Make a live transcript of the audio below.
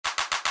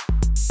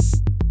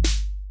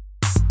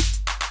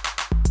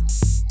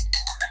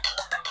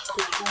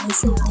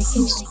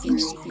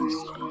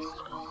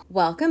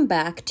Welcome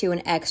back to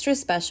an extra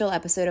special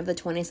episode of the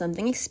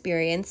 20-something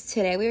experience.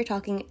 Today we are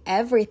talking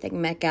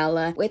everything Met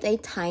Gala with a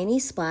tiny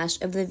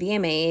splash of the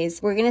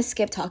VMAs. We're going to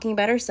skip talking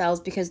about ourselves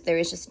because there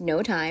is just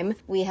no time.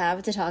 We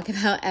have to talk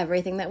about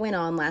everything that went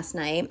on last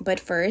night. But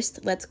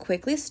first, let's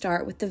quickly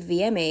start with the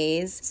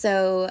VMAs.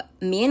 So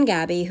me and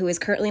Gabby, who is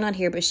currently not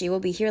here, but she will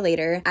be here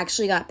later,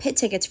 actually got pit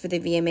tickets for the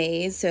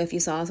VMAs. So if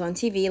you saw us on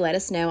TV, let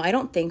us know. I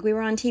don't think we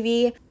were on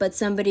TV, but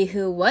somebody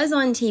who was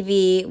on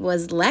TV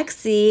was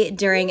Lexi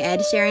during Ed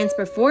Sheeran's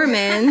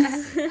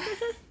performance.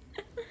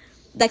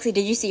 Lexi,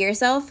 did you see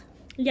yourself?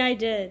 Yeah,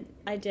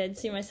 I did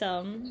see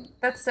myself.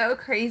 That's so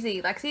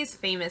crazy. Lexi's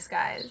famous,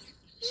 guys.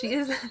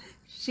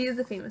 She is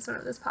the famous one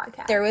of this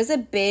podcast. There was a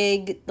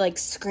big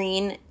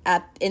screen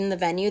in the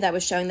venue that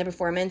was showing the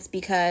performance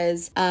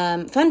because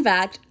fun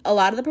fact, a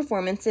lot of the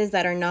performances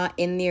that are not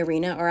in the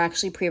arena are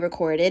actually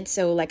pre-recorded.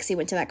 So Lexi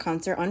went to that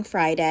concert on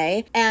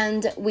Friday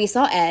and we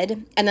saw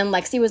Ed, and then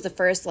Lexi was the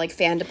first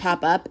fan to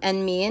pop up,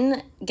 and me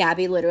and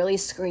Gabby literally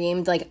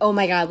screamed oh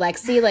my god,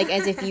 Lexi,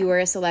 as if you were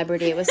a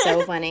celebrity. It was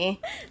so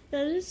funny.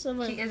 That is so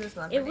much. She is a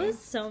celebrity. It was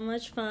so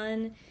much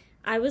fun.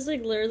 I was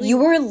literally you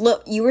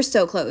were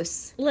so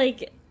close.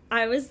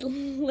 I was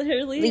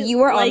literally you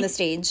were on the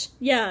stage.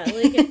 Yeah,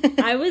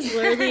 I was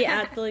literally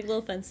at the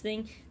little fence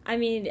thing. I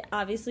mean,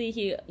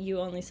 obviously you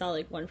only saw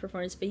one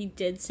performance, but he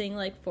did sing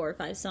 4 or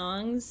 5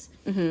 songs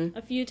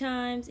a few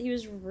times. He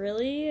was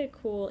really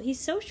cool. He's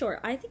so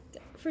short. I think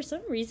for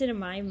some reason in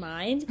my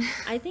mind,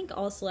 I think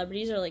all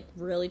celebrities are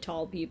really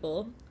tall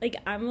people.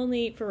 I'm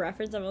only, for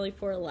reference, I'm only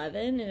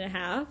 4'11" and a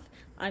half.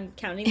 I'm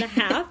counting the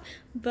half,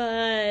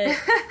 but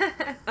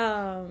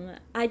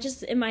I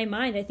just, in my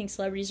mind, I think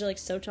celebrities are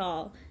so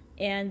tall.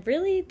 And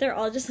really, they're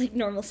all just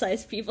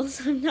normal-sized people,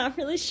 so I'm not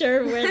really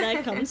sure where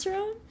that comes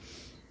from.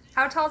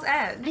 How tall's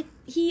Ed?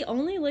 He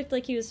only looked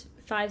like he was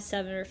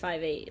 5'7" or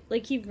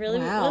 5'8". He really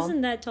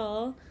wasn't that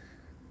tall.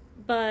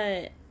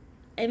 But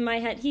in my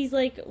head, he's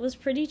was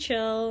pretty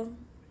chill,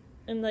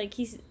 and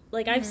he's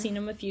I've seen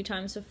him a few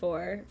times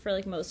before for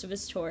most of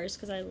his tours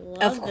because I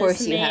love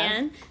this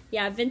man. Have.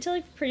 Yeah, I've been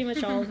to pretty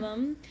much all of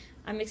them.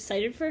 I'm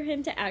excited for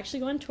him to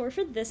actually go on tour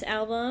for this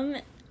album.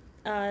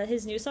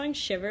 His new song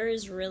Shiver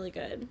is really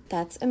good.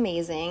 That's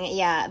amazing.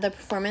 Yeah, the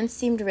performance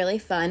seemed really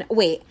fun.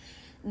 Wait,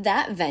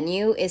 that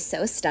venue is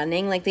so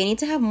stunning. They need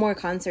to have more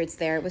concerts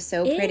there. It was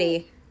so pretty.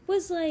 It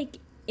was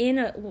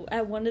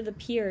at one of the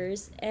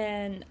piers,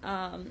 and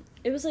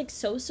it was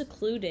so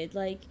secluded.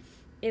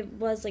 It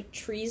was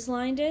trees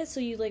lined it, so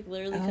you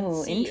literally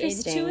couldn't see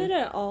into it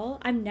at all.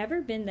 I've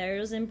never been there. It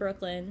was in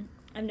Brooklyn.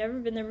 I've never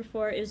been there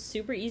before. It was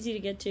super easy to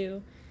get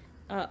to.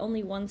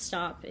 Only one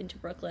stop into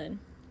Brooklyn.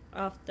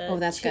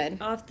 That's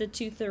good. Off the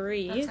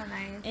 2-3. That's so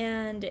nice.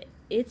 And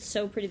it's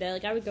so pretty there.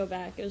 I would go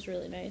back. It was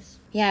really nice.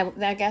 Yeah,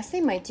 I guess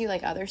they might do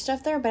other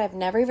stuff there, but I've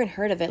never even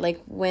heard of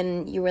it.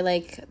 When you were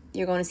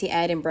you're going to see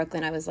Ed in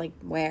Brooklyn, I was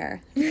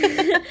where?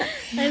 I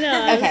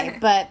know. Okay,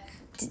 but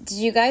did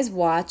you guys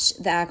watch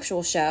the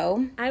actual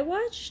show? I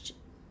watched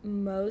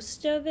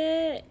most of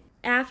it.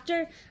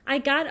 After I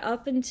got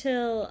up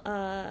until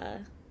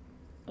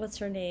what's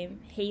her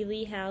name?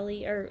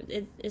 Hallie, or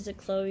is it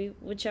Chloe?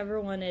 Whichever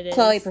one it is.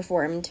 Chloe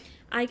performed.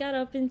 I got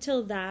up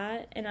until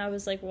that, and I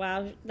was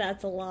wow,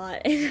 that's a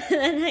lot. And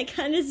then I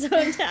kind of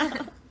zoned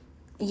out.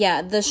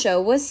 Yeah, the show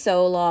was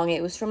so long.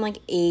 It was from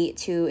 8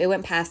 to, it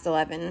went past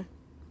 11.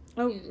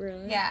 Oh,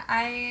 really? Yeah,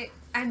 I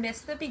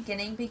missed the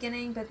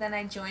beginning, but then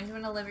I joined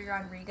when Olivia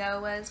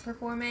Rodrigo was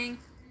performing,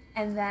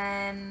 and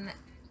then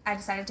I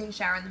decided to take a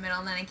shower in the middle,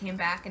 and then I came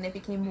back, and it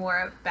became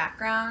more of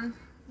background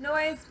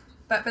noise,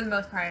 but for the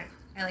most part,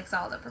 I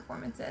saw the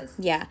performances.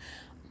 Yeah.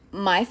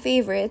 My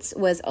favorites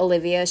was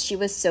Olivia. She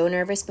was so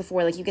nervous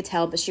before, you could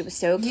tell, but she was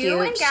so cute. You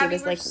and Gabby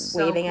she was were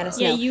so waving at us.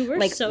 Yeah, you were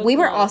so we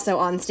close. were also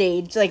on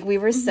stage. We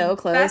were so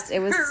close. It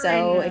was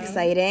so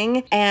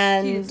exciting.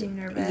 And She did seem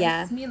nervous.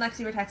 Yeah. Me and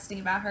Lexi were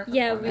texting about her performance.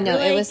 Yeah, we No,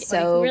 it was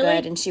so really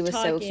good, and she was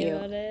so cute.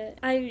 About it.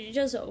 I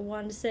just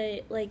wanted to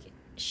say,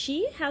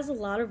 she has a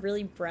lot of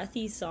really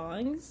breathy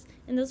songs,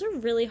 and those are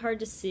really hard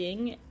to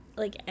sing,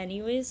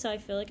 anyways, so I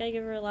feel I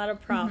give her a lot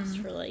of props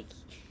for,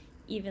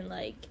 even,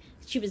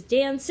 she was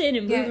dancing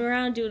and moving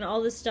around, doing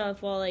all this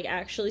stuff while,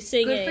 actually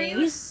singing. Good for you.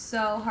 It was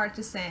so hard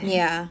to sing.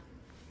 Yeah.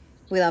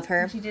 We love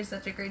her. She did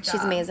such a great job.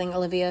 She's amazing.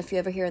 Olivia, if you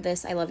ever hear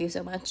this, I love you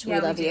so much. Yeah,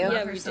 we love you.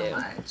 Yeah, we so do.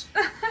 Much.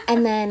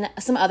 And then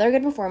some other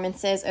good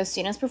performances.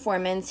 Osuna's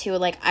performance,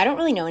 who, I don't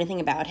really know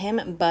anything about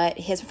him, but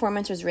his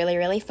performance was really,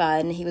 really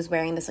fun. He was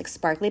wearing this,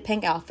 sparkly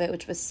pink outfit,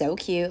 which was so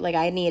cute.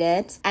 I need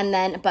it. And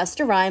then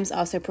Busta Rhymes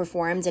also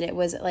performed, and it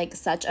was,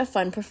 such a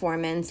fun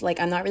performance.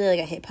 I'm not really,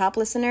 a hip-hop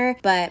listener,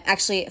 but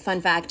actually, fun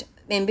fact,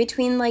 in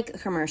between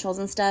commercials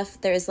and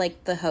stuff, there's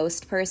the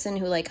host person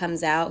who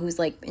comes out who's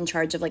in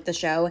charge of the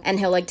show, and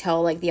he'll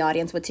tell the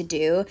audience what to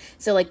do.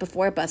 So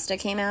before Busta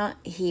came out,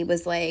 he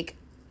was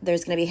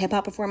there's gonna be a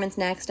hip-hop performance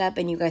next up,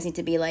 and you guys need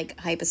to be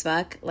hype as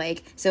fuck.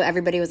 So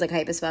everybody was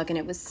hype as fuck, and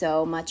it was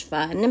so much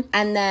fun.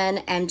 And then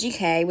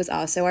MGK was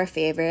also our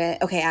favorite.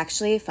 Okay,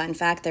 actually, fun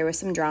fact, there was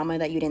some drama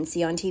that you didn't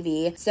see on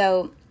TV.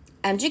 So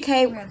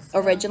MGK Congrats to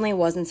him. originally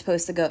wasn't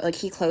supposed to go, like,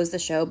 he closed the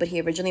show, but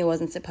he originally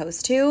wasn't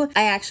supposed to.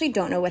 I actually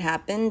don't know what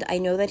happened. I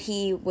know that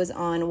he was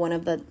on one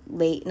of the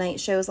late night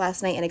shows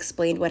last night and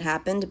explained what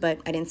happened, but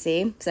I didn't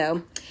see,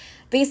 so...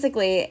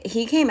 Basically,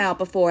 he came out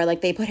before,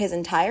 like, they put his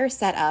entire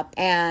set up,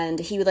 and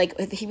he was,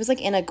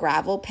 like, in a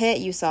gravel pit.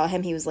 You saw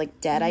him. He was, like,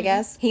 dead, I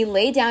guess. He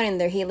laid down in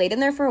there. He laid in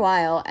there for a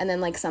while, and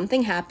then, like,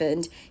 something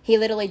happened. He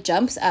literally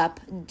jumps up.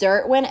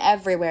 Dirt went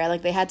everywhere.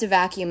 Like, they had to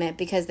vacuum it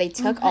because they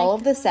took all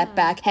of the set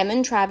back. Him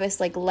and Travis,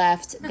 like,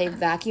 left. They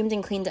vacuumed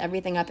and cleaned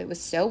everything up. It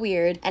was so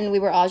weird. And we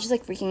were all just,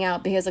 like, freaking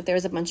out because, like, there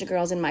was a bunch of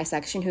girls in my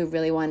section who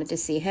really wanted to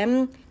see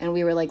him, and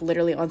we were, like,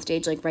 literally on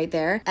stage, like, right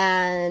there.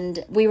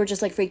 And we were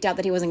just, like, freaked out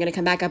that he wasn't going to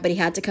come back up, but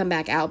he had to come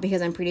back out because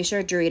I'm pretty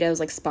sure Doritos,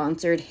 like,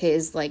 sponsored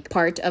his, like,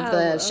 part of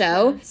the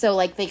show. So,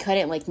 like, they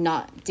couldn't, like,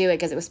 not do it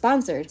because it was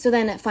sponsored. So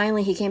then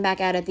finally he came back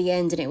out at the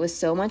end, and it was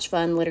so much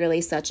fun. Literally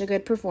such a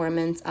good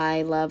performance.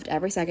 I loved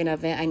every second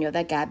of it. I know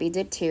that Gabby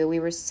did too. We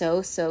were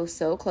so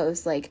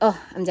close. Like,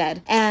 oh, I'm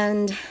dead.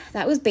 And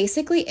that was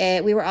basically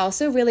it. We were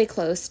also really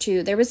close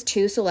to, there was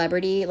 2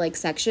 celebrity, like,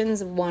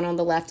 sections, one on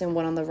the left and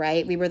one on the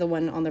right. We were the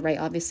one on the right,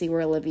 obviously,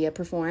 where Olivia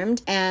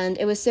performed. And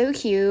it was so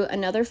cute.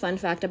 Another fun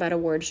fact about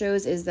award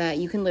shows is that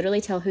you can literally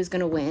tell who's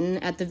going to win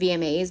at the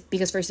VMAs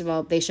because, first of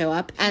all, they show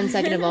up, and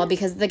second of all,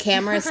 because the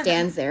camera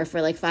stands there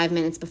for like 5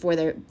 minutes before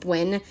they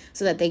win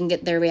so that they can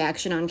get their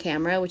reaction on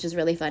camera, which is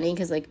really funny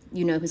because, like,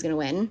 you know who's going to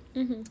win.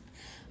 Mm-hmm.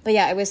 But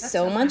yeah, it was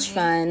so much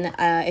fun.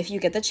 If you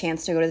get the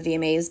chance to go to the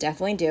VMAs,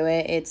 definitely do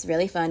it. It's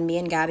really fun. Me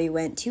and Gabby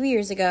went 2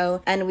 years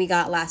ago, and we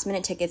got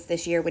last-minute tickets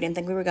this year. We didn't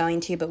think we were going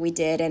to, but we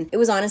did. And it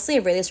was honestly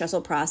a really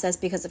stressful process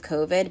because of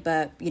COVID,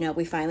 but, you know,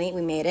 we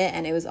made it,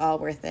 and it was all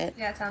worth it.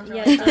 Yeah, it sounds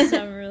really fun. It does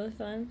sound really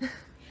fun.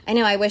 I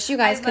know, I wish you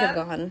guys could have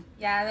gone.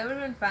 Yeah, that would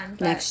have been fun.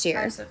 But next year.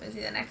 I was so busy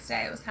the next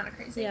day. It was kind of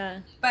crazy. Yeah.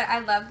 But I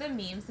love the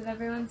memes that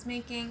everyone's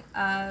making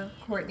of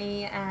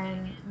Courtney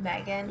and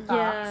Megan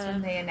Fox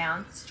when they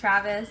announced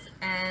Travis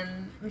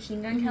and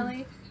Machine Gun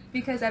Kelly.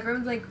 Because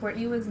everyone's like,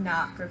 Courtney was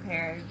not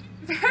prepared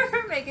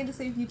for Megan to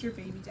say future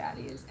baby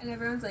daddies. And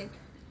everyone's like,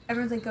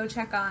 go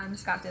check on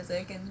Scott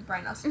Disick and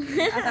Brian Austin.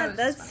 I thought it was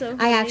That's just so funny.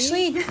 funny. I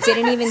actually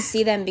didn't even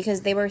see them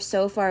because they were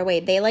so far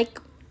away. They,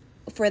 like,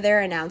 for their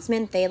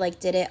announcement, they, like,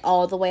 did it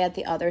all the way at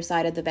the other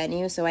side of the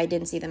venue, so I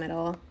didn't see them at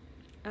all.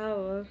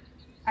 Oh.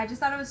 I just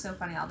thought it was so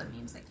funny, all the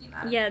memes that came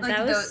out of Yeah, it. Like,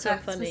 that was so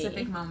that funny.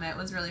 specific moment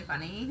was really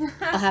funny.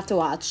 I'll have to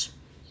watch.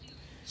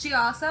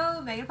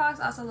 Megan Fox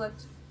also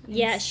looked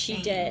she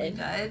insanely did.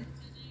 good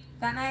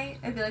that night.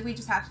 I feel like we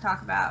just have to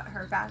talk about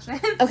her fashion.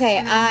 Okay,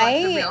 and then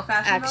watch the real I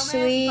fashion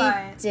actually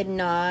moment, did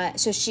not.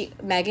 So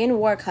Megan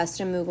wore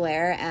custom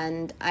Mugler,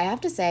 and I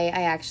have to say,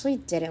 I actually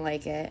didn't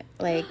like it.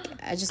 Like,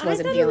 I just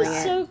wasn't I thought feeling it was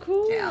it. so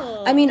cool.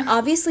 Yeah. I mean,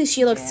 obviously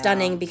she looked Yeah.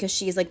 stunning because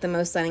she's, like, the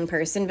most stunning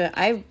person, but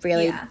I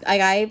really,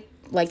 I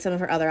liked some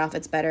of her other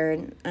outfits better,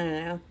 and I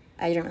don't know.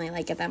 I didn't really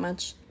like it that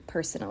much,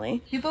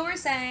 personally. people were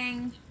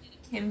saying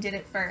Kim did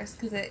it first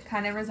because it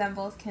kind of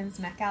resembles Kim's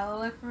Met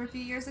Gala look from a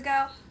few years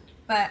ago.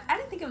 But I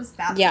didn't think it was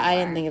that Yeah, I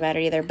similar. didn't think about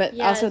it either. But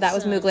Yeah, also, that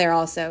was it's, Mugler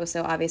also,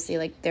 so obviously,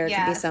 like, there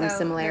could be some so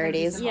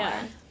similarities. they're gonna be Yeah.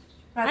 similar.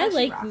 But I thought she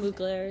like rocked it.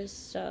 Mugler's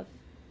stuff.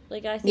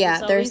 Like, I think Yeah,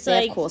 it's always, they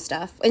like, have cool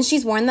stuff. And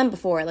she's worn them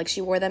before. Like,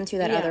 she wore them to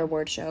that Yeah. other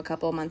award show a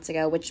couple of months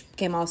ago, which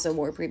Kim also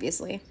wore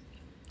previously.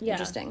 Yeah.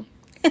 Interesting.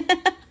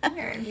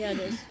 Weird. Yeah, it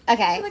is.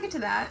 Okay. Look into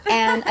that.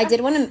 And I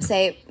did want to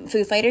say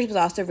Foo Fighters was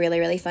also really,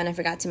 really fun. I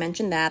forgot to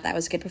mention that. That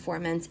was a good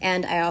performance.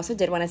 And I also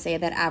did want to say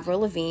that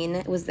Avril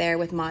Lavigne was there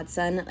with Mod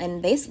Sun,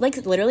 and they, like,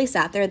 literally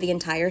sat there the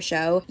entire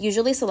show.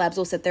 Usually celebs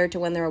will sit there to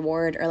win their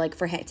award or, like,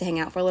 to hang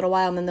out for a little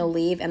while, and then they'll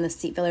leave, and the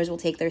seat fillers will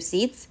take their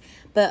seats.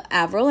 But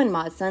Avril and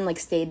Mod Sun, like,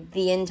 stayed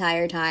the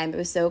entire time. It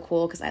was so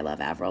cool because I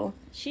love Avril.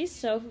 She's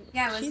so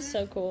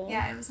cool.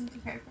 Yeah, I wasn't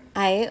prepared for it.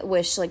 I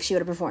wish, like, she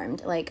would have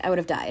performed. Like, I would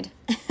have died.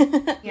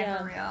 Yeah,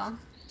 for real.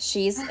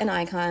 She's an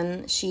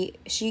icon. She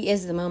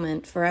is the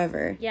moment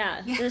forever.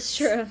 Yeah, that's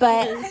true.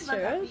 But- That's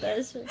true.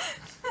 That's true.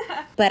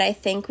 But I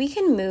think we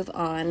can move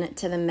on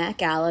to the Met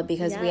Gala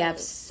because we have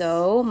Yes.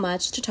 so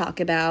much to talk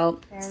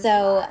about. There's a So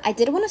lot. I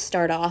did want to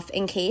start off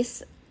in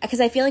case,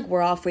 because I feel like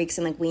we're all freaks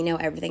and, like, we know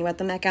everything about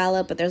the Met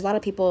Gala, but there's a lot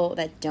of people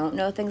that don't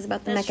know things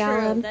about the That's Met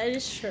Gala. true. That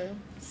is true.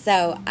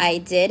 So I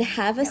did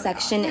have a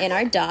section in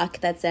our doc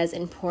that says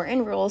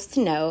important rules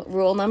to note.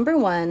 Rule number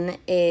 1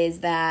 is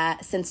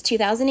that since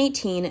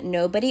 2018,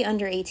 nobody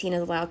under 18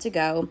 is allowed to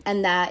go.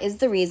 And that is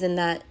the reason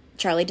that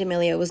Charlie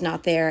D'Amelio was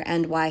not there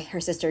and why her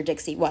sister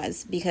Dixie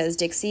was. Because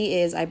Dixie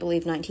is, I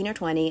believe, 19 or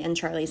 20 and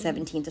Charlie's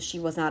 17, so she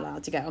was not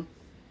allowed to go.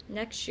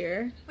 Next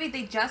year. Wait,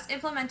 they just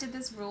implemented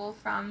this rule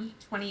from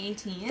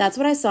 2018? That's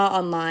what I saw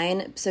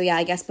online. So yeah,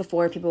 I guess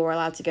before people were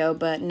allowed to go,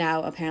 but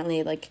now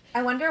apparently, like,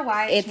 I wonder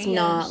why it's changed,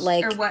 not,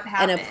 like, or what an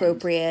happened.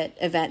 appropriate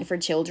event for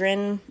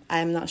children.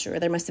 I'm not sure.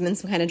 There must have been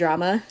some kind of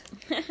drama.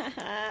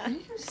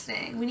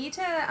 Interesting. We need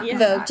to... Yeah.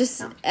 Vogue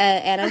just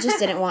Anna just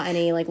didn't want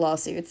any, like,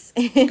 lawsuits.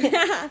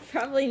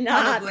 Probably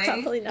not. Probably.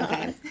 Probably not.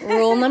 Okay.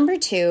 Rule number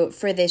 2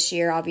 for this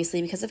year,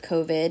 obviously because of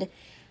COVID,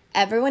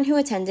 Everyone who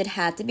attended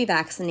had to be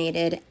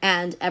vaccinated,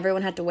 and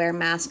everyone had to wear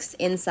masks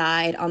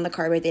inside. On the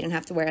carpet, they didn't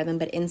have to wear them,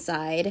 but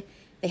inside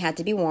they had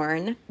to be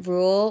worn.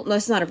 No,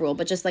 it's not a rule,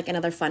 but just like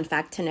another fun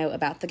fact to note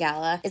about the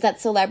gala is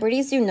that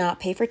celebrities do not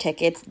pay for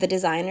tickets. The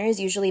designers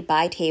usually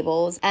buy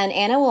tables, and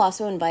Anna will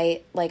also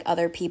invite like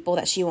other people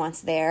that she wants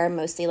there,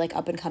 mostly like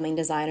up and coming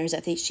designers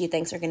that she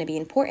thinks are going to be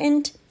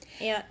important.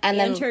 Yeah, and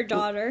then her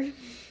daughter.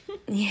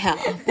 Yeah,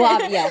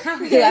 well, yeah,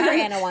 whoever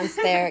Anna wants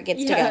there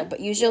gets to go, but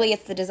usually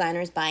it's the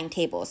designers buying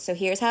tables. So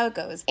here's how it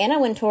goes. Anna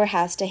Wintour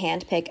has to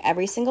handpick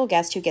every single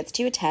guest who gets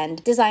to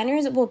attend.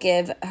 Designers will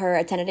give her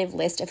a tentative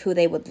list of who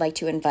they would like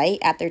to invite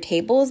at their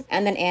tables,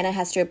 and then Anna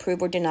has to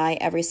approve or deny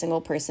every single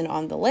person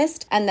on the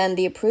list, and then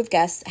the approved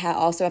guests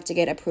also have to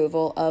get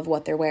approval of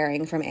what they're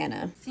wearing from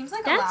Anna. Seems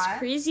like a lot. That's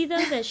crazy,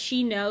 though, that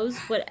she knows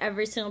what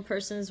every single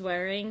person is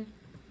wearing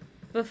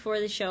before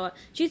they show up.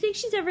 Do you think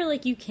she's ever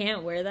like, you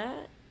can't wear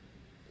that?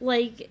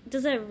 Like,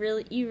 does that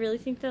really, you really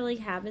think that, like,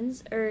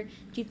 happens? Or do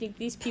you think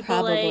these people,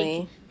 Probably.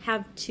 like,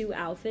 have two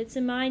outfits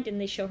in mind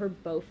and they show her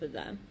both of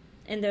them?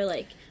 And they're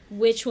like,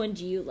 which one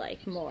do you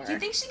like more? Do you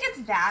think she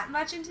gets that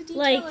much into detail?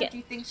 Like, or do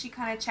you think she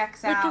kind of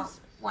checks out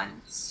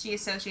once she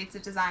associates a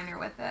designer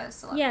with a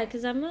celebrity? Yeah,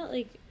 because I'm not,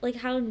 like,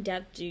 how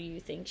in-depth do you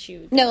think she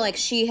would No, like,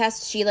 she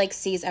like,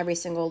 sees every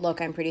single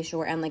look, I'm pretty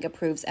sure, and, like,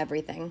 approves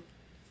everything.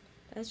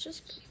 That's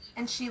just...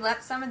 And she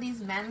lets some of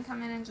these men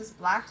come in and just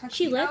black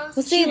tuxedos?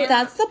 Well, see,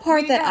 that's the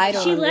part that I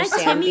don't understand. She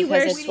let Timmy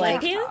wear it's like,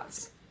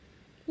 sweatpants?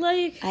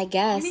 Like... I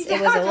guess it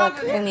was a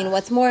look. I mean,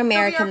 what's more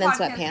American than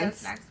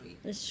sweatpants?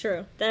 That's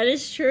true. That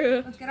is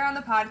true. Let's get her on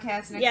the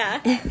podcast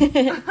next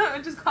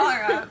week. Just call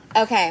her up.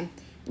 Okay,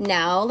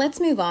 now let's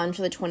move on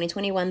to the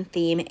 2021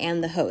 theme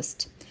and the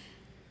host.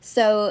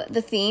 So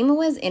the theme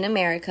was In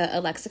America, a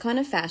Lexicon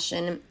of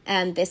Fashion,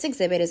 and this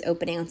exhibit is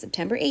opening on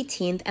September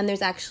 18th, and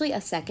there's actually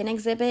a second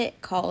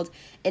exhibit called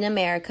In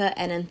America,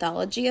 an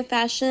Anthology of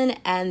Fashion,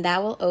 and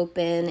that will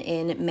open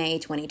in May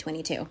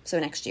 2022, so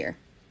next year.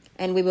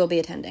 And we will be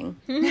attending.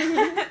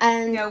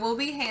 And yeah, we'll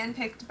be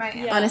handpicked by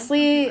Anna.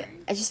 Honestly,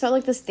 I just felt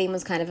like this theme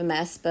was kind of a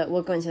mess, but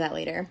we'll go into that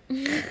later.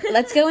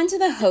 Let's go into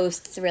the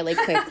hosts really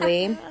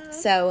quickly.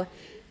 So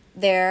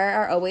there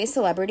are always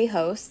celebrity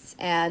hosts,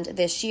 and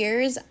this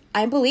year's,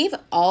 I believe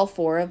all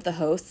 4 of the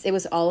hosts, it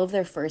was all of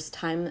their first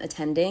time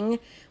attending,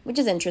 which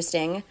is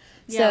interesting.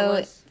 Yeah,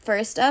 so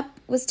first up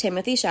was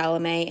Timothée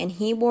Chalamet, and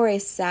he wore a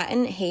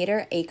satin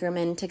Hayter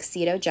Ackerman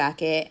tuxedo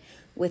jacket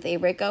with a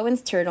Rick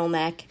Owens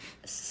turtleneck,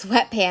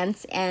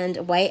 sweatpants,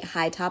 and white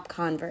high-top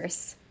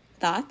Converse.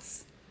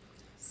 Thoughts?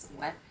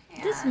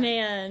 Sweatpants. This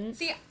man.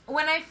 See,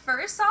 when I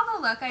first saw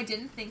the look, I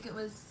didn't think it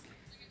was...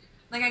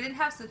 Like, I didn't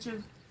have such a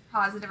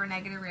positive or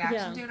negative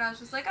reaction to it. I was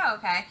just like, oh,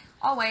 okay.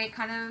 All white,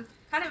 kind of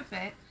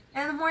fit.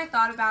 And the more I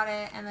thought about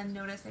it and then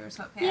noticed they were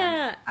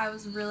sweatpants, I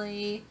was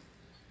really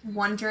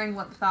wondering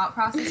what the thought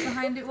process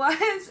behind it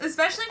was,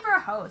 especially for a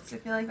host. I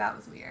feel like that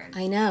was weird.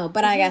 I know,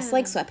 but I guess,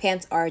 like,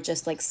 sweatpants are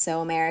just, like, so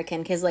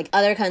American, because, like,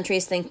 other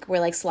countries think we're,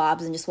 like,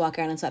 slobs and just walk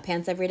around in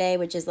sweatpants every day,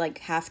 which is, like,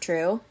 half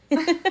true.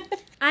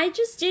 I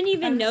just didn't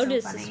even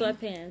notice so the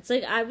sweatpants.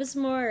 Like, I was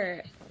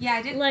more... Yeah,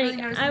 I didn't like, really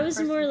notice I was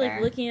more, like,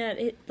 there. looking at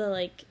it, the,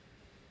 like...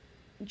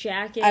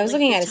 jacket. I was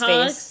looking at his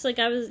tux, face. Like,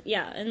 I was,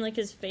 and, like,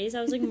 his face.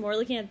 I was, like, more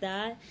looking at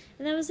that.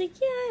 And I was like,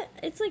 yeah,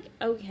 it's, like,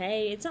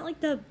 okay. It's not, like,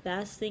 the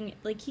best thing.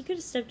 Like, he could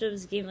have stepped up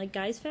his game. Like,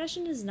 guys'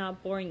 fashion is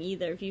not boring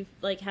either if you,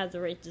 like, have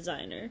the right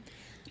designer.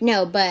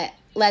 No, but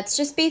let's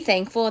just be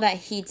thankful that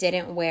he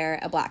didn't wear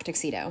a black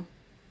tuxedo.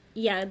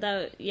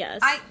 Yeah,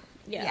 yes.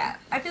 Yeah,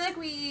 I feel like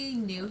we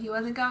knew he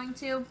wasn't going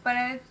to, but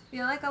I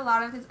feel like a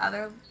lot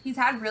of he's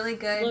had really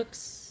good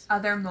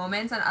other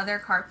moments on other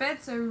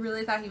carpets, so I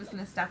really thought he was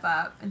going to step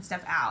up and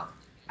step out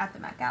at the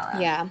Met Gala.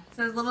 Yeah.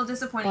 So it was a little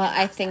disappointing. Well,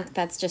 I think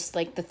that's just,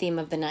 like, the theme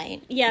of the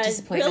night. Yeah,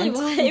 it really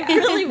was. It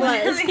really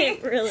was.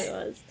 It really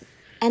was.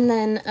 And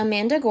then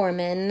Amanda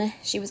Gorman,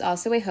 she was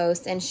also a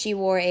host, and she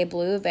wore a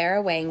blue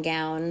Vera Wang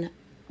gown,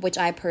 which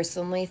I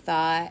personally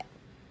thought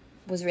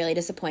was really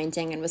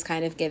disappointing and was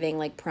kind of giving,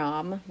 like,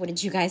 prom. What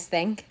did you guys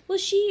think? Well,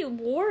 she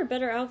wore a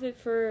better outfit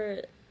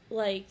for,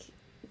 like,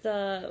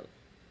 the...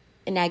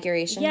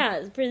 inauguration?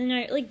 Yeah, for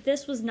the like,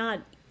 this was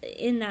not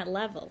in that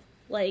level.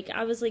 Like,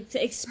 I was, like,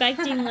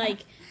 expecting, like,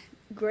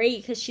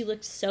 great, because she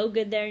looked so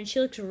good there, and she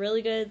looked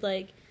really good,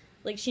 like,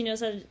 she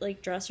knows how to,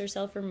 like, dress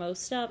herself for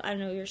most stuff. I don't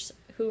know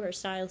who her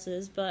stylist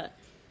is, but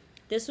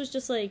this was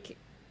just, like,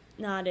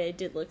 not it. It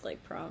did look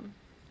like prom.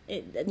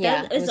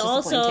 It's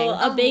also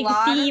a big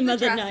theme of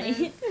the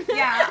night.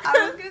 Yeah,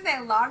 I was going to say,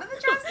 a lot of the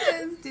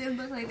dresses did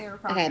look like they were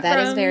prom. Okay, that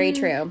is very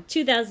true.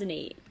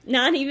 2008.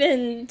 Not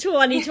even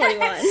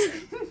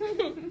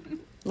 2021.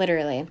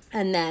 Literally.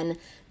 And then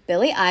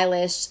Billie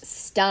Eilish,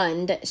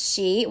 stunned.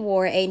 She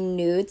wore a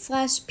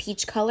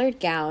nude/peach-colored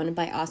gown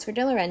by Oscar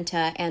de la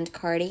Renta and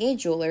Cartier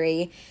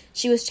jewelry.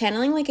 She was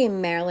channeling, like, a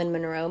Marilyn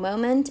Monroe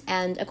moment,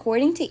 and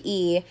according to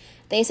E!,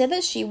 they said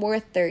that she wore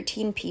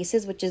 13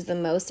 pieces, which is the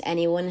most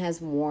anyone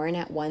has worn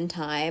at one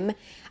time.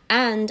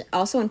 And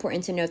also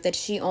important to note that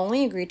she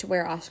only agreed to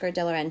wear Oscar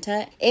de la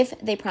Renta if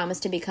they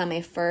promised to become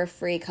a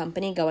fur-free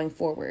company going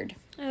forward.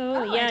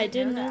 Oh, yeah, I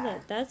didn't know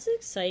that. That's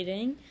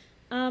exciting.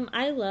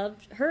 I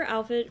loved her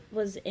outfit.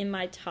 Was in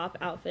my top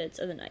outfits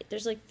of the night.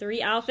 There's like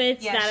 3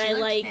 outfits that I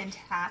like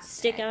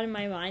stick out in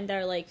my mind that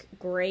are like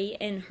great,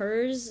 and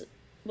hers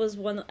was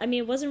one. I mean,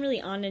 it wasn't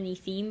really on any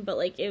theme, but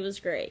like it was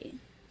great.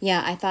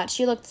 Yeah, I thought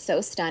she looked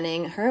so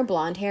stunning. Her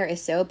blonde hair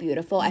is so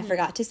beautiful. I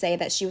forgot to say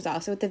that she was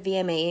also at the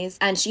VMAs,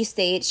 and she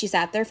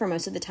sat there for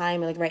most of the time,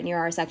 like right near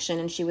our section,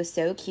 and she was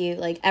so cute.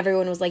 Like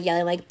everyone was like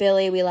yelling like,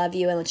 "Billy, we love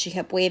you," and like she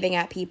kept waving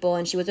at people,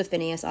 and she was with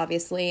Phineas,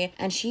 obviously,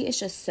 and she is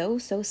just so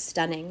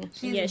stunning.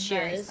 She's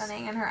very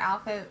stunning, and her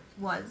outfit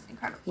was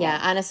incredible. Yeah,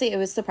 honestly, it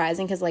was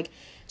surprising because like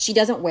she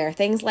doesn't wear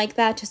things like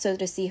that, so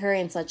to see her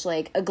in such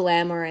like a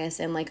glamorous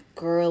and like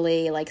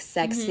girly, like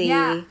sexy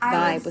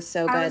vibe was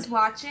so good. I was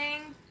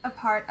watching a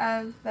part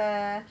of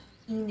the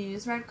E!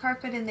 News red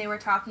carpet, and they were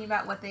talking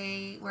about what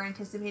they were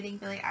anticipating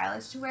Billie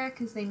Eilish to wear,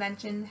 because they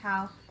mentioned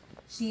how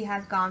she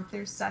has gone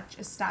through such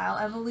a style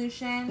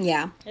evolution.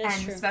 Yeah.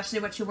 And especially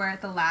what she wore at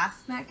the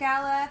last Met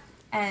Gala,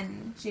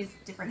 and she has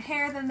different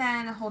hair than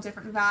then, a whole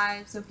different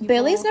vibe. So people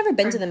Billie's never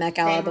been to the Met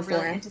Gala before.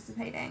 Really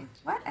anticipating.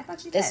 What? I thought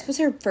she did. This was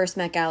her first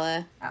Met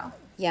Gala. Oh.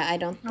 Yeah, I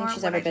don't think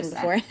she's ever been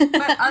before.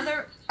 But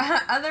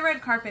other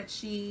red carpets,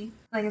 she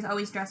like is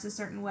always dressed a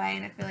certain way,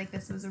 and I feel like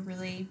this was a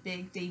really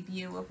big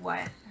debut of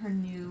what her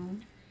new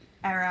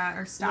era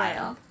or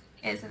style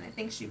is, and I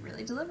think she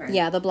really delivered.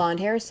 Yeah, the blonde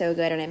hair is so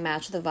good, and it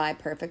matched the vibe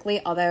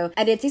perfectly. Although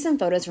I did see some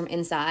photos from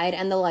inside,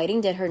 and the lighting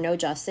did her no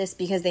justice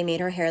because they made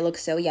her hair look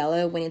so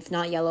yellow when it's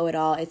not yellow at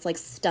all. It's like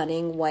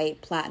stunning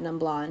white platinum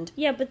blonde.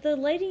 Yeah, but the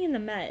lighting in the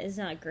Met is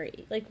not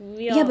great. Like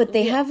but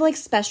they have like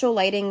special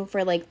lighting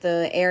for like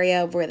the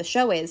area where the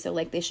show is, so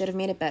like they should have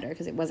made it better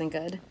because it wasn't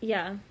good.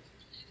 Yeah.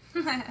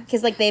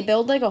 Because like they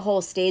build like a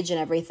whole stage and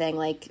everything.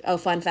 Like, oh,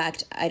 fun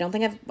fact, we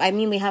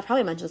have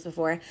probably mentioned this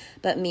before,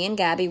 but me and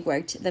Gabby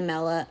worked the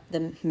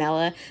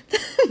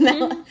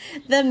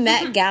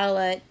Met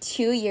Gala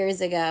 2 years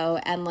ago,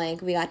 and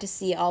like we got to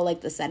see all like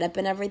the setup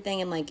and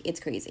everything, and like it's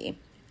crazy.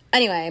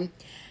 Anyway,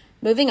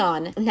 moving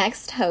on.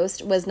 Next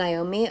host was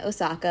Naomi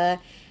Osaka,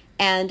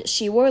 and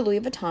she wore Louis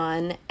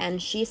Vuitton,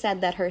 and she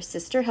said that her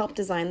sister helped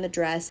design the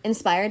dress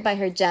inspired by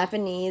her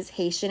Japanese,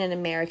 Haitian, and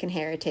American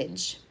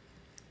heritage.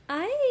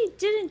 I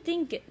didn't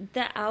think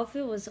the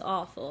outfit was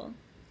awful.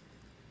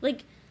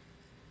 Like,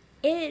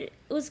 it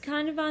was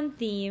kind of on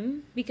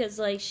theme because,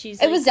 like,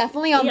 It was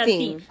definitely on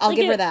theme. I'll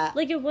give her that.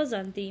 Like, it was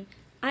on theme.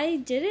 I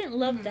didn't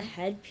love the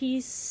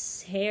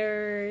headpiece,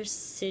 hair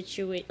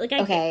situation. Like,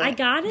 I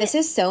got it. This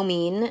is so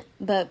mean,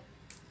 but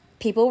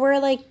people were,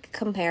 like,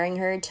 comparing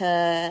her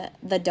to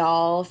the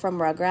doll from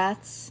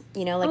Rugrats.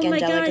 You know, like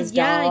Angelica's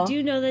doll. Yeah, I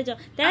do know that doll.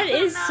 That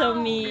is so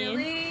mean.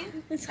 Really?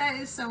 That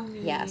is so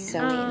mean. Yeah,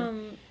 so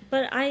mean.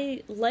 But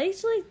I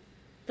liked, like,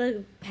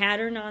 the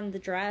pattern on the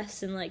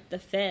dress and, like, the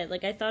fit.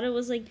 Like, I thought it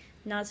was, like,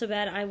 not so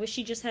bad. I wish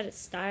she just had it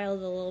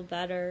styled a little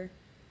better.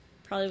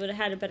 Probably would have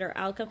had a better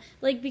outcome.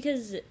 Like,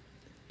 because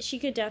she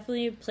could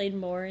definitely have played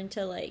more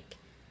into, like,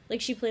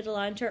 she played a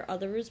lot into her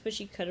other roots, but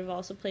she could have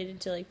also played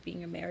into, like,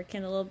 being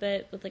American a little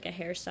bit with, like, a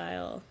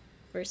hairstyle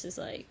versus,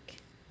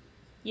 like,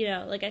 you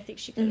know, like, I think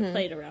she could have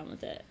played around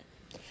with it.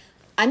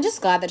 I'm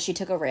just glad that she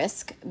took a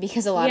risk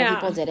because a lot of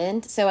people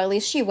didn't. So at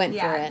least she went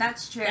for it. Yeah,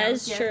 that's true. That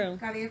is true.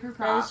 Gotta give her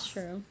props. That is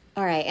true.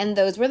 All right, and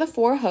those were the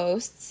 4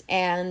 hosts,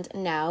 and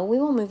now we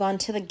will move on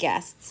to the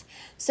guests.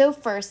 So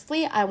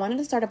firstly, I wanted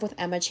to start off with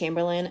Emma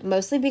Chamberlain,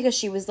 mostly because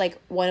she was like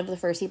one of the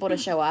first people to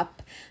show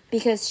up,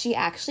 because she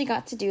actually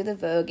got to do the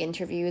Vogue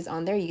interviews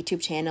on their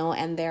YouTube channel,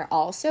 and they're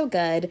all so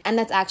good. And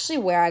that's actually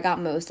where I got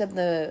most of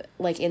the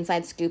like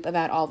inside scoop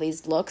about all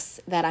these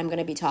looks that I'm going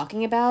to be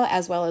talking about,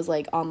 as well as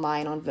like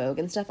online on Vogue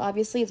and stuff,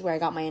 obviously, is where I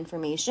got my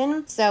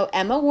information. So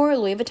Emma wore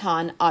Louis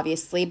Vuitton,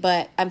 obviously,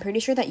 but I'm pretty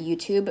sure that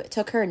YouTube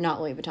took her,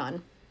 not Louis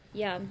Vuitton.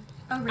 Yeah.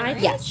 Oh, really? I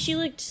thought she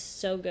looked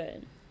so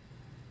good.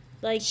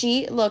 Like,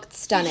 she looked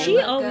stunning. She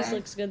always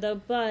looks good, though,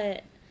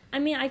 but, I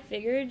mean, I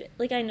figured,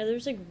 like, I know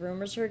there's, like,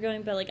 rumors of her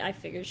going, but, like, I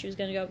figured she was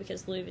going to go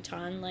because Louis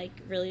Vuitton, like,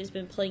 really has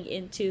been playing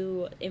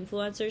into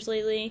influencers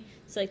lately,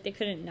 so, like, they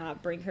couldn't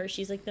not bring her.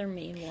 She's, like, their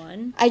main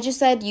one. I just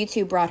said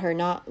YouTube brought her,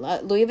 not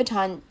Louis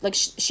Vuitton. Like,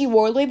 she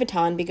wore Louis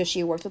Vuitton because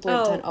she worked with Louis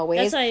Vuitton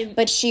always,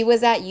 but she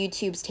was at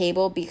YouTube's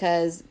table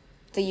because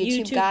the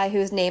YouTube guy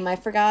whose name I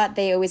forgot,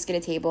 they always get a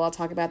table. I'll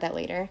talk about that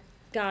later.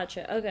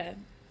 Gotcha, okay.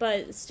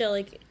 But still,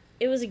 like,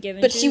 it was a given.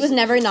 But she was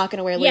never not going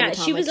to wear Louis Vuitton. Yeah,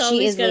 she was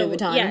always going to. Louis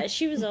Vuitton. Yeah,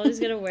 she was always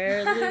going to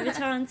wear Louis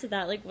Vuitton, so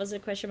that, like, was a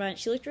question about it.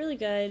 She looked really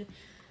good.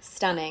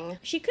 Stunning.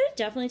 She could have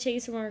definitely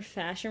taken some more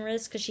fashion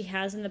risks because she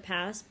has in the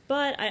past,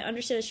 but I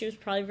understand that she was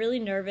probably really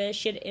nervous.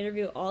 She had to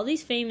interview all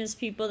these famous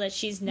people that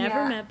she's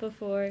never met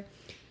before,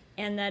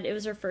 and that it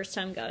was her first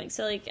time going.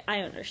 So, like, I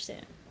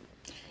understand.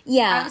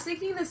 Yeah. I was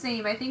thinking the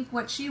same. I think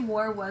what she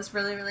wore was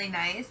really, really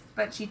nice,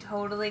 but she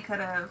totally could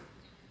have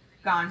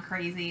gone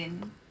crazy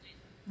and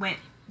went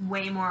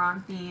way more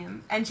on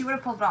theme. And she would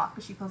have pulled it off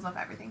because she pulls off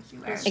everything she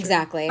wears.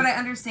 Exactly. But I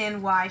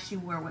understand why she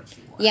wore what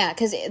she wore. Yeah,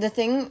 because the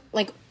thing,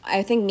 like,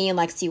 I think me and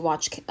Lexi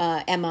watch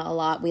Emma a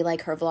lot. We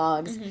like her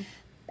vlogs. Mm-hmm.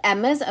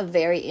 Emma's a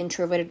very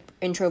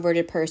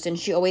introverted person.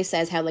 She always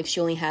says how, like, she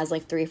only has,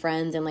 like, 3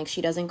 friends and, like,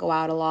 she doesn't go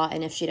out a lot,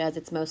 and if she does,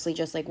 it's mostly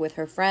just, like, with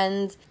her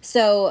friends.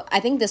 So I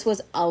think this was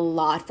a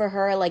lot for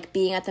her, like,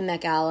 being at the Met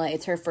Gala.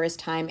 It's her first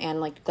time,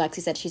 and, like Lexi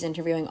said, she's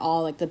interviewing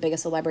all, like, the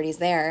biggest celebrities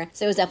there.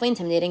 So it was definitely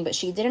intimidating, but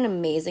she did an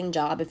amazing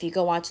job. If you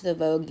go watch the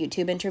Vogue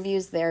YouTube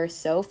interviews, they're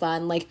so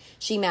fun. Like,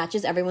 she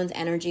matches everyone's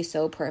energy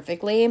so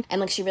perfectly, and,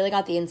 like, she really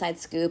got the inside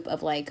scoop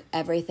of, like,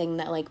 everything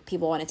that, like,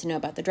 people wanted to know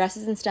about the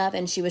dresses and stuff,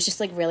 and she was just,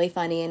 like, really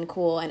funny and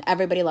cool, and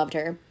everybody loved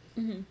her.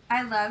 Mm-hmm.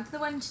 I loved the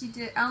one she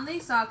did. I only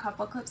saw a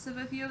couple clips of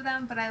a few of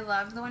them, but I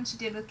loved the one she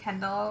did with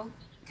Kendall.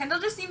 Kendall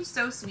just seems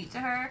so sweet to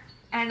her,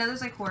 and I know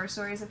there's, like, horror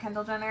stories of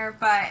Kendall Jenner,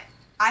 but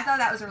I thought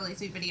that was a really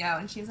sweet video,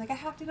 and she was like, I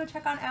have to go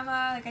check on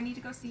Emma, like, I need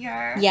to go see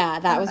her.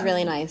 Yeah, that was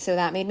really nice. So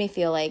that made me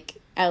feel like,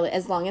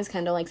 as long as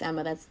Kendall likes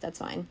Emma, that's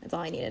fine. That's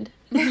all I needed.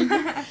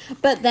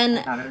 But then,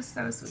 I thought it was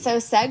so sweet. so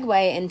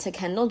segue into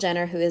Kendall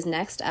Jenner, who is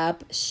next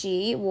up.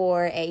 She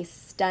wore a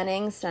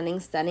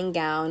stunning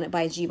gown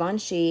by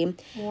Givenchy.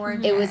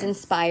 Gorgeous. It was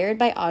inspired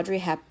by Audrey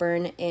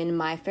Hepburn in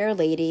My Fair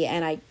Lady,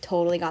 and I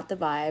totally got the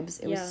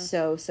vibes. It was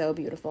so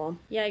beautiful.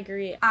 Yeah, I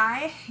agree.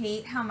 I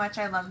hate how much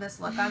I love this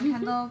look on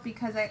Kendall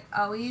because I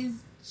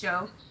always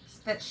joke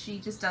that she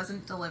just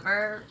doesn't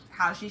deliver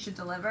how she should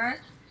deliver.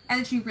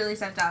 And she really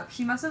stepped up.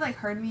 She must have, like,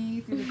 heard me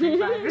through the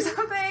grapevine or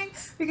something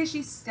because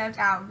she stepped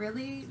out.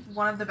 Really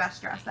one of the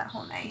best dressed that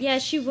whole night. Yeah,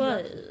 she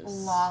was.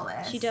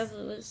 Flawless. She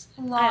definitely was.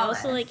 Flawless. I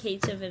also, like,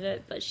 hate to admit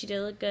it, but she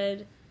did look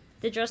good.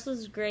 The dress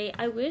was great.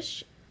 I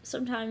wish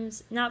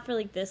sometimes, not for,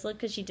 like, this look,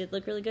 because she did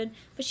look really good,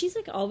 but she's,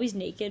 like, always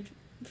naked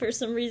for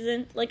some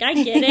reason. Like, I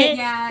get it.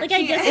 Yeah, like,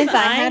 I guess If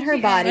I had her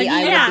body,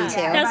 I would be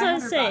too. That's what I I'm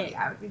saying.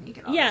 I would be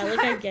naked all Yeah, the like,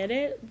 time. I get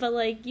it, but,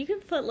 like, you can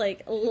put,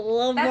 like, a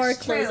little That's more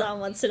clothes true. on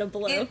once in a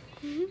blue.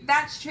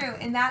 That's true.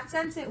 In that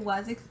sense, it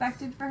was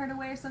expected for her to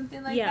wear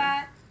something like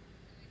that.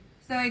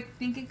 So I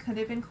think it could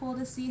have been cool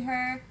to see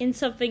her In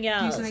something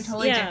else. do something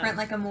totally different,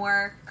 like a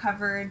more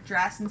covered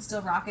dress and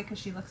still rock it because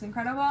she looks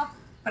incredible.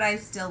 But I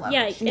still love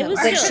it. it was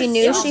But still- she it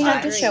knew was she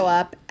had to great. show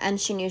up, and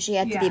she knew she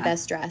had to be Yeah.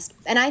 best dressed.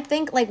 And I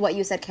think, like, what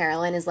you said,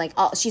 Carolyn, is, like,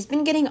 she's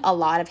been getting a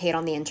lot of hate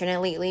on the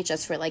internet lately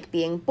just for, like,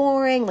 being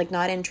boring, like,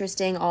 not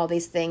interesting, all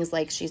these things,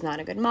 like, she's not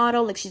a good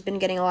model. Like, she's been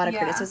getting a lot of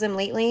criticism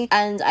lately.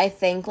 And I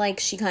think,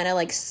 like, she kind of,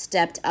 like,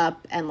 stepped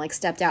up and, like,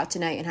 stepped out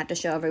tonight and had to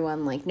show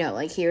everyone, like, no,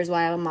 like, here's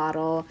why I'm a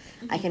model.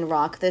 I can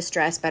rock this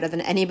dress better than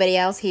anybody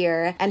else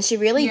here. And she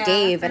really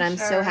gave, and I'm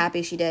so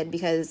happy she did,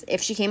 because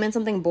if she came in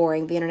something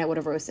boring, the internet would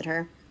have roasted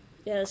her.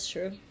 Yeah, that's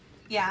true.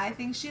 Yeah, I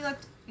think she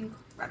looked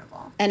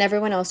incredible. And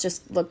everyone else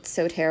just looked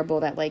so terrible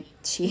that, like,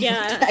 she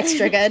Yeah. looked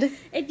extra good.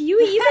 If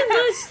you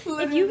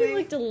even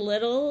looked a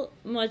little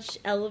much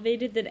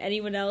elevated than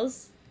anyone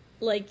else,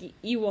 like,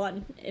 you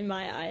won in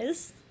my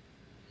eyes.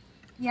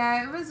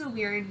 Yeah, it was a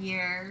weird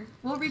year.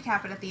 We'll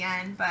recap it at the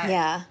end, but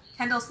Yeah.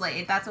 Kendall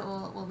slayed. That's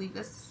what we'll leave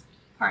this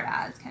part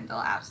as. Kendall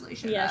absolutely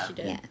should have. Yeah, she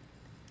did. Yeah.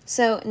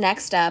 So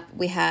next up,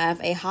 we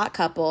have a hot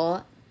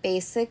couple.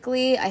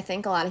 Basically, I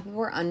think a lot of people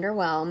were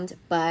underwhelmed,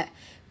 but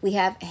we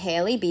have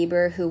Hailey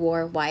Bieber, who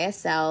wore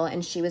YSL,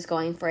 and she was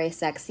going for a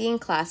sexy and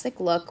classic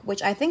look,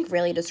 which I think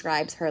really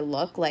describes her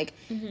look. Like,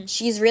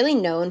 she's really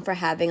known for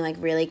having, like,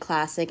 really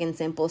classic and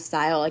simple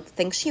style. Like,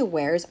 things she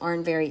wears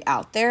aren't very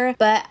out there,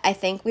 but I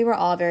think we were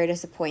all very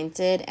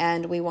disappointed,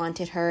 and we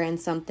wanted her in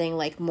something,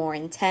 like, more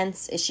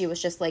intense. She was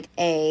just, like,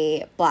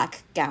 a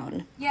black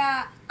gown.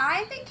 Yeah,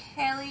 I think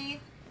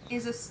Hailey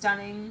is a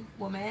stunning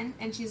woman,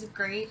 and she's a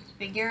great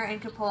figure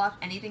and could pull off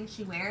anything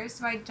she wears,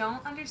 so I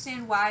don't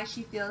understand why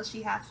she feels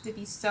she has to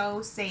be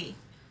so safe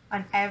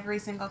on every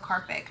single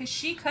carpet, because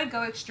she could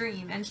go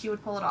extreme and she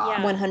would pull it off.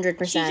 Yeah. 100%.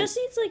 She just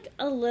needs, like,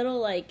 a little,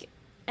 like,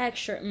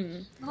 extra,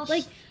 Little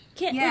like,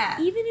 like,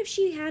 even if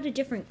she had a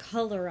different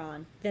color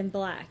on than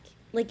black,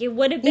 like, it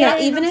would have been... Yeah,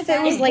 even if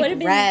it was, like, would've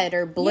been- red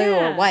or blue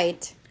or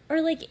white. Or,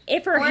 like,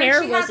 if her Or if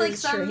hair she had, wasn't like,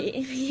 some- straight.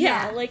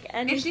 yeah. Like,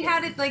 anything. If she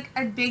had, like,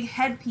 a big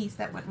headpiece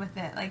that went with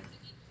it, like,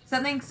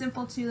 something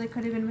simple too, like,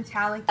 could have been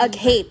metallic. A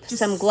cape, just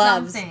some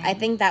gloves. something. I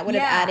think that would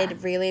have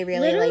added really,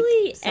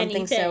 Literally like,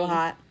 something so anything.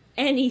 hot.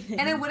 Anything.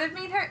 And it would have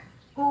made her...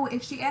 Oh,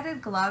 if she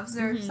added gloves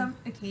or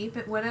a cape,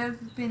 it would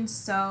have been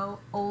so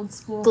old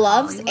school.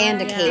 Gloves Hollywood.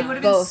 and a Yeah. cape, It would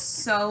have been both.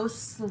 so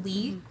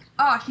sleek.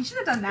 Oh, she should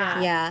have done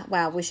that. Yeah,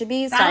 wow, we should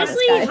be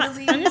Honestly, stylist,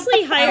 guys.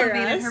 honestly, hire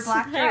elevated us. her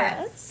black Hire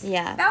dress. us.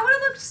 Yeah. That would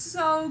have looked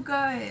so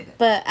good.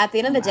 But at the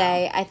end of the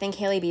day, I think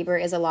Hailey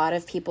Bieber is a lot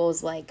of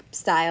people's, like,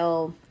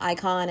 style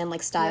icon and,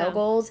 like, style Yeah.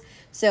 goals.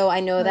 So I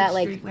know that,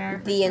 like, streetwear,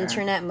 for the sure.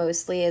 internet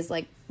mostly is,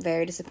 like,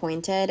 very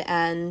disappointed.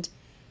 And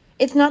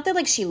it's not that,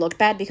 like, she looked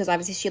bad, because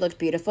obviously she looked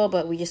beautiful,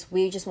 but we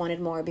just wanted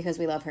more because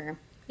we love her.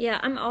 Yeah,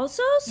 I'm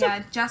also...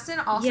 Yeah, Justin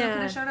also Yeah.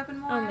 could have showed up in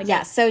more. Oh my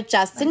Yeah, so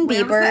Justin Like,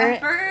 where was the Bieber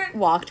effort?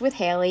 walked with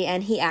Hailey,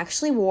 and he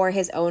actually wore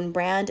his own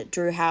brand,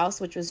 Drew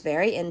House, which was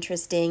very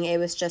interesting. It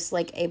was just,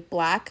 like, a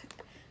black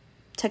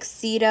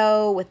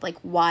tuxedo with, like,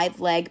 wide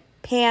leg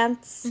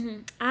pants.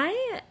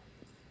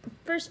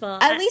 First of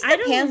all, at least the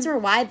pants were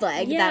wide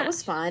leg. Yeah. That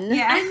was fun.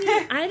 Yeah. I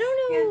mean, I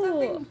don't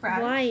know something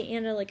fresh. why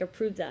Anna, like,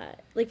 approved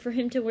that. Like, for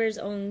him to wear his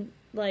own,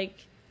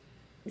 like,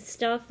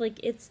 stuff, like,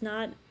 it's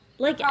not,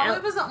 like...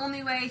 Probably was the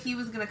only way he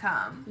was gonna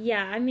come.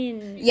 Yeah, I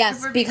mean... Yes,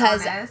 If we're being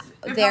because honest.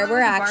 It there probably were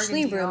was a bargain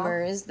actually deal.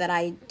 rumors that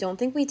I don't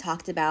think we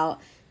talked about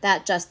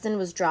that Justin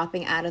was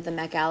dropping out of the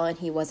Met Gala and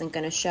he wasn't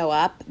going to show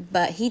up,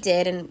 but he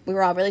did, and we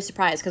were all really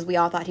surprised because we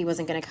all thought he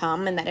wasn't going to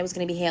come and that it was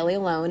going to be Haley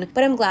alone.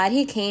 But I'm glad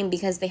he came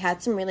because they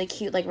had some really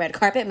cute, like, red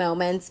carpet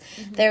moments.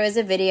 There was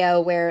a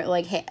video where,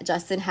 like,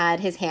 Justin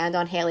had his hand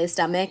on Haley's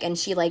stomach and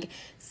she, like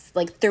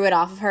threw it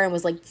off of her and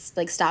was like,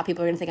 stop,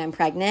 people are going to think I'm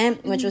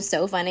pregnant, which was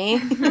so funny.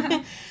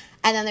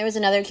 And then there was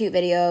another cute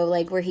video,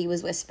 like, where he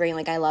was whispering,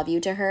 like, I love you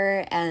to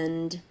her,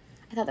 and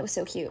I thought that was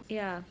so cute.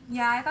 Yeah.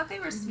 Yeah, I thought they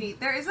were sweet.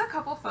 There is a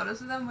couple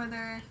photos of them where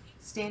they're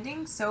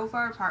standing so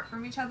far apart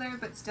from each other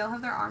but still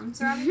have their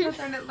arms around each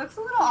other, and it looks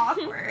a little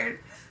awkward.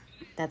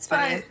 That's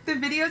funny. But the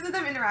videos of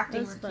them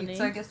interacting That's were funny. cute,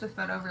 so I guess the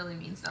photo really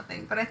means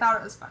nothing. But I thought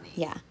it was funny.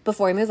 Yeah.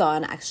 Before we move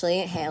on, actually,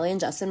 Haley and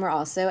Justin were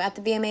also at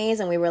the VMAs,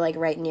 and we were, like,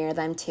 right near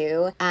them,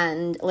 too.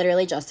 And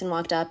literally, Justin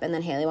walked up, and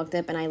then Haley walked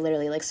up, and I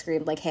literally, like,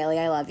 screamed, like, Haley,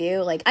 I love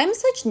you. Like, I'm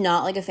such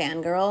not, like, a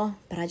fangirl,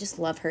 but I just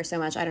love her so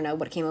much. I don't know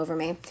what came over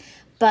me.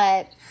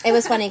 But it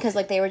was funny because,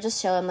 like, they were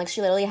just chilling. Like,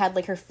 she literally had,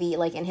 like, her feet,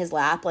 like, in his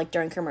lap, like,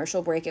 during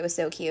commercial break. It was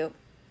so cute.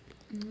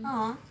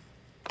 Aw.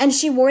 And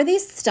she wore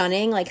these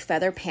stunning, like,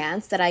 feather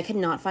pants that I could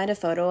not find a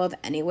photo of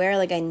anywhere.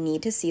 Like, I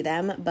need to see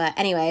them. But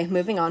anyway,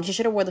 moving on. She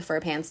should have wore the fur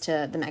pants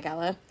to the Met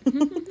Gala.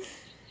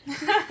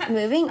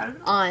 Moving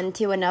on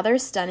to another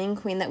stunning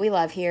queen that we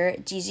love here,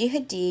 Gigi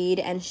Hadid,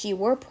 and she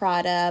wore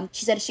Prada.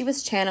 She said she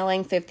was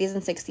channeling 50s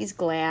and 60s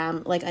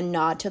glam, like a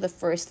nod to the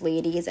first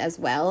ladies as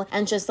well,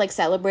 and just, like,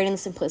 celebrating the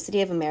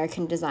simplicity of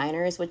American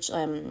designers, which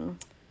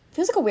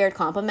feels like a weird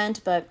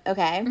compliment, but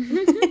okay.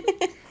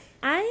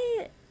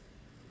 I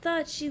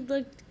thought she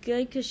looked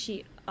good because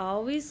she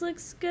always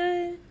looks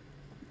good,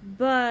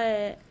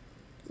 but,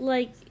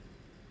 like,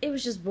 it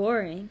was just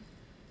boring.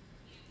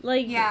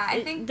 Like, Yeah,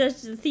 I think-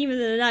 that's the theme of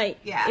the night.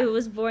 Yeah. It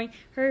was boring.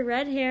 Her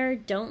red hair,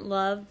 don't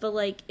love, but,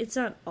 like, it's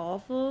not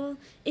awful.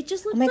 It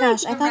just looked Oh my like...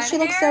 gosh, I the thought red she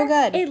looked so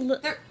hair? good.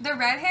 The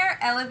red hair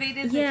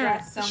elevated the Yeah,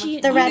 dress so much. she-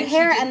 The more. red If she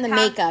hair didn't and the have-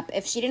 makeup.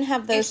 If she didn't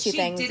have if those two she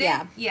things,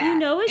 didn't- yeah. You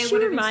know what it she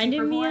would've been reminded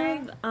super me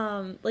boring.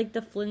 of? Like,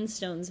 the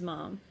Flintstones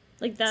mom.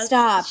 Like, that's...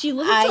 Stop. She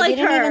looked I like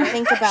didn't her. even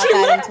think about She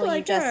that looked until you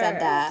like just her.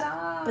 said that.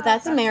 Stop. But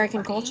that's so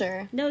American funny.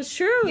 culture. No, it's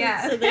true.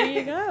 Yeah. So there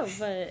you go.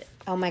 But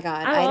Oh my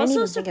god, I'm I didn't also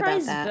even think about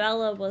surprised that.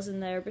 Bella wasn't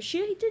there. But she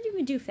didn't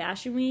even do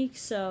Fashion Week,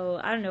 so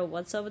I don't know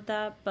what's up with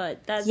that.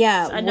 But that's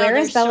Yeah, another where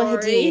is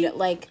Bella story. Hadid?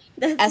 Like,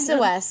 That's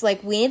SOS.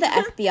 Like, we need the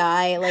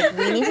FBI. Like,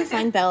 we need to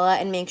find Bella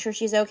and make sure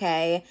she's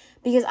okay.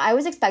 Because I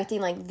was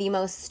expecting, like, the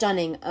most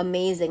stunning,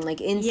 amazing, like,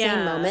 insane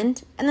Yeah.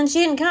 moment. And then she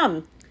didn't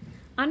come.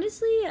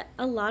 Honestly,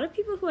 a lot of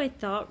people who I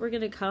thought were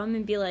gonna come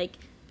and be like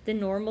the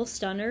normal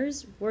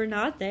stunners were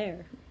not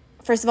there.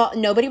 First of all,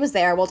 nobody was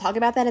there. We'll talk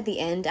about that at the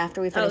end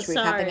after we finish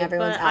recapping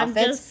everyone's but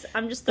outfits.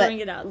 I'm just But throwing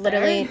it out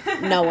literally,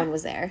 there. no one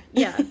was there.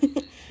 Yeah.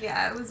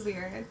 Yeah, it was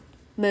weird.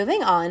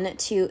 Moving on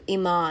to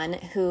Iman,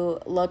 who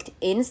looked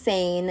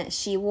insane.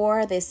 She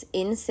wore this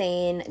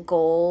insane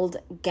gold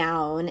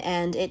gown,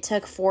 and it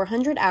took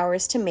 400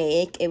 hours to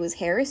make. It was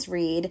Harris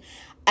Reed,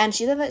 and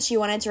she said that she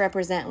wanted to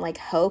represent, like,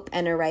 hope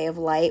and a ray of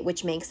light,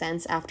 which makes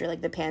sense after,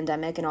 like, the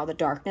pandemic and all the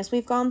darkness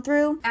we've gone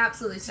through.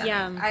 Absolutely stunning.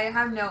 Yeah. I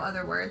have no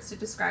other words to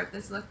describe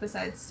this look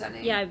besides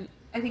stunning. Yeah.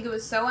 I think it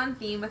was so on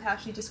theme with how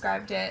she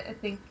described it. I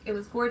think it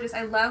was gorgeous.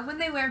 I love when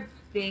they wear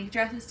big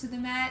dresses to the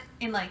Met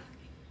in, like,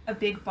 a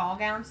big ball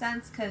gown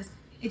sense, because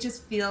it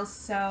just feels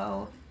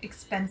so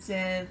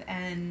expensive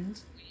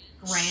and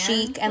grand.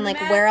 Chic, for and, the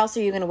like, Met. where else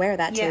are you going to wear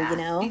that to, Yeah, you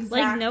know?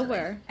 exactly. Like,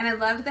 nowhere. And I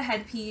loved the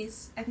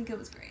headpiece. I think it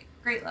was great.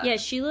 Great look. Yeah,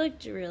 she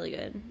looked really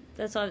good.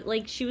 That's all.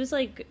 Like, she was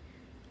like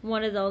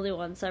one of the only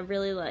ones that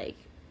really like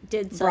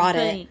did something. Brought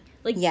it.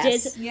 Like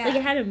Yes. did Yeah. like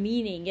it had a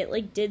meaning. It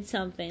like did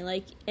something.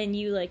 Like, and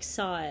you like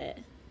saw it.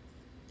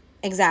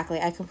 Exactly.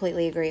 I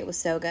completely agree. It was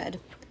so good.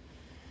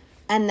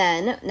 And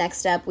then,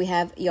 next up, we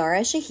have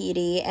Yara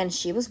Shahidi, and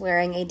she was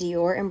wearing a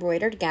Dior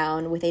embroidered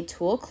gown with a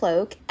tulle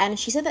cloak, and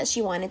she said that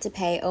she wanted to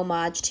pay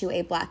homage to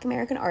a Black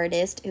American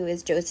artist who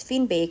is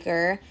Josephine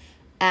Baker,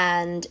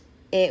 and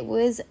it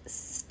was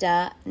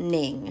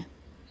stunning.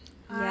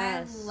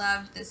 Yes. I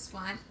loved this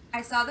one.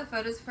 I saw the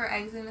photos for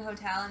exiting the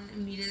hotel and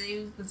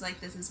immediately was like,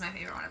 this is my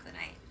favorite one of the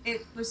night.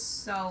 It was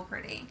so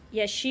pretty.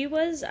 Yeah, she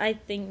was, I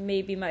think,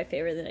 maybe my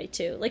favorite of the night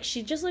too. Like,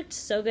 she just looked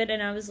so good,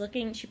 and I was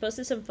looking. She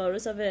posted some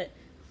photos of it,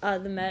 the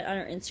Met, on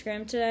her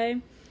Instagram today,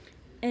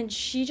 and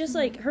she just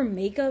like her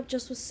makeup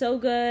just was so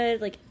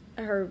good. Like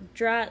her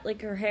dress,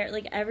 like her hair,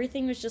 like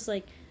everything was just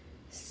like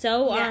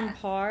so on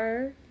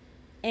par.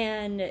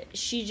 And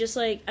she just,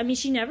 like, I mean,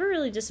 she never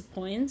really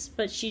disappoints,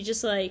 but she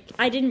just, like,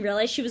 I didn't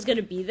realize she was going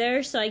to be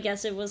there, so I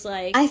guess it was,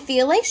 like... I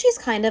feel like she's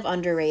kind of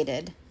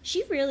underrated.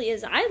 She really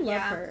is. I love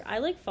Yeah. her. I,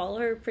 like, follow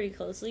her pretty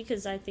closely,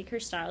 because I think her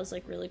style is,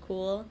 like, really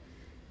cool.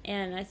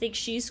 And I think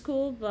she's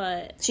cool,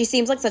 but... She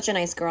seems like such a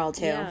nice girl,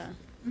 too. Yeah.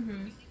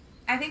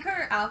 I think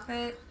her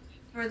outfit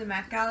for the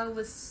Met Gala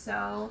was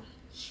so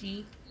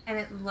chic, and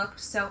it looked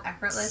so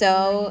effortless.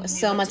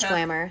 So much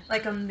glamour.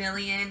 Like a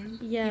million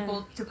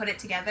people to put it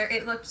together.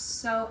 It looked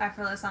so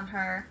effortless on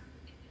her,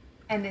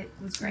 and it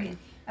was great.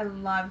 I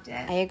loved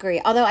it. I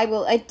agree. Although I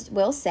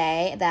will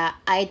say that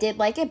I did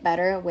like it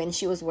better when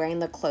she was wearing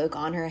the cloak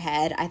on her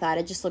head. I thought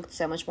it just looked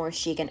so much more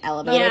chic and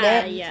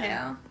elevated.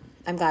 Yeah.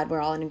 I'm glad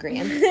we're all in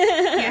agreement.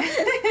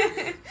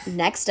 Yeah.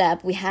 Next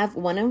up, we have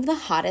one of the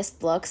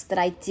hottest looks that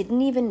I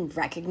didn't even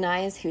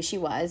recognize who she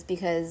was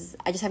because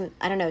I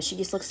don't know, she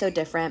just looks so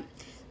different.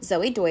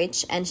 Zoe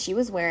Deutsch, and she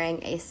was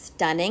wearing a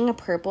stunning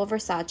purple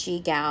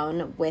Versace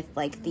gown with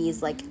like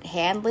these like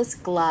handless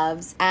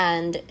gloves,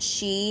 and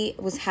she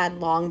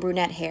had long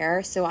brunette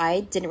hair, so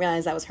I didn't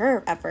realize that was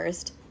her at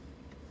first.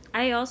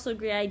 I also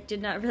agree. I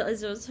did not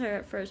realize it was her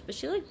at first, but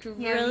she looked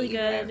really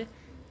good.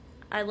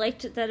 I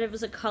liked that it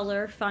was a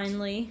color,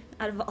 finally,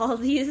 out of all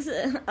these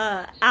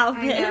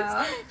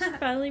outfits. She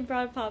finally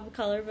brought pop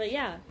color, but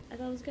yeah, I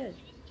thought it was good.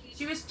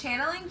 She was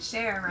channeling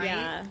Cher, right?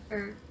 Yeah.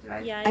 Or did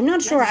I'm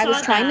not sure. I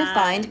was trying to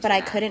find, but I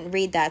couldn't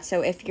read that.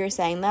 So if you're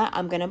saying that,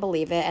 I'm going to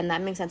believe it. And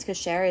that makes sense because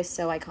Cher is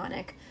so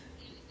iconic.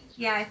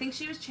 Yeah, I think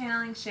she was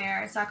channeling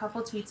Cher. I saw a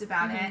couple tweets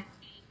about it.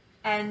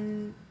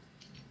 And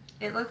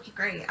it looked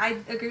great. I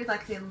agree with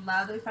Lexi. I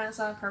love that we finally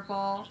saw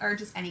purple or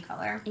just any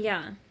color.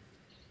 Yeah.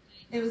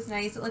 It was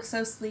nice. It looked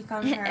so sleek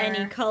on her.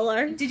 Any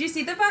color. Did you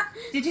see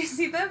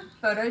the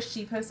photo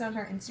she posted on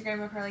her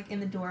Instagram of her like in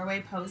the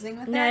doorway posing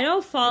with it? No, I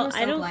don't follow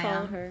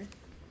glam. her.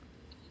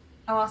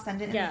 Oh, I'll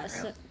send it in Yeah,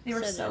 the group. They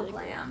were so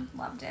glam.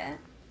 Loved it.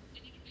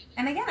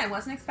 And again, I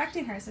wasn't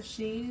expecting her, so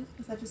she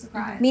was such a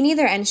surprise. Me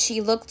neither, and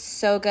she looked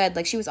so good.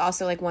 Like, she was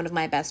also like one of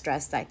my best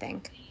dressed, I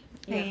think.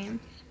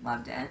 Same.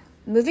 Loved it.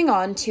 Moving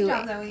on to... Good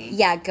job, Zoe.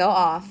 Yeah, go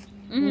off.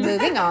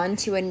 Moving on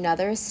to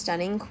another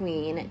stunning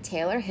queen,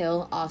 Taylor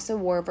Hill also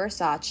wore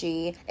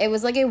Versace. It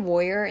was like a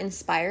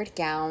warrior-inspired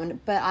gown,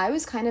 but I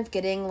was kind of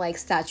getting like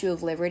Statue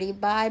of Liberty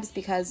vibes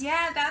because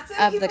that's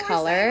of the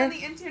color. On the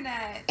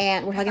internet.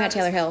 And we're talking about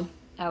Taylor Hill.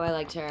 Oh, I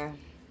liked her.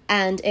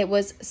 And it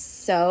was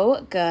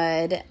so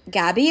good.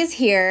 Gabby is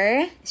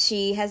here.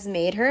 She has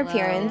made her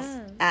appearance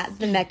at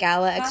the Met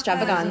Gala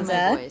extravaganza.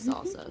 My voice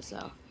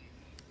also,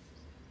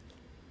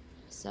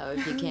 so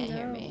if you can't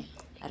hear me,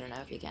 I don't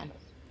know if you can.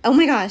 Oh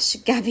my gosh,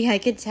 Gabby, I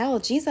could tell.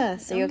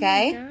 Jesus, are you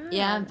okay?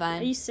 Yeah, I'm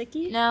fine. Are you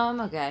sicky? No,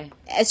 I'm okay.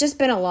 It's just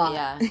been a lot.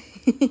 Yeah.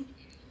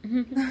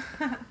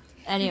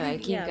 Anyway,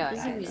 keep going,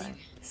 guys.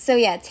 So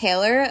yeah,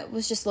 Taylor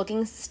was just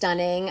looking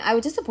stunning. I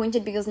was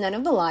disappointed because none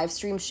of the live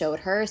streams showed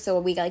her, so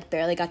we like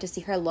barely got to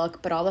see her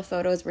look, but all the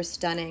photos were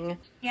stunning.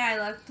 Yeah, I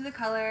loved the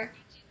color.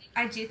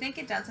 I do think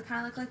it does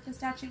kind of look like the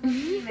Statue of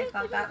Liberty, and I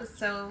thought that was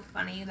so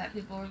funny that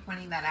people were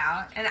pointing that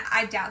out. And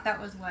I doubt that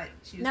was what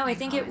she was. No, I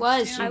think it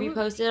was. She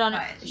reposted on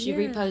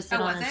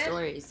was her it?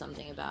 stories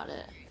something about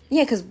it.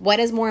 Yeah, because what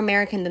is more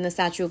American than the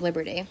Statue of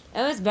Liberty?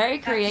 It was very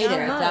creative. so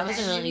That was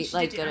a much. really She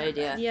did good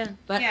idea. Yeah.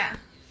 But Yeah.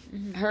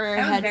 her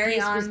That was very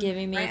headpiece was on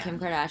giving me brand. Kim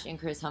Kardashian,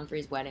 Chris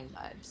Humphries wedding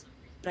vibes.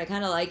 But I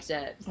kind of liked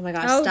it. Oh my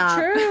gosh, Oh, stop.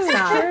 true.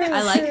 Stop.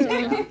 I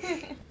liked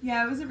it.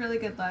 Yeah, it was a really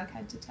good look,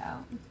 head to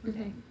toe,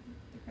 including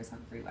the Chris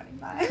Humphrey wedding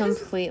vibes.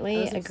 Completely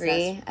I was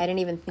agree. obsessed. I didn't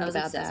even I think was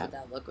about obsessed that. with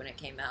that look when it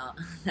came out.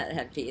 That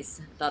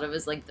headpiece. Thought it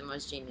was like the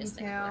most genius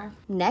thing ever.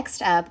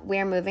 Next up,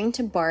 we're moving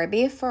to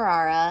Barbie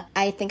Ferrara.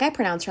 I think I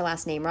pronounced her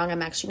last name wrong.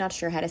 I'm actually not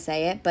sure how to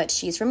say it, but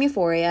she's from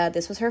Euphoria.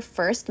 This was her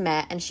first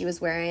Met, and she was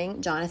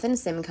wearing Jonathan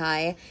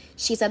Simkai.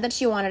 She said that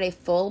she wanted a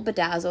full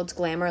bedazzled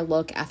glamour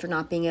look after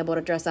not being able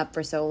to dress up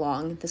for so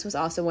long. This was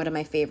also one of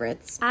my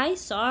favorites. I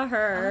saw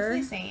her.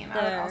 Honestly, same.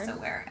 I would also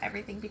wear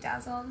everything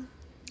bedazzled.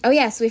 Oh,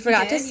 yes, we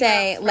forgot to did?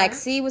 say, You got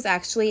Lexi was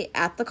actually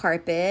at the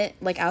carpet,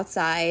 like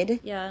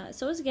outside. Yeah,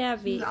 so was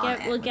Gabby. She was on it.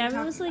 What are you Gabby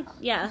was talking like,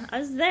 about? yeah, I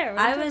was there.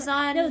 I was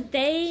on. No,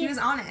 She was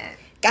on it.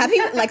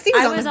 Lexi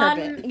was on the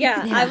carpet.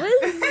 Yeah, Yeah. I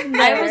was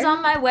there. I was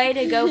on my way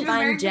to go She was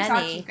wearing find Versace.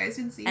 Jenny. You guys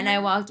didn't see And her? I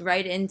walked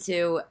right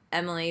into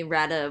Emily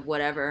Rada,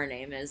 whatever her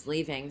name is,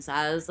 leaving. So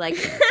I was like,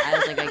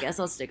 I guess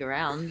I'll stick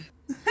around.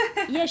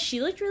 Yeah, she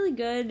looked really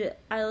good.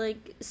 I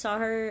like saw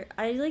her.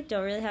 I like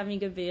don't really have any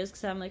good videos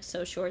because I'm like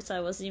so short, so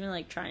I wasn't even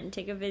like trying to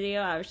take a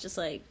video. I was just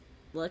like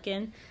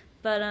looking,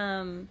 but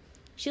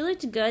she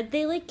looked good.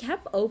 They like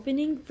kept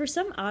opening for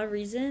some odd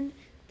reason.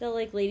 The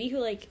like lady who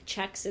like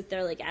checks if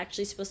they're like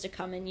actually supposed to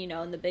come in, you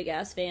know, in the big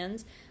ass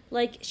vans.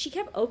 Like she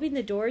kept opening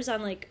the doors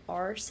on like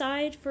our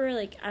side for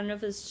like I don't know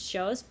if it's to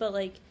show us, but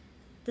like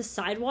the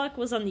sidewalk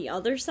was on the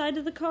other side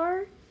of the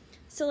car.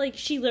 So like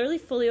she literally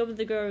fully opened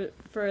the door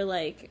for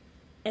like.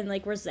 And,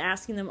 like, was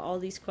asking them all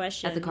these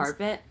questions. At the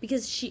carpet?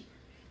 Because she...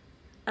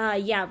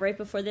 yeah, right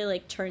before they,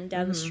 like, turned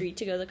down the street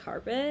to go to the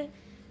carpet.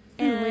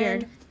 And,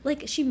 weird.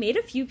 Like, she made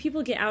a few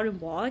people get out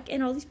and walk.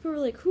 And all these people were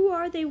like, who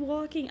are they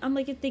walking? I'm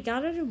like, if they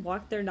got out and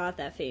walked, they're not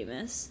that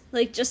famous.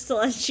 Like, just to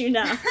let you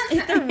know.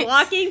 If they're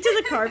walking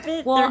to the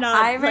carpet, Well, they're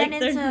not... I ran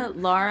like, into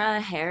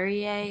Laura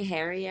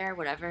Harrier,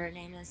 whatever her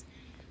name is.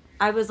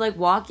 I was like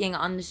walking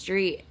on the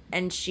street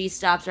and she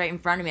stops right in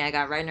front of me. I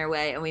got right in her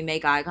way and we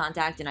make eye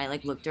contact and I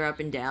like looked her up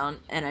and down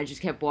and I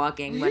just kept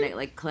walking. When it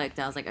like clicked,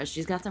 I was like, oh,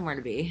 she's got somewhere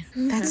to be.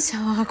 That's so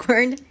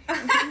awkward.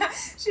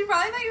 She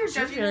probably thought you were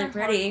judging really her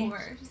pretty.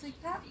 hardcore. She's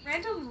like, that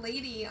random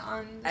lady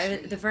on the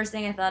street. The first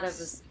thing I thought of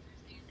was,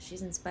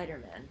 she's in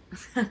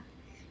Spider-Man.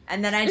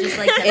 And then I just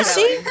like kept Is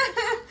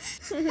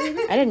going.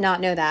 she? I did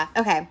not know that.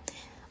 Okay.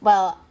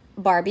 Well,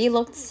 Barbie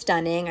looked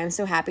stunning. I'm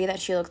so happy that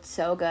she looked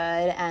so good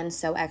and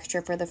so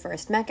extra for the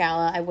first Met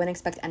Gala. I wouldn't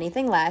expect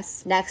anything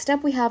less. Next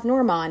up, we have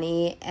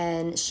Normani,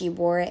 and she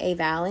wore a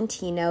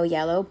Valentino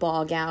yellow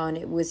ball gown.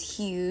 It was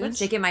huge. Let's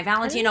take it, my I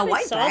Valentino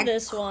white saw bag.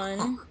 this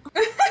one.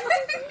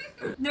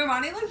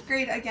 Normani looked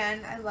great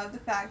again. I love the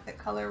fact that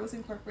color was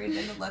incorporated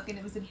in the look and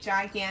it was a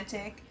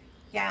gigantic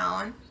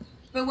gown.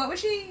 But what was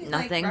she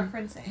Nothing. like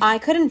referencing? I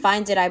couldn't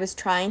find it. I was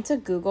trying to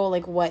Google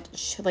like what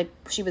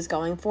she was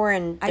going for,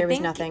 and there was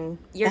think nothing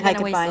You're that I gonna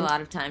could waste find. a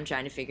lot of time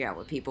trying to figure out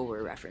what people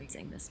were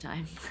referencing this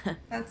time.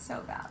 That's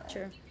so valid.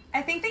 True.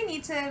 I think they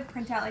need to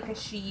print out like a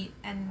sheet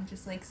and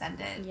just like send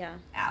it Yeah.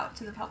 out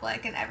to the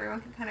public and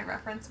everyone can kind of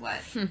reference what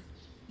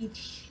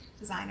each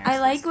designer I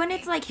like supposed to when be.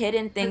 it's like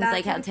hidden things, that's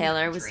like how like a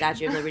Taylor with dream.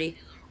 Statue of Liberty,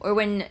 or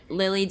when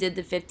Lily did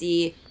the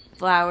 50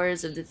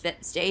 flowers of the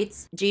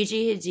states.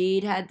 Gigi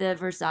Hadid had the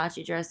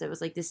Versace dress that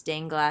was like the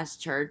stained glass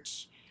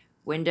church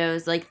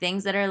windows, like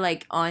things that are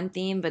like on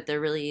theme, but they're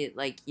really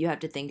like you have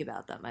to think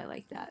about them. I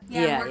like that.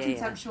 more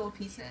conceptual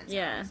pieces.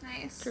 Yeah. That was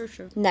nice.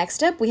 True.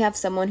 Next up, we have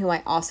someone who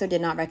I also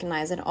did not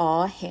recognize at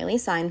all, Haley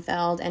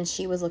Seinfeld, and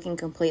she was looking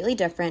completely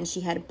different.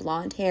 She had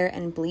blonde hair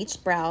and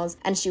bleached brows,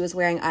 and she was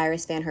wearing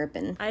Iris Van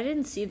Herpen. I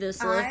didn't see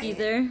this look I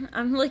either.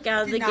 I'm like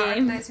out of Did the not game.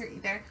 recognize her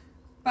either.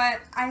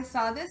 But I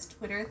saw this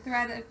Twitter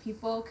thread of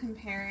people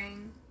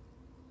comparing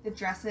the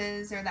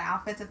dresses or the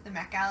outfits at the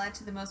Met Gala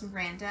to the most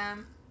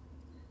random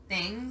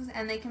things,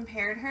 and they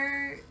compared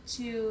her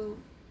to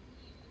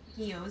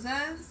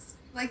gyoza's,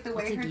 like the way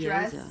What's a her gyoza?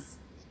 dress,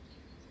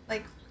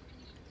 like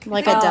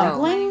Like Oh. a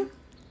dumpling?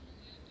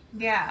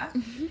 yeah,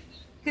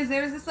 because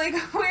there was this like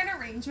weird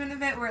arrangement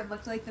of it where it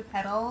looked like the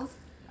petals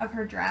of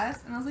her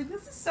dress, and I was like,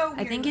 this is so weird.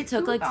 I think it who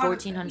took like thought of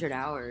 1,400 this?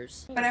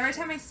 hours. But every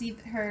time I see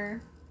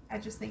her, I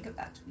just think of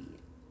that tweet.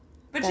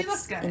 But she That's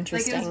looked good. Like, it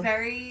interesting. was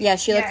very... Yeah,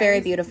 she looked it very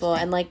was beautiful,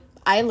 interesting. and like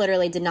I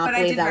literally did not But I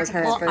believe did that was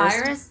her recognize at Well,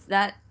 first.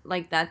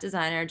 Iris, that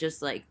designer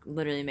just like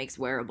literally makes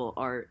wearable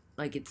art.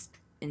 Like it's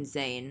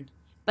insane.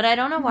 But I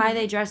don't know why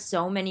they dress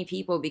so many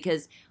people,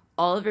 because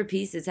all of her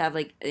pieces have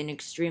like an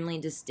extremely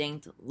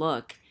distinct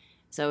look.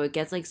 So it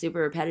gets like super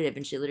repetitive,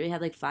 and she literally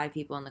had like 5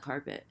 people on the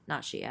carpet.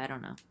 Not she, I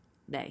don't know.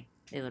 They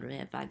literally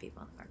had 5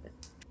 people on the carpet.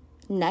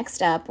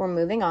 Next up, we're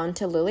moving on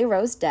to Lily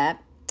Rose Depp,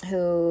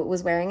 who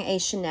was wearing a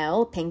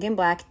Chanel pink and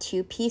black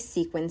 2-piece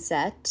sequin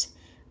set,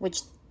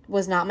 which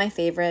was not my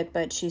favorite,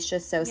 but she's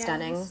just so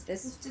stunning.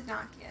 This did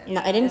not give.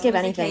 No, I didn't This give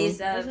was a anything. case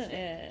of Wasn't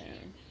it?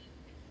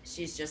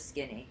 she's just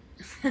skinny.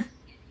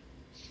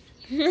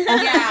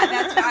 Yeah,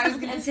 that's what I was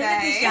going to And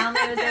Timothy say.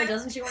 Chalamet was there.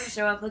 Doesn't she want to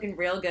show up looking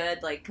real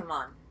good? Like, come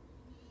on.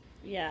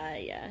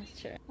 Yeah,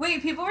 sure.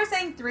 Wait, people were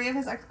saying 3 of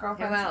his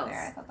ex-girlfriends Who were else?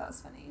 there. I thought that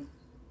was funny.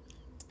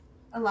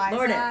 Eliza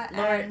Lord,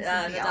 and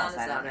somebody Madonna's else.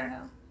 I don't daughter.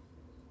 know.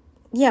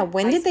 Yeah,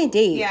 when did they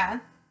date? Yeah.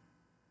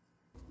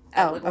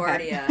 Oh,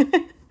 LaGuardia.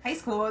 okay. High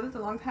school. That was a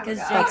long time Because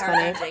ago. That's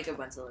funny. Jacob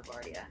went to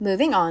LaGuardia.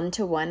 Moving on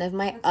to one of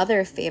my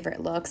other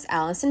favorite looks,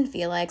 Alison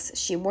Felix.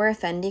 She wore a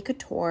Fendi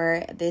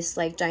Couture, this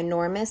like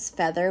ginormous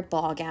feather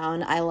ball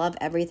gown. I love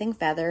everything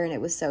feather, and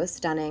it was so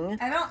stunning.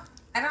 I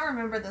don't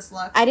remember this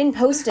look. I didn't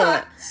post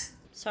it.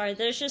 Sorry,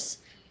 there's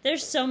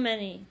so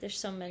many.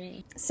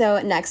 So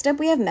next up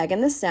we have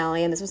Megan Thee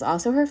Stallion. This was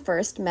also her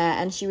first Met,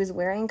 and she was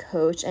wearing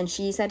Coach, and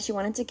she said she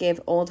wanted to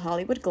give old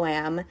Hollywood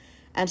glam,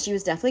 and she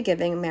was definitely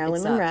giving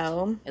Marilyn It sucked.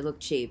 Monroe. It looked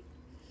cheap.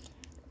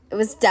 It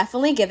was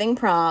definitely giving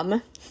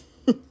prom.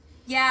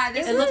 Yeah,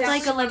 this It is looked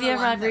like definitely Olivia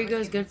one that was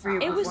Rodrigo's giving good for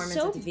your It was performance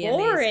so at the VMAs.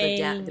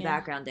 boring. The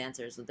background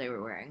dancers that they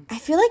were wearing. I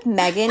feel like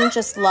Megan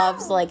just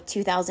loves like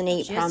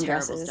 2008 She prom has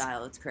terrible dresses.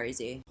 style. It's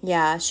crazy.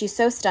 Yeah, she's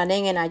so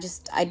stunning, and I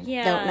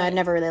Yeah. don't know. I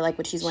never really like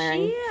what she's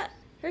wearing.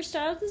 Her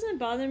style doesn't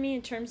bother me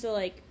in terms of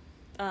like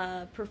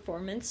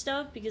performance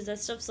stuff, because that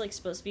stuff's like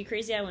supposed to be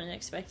crazy. I wouldn't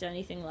expect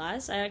anything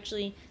less. I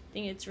actually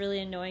think it's really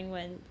annoying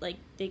when like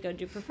they go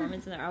do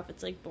performance and their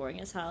outfit's like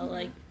boring as hell.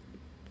 Like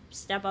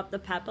step up the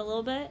pep a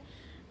little bit.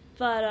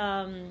 But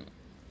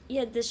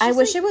yeah, this just, I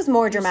wish like, it was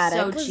more dramatic.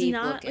 so was cheap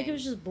not looking. like, it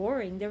was just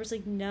boring. There was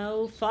like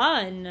no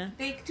fun.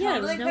 They Yeah, it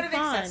totally was no could have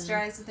fun.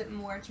 accessorized with it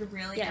more to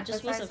really Yeah, it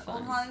just emphasize wasn't old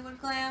fun. Hollywood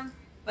glam,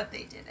 but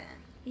they didn't.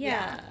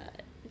 Yeah.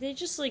 They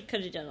just like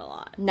could have done a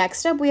lot.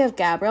 Next up, we have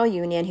Gabrielle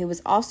Union, who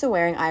was also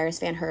wearing Iris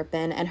Van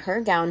Herpen, and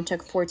her gown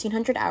took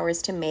 1,400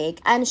 hours to make.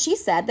 And she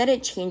said that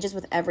it changes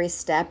with every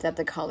step, that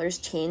the colors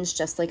change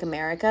just like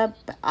America.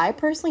 But I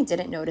personally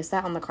didn't notice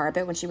that on the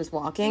carpet when she was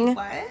walking.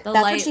 What? The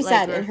That's light, what she like,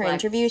 said in her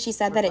reflects- interview. She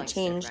said that it reflects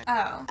changed. different.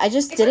 Oh. I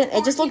just It didn't. took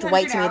It just looked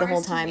white to me the 1,400 whole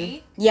hours to time.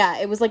 make? Yeah,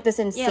 it was like this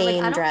insane Yeah, like I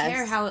don't dress.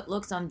 care how it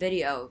looks on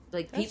video.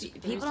 Like That's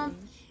people don't.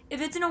 crazy.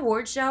 If it's an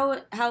award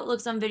show, how it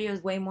looks on video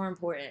is way more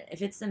important.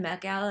 If it's the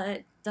Met Gala,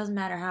 doesn't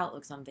matter how it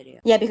looks on video.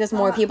 Yeah, because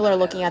more people are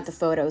looking at photos. the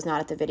photos, not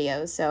at the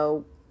videos,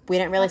 so we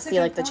didn't really That's a see,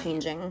 good like, the point.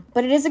 changing.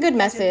 But it is a good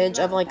Yeah, I didn't think message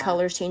of, about like, that.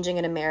 colors changing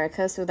in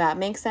America, so that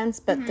makes sense,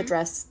 but the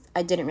dress,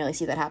 I didn't really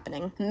see that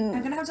happening.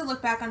 I'm gonna have to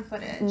look back on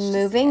footage. to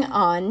Moving see it.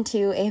 on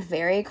to a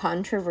very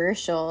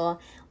controversial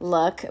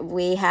look,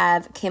 we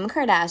have Kim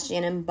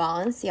Kardashian in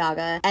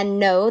Balenciaga, and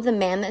no, the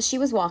man that she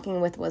was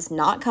walking with was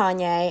not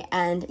Kanye,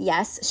 and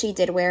yes, she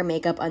did wear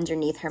makeup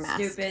underneath her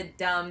mask. Stupid,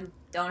 dumb,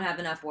 don't have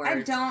enough words. I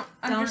don't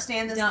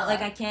understand this.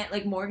 Like, I can't,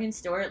 like, Morgan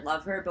Stewart,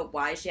 love her, but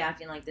why is she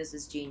acting like this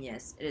is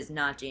genius? It is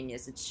not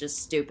genius. It's just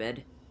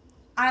stupid.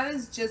 I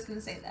was just gonna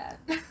say that.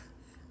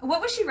 What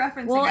was she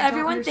referencing? Well, I don't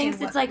everyone understand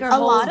thinks it's what like her A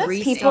whole lot of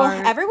restart. people,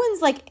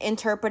 everyone's, like,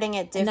 interpreting it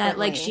And differently. that,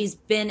 like, she's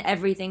been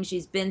everything.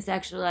 She's been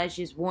sexualized.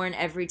 She's worn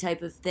every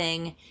type of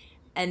thing.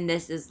 And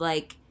this is,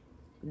 like,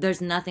 there's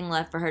nothing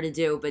left for her to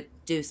do but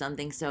do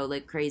something so,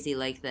 like, crazy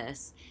like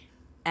this.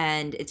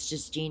 And it's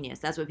just genius.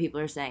 That's what people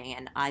are saying.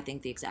 And I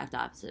think the exact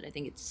opposite. I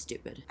think it's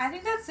stupid. I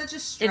think that's such a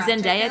stretch. If I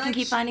Zendaya feel can like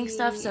keep finding she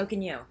stuff, so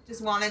can you.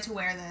 Just wanted to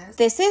wear this.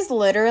 This is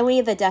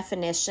literally the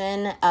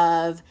definition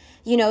of,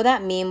 you know,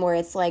 that meme where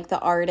it's like the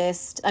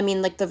artist,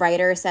 like the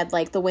writer said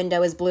like the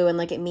window is blue and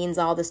like it means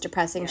all this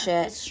depressing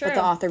shit, it's but the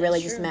true. author really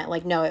That's just true. meant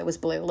like, no, it was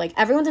blue. Like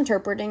everyone's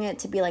interpreting it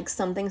to be like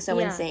something so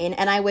Yeah. insane,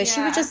 and I wish she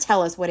would Yeah. just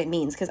tell us what it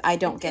means because I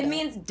don't get it. It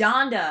means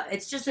Donda.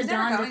 It's just She's a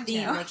never Donda going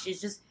theme. to. Like, she's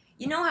just,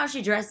 you know how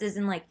she dresses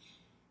and, like,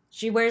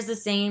 she wears the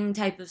same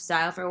type of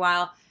style for a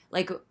while.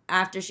 Like,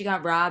 after she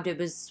got robbed, it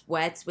was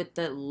sweats with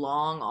the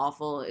long,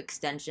 awful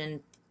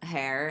extension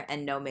hair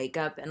and no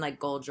makeup and, like,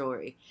 gold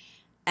jewelry.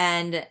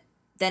 And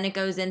then it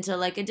goes into,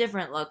 like, a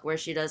different look where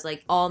she does,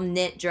 like, all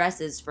knit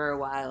dresses for a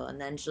while.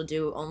 And then she'll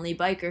do only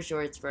biker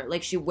shorts for,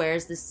 like, she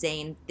wears the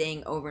same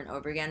thing over and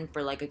over again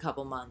for, like, a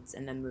couple months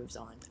and then moves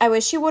on. I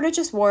wish she would have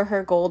just wore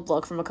her gold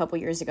look from a couple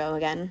years ago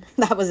again.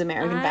 That was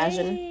American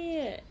fashion.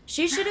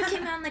 She should have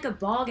came out in, like, a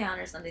ball gown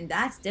or something.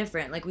 That's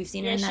different. Like, we've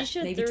seen her Yeah, in she that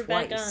should maybe throw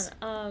twice. back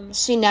on.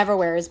 She never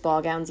wears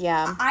ball gowns,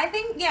 yeah. I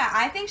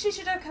think she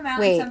should have come out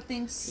Wait. in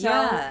something so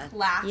Yeah.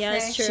 classic. Yeah,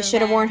 it's true. She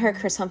should have worn her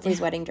Chris Humphrey's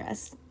wedding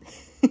dress.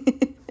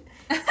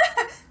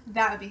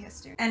 That would be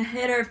history. And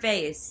hit her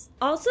face.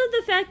 Also,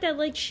 the fact that,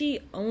 like, she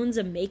owns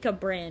a makeup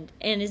brand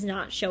and is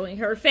not showing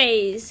her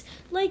face.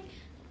 Like,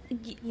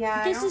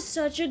 Yeah, this is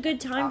such a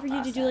good time for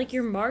you to do, like, process.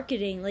 your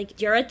marketing.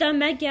 Like, you're at the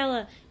Met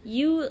Gala.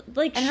 You,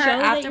 like, And her show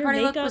that after your party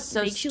look makeup was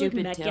so makes you look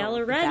stupid, Met too, Gala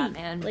with ready.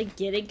 Batman. Like,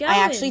 get it going. I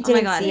actually Oh my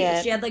didn't god, see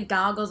it. she had like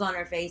goggles on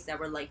her face that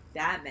were like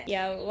Batman.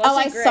 Yeah, it Oh,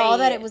 wasn't I saw great.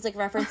 that it was like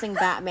referencing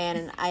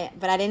Batman,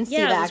 but I didn't see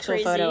Yeah, the it was actual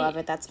crazy. photo of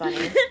it. That's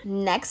funny.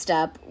 Next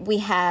up, we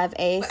have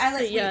a. But I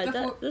like, Yeah, wait,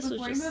 that- this was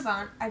before we just move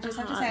on, I just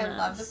have to say I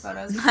love the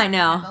photos. I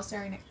know. Of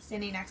them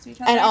standing next to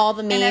each other. And all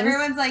the memes. And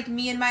everyone's like,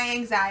 me and my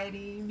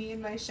anxiety, me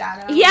and my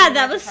shadow. Yeah, me that and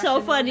my was so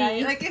depression,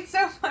 funny. Like, it's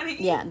so funny.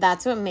 Yeah,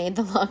 that's what made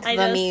the look. I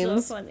The know,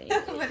 memes. so funny.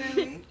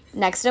 Literally.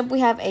 Next up, we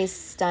have a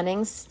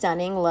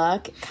stunning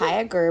look.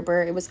 Kaya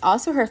Gerber. It was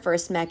also her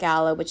first Met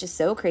Gala, which is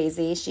so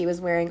crazy. She was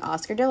wearing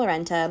Oscar de la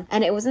Renta,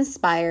 and it was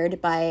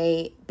inspired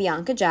by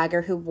Bianca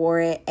Jagger, who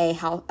wore a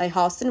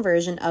Halston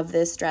version of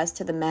this dress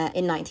to the Met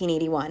in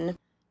 1981.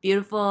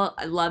 Beautiful.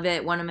 I love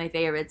it. One of my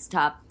favorites.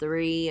 Top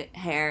 3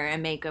 hair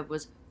and makeup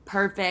was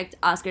perfect.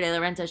 Oscar de la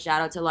Renta.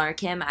 Shout out to Laura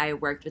Kim. I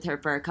worked with her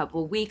for a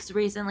couple weeks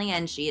recently,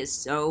 and she is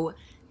so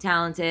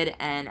talented,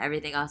 and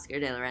everything Oscar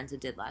de la Renta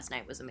did last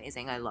night was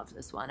amazing. I love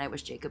this one. I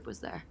wish Jacob was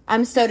there.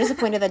 I'm so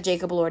disappointed that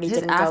Jacob Lordy His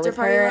didn't go after with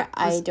party her. look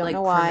I was, don't like,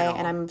 know why, criminal.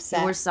 and I'm He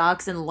upset. wore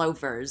socks and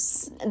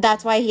loafers.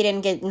 That's why he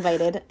didn't get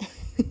invited.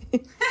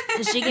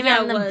 And she came Yeah,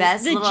 out in it the was.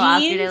 best The little Oscar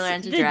de jeans- la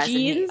Renta the dress. And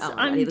he, jeans, oh my God,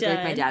 I'm he looked like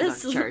my done. dad going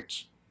This to is-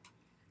 church.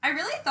 I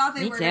really thought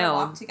they Me were going to too.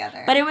 walk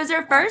together. But it was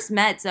her first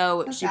Met,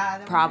 so So she sad,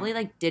 they probably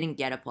weren't. like didn't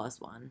get a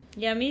 +1.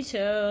 Yeah, me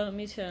too.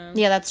 Me too.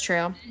 Yeah, that's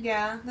true.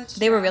 Yeah, that's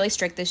They were true. really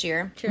strict this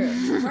year. True.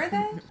 Were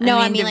they? No,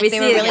 I mean, mean did we like they see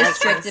were it really again?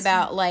 strict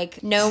about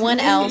like no one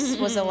else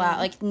was allowed,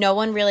 like no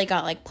one really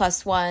got like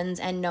 +1s,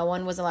 and no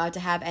one was allowed to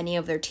have any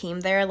of their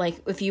team there.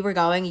 Like if you were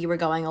going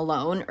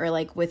alone or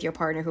like with your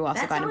partner who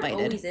also That's got how it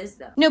invited. always is,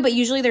 though. No, but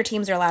usually their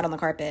teams are allowed on the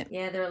carpet.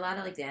 Yeah, they're allowed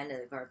at like the end of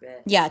the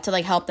carpet. Yeah, to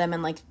like help them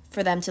and like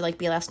for them to like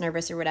be less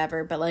nervous or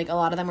whatever. But like a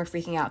lot of them were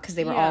freaking out because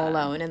they were all Yeah.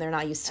 alone and they're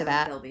not used to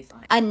that. They'll be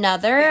fine.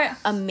 Another Yeah.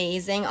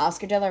 amazing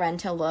Oscar de la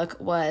Renta look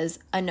was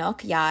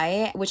Anok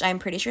Yai, which I'm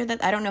pretty sure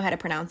that I don't know how to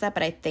pronounce that,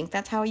 but I think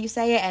that's how you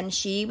say it. And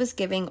she was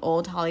giving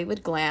old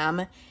Hollywood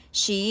glam.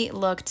 She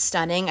looked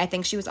stunning. I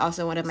think she was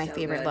also one of my So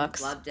favorite good.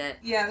 looks. Loved it.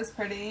 Yeah, it was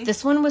pretty.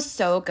 This one was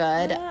so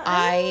good. Yeah,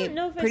 I don't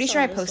know if I pretty saw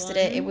sure I this posted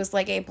one. it. It was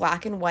like a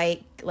black and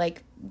white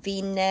like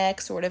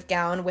V-neck sort of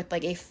gown with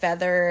like a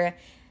feather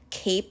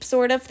cape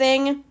sort of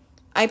thing.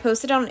 I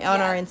posted on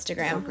our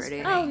Instagram. So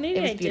pretty. Oh, maybe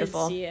It was I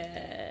beautiful. did see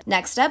it.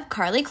 Next up,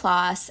 Carly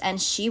Kloss, and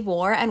she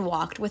wore and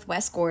walked with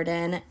Wes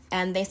Gordon,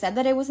 and they said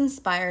that it was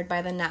inspired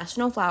by the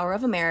national flower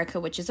of America,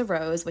 which is a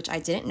rose, which I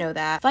didn't know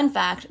that. Fun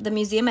fact, the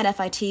museum at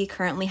FIT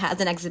currently has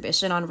an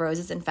exhibition on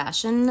roses in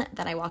fashion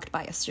that I walked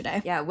by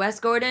yesterday. Yeah, Wes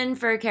Gordon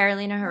for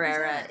Carolina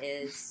Herrera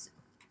is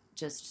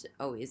just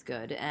always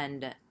good,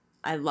 and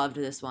I loved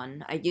this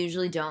one. I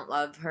usually don't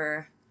love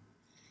her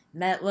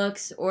Met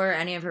looks or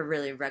any of her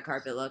really red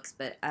carpet looks,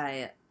 but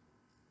I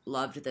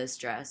loved this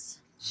dress.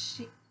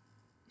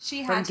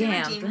 She From had to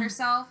camp. redeem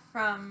herself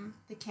from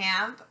the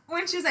camp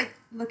when she was like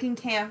looking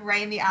camp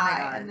right in the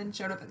eye and then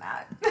showed up in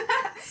that.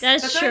 That's one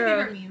of my true.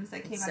 favorite memes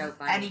that came It's out so of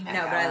funny. any Met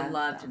No, but Gala. I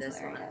loved That this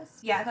was one. hilarious.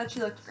 Yeah, I thought she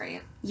looked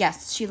great.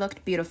 Yes, she looked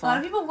A beautiful. lot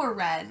of people wore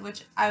red,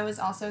 which I was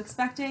also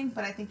expecting,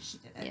 but I think she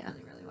did it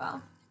really, really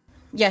well.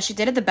 Yeah, she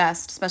did it the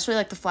best, especially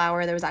like the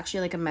flower. There was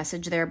actually like a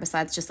message there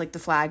besides just like the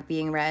flag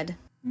being red.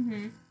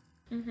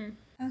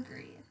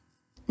 Agreed.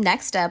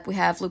 Next up, we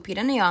have Lupita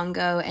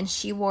Nyong'o, and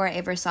she wore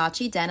a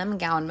Versace denim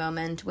gown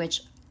moment,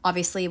 which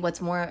obviously what's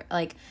more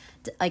like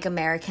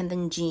American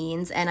than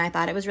jeans. And I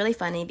thought it was really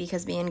funny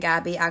because me and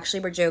Gabby actually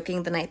were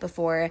joking the night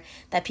before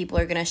that people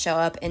are going to show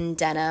up in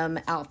denim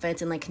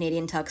outfits and like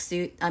Canadian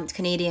tuxedos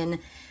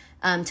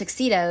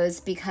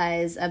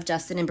because of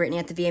Justin and Britney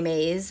at the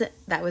VMAs.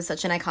 That was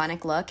such an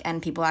iconic look,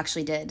 and people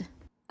actually did.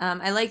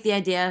 I like the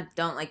idea,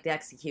 don't like the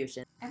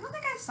execution. I don't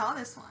think I saw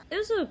this one. It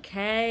was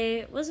okay.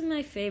 It wasn't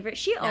my favorite.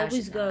 She always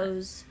she's not.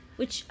 goes,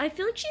 which I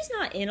feel like she's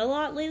not in a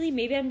lot lately.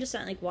 Maybe I'm just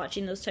not like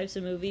watching those types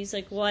of movies.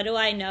 Like, what do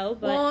I know?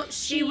 But Well,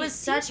 she was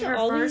seems such to her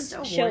always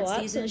first show award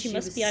up, season. so she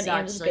must was be on such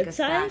Anna's like good a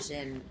side.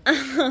 fashion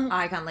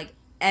icon. Like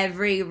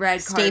every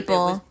red carpet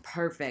Staple. was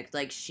perfect.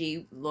 Like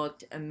she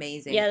looked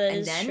amazing. Yeah, that and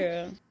is then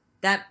true.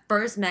 that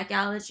first Met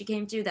Gala that she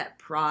came to, that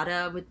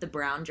Prada with the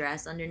brown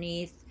dress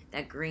underneath,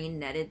 that green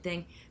netted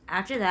thing.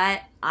 After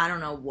that, I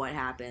don't know what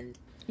happened.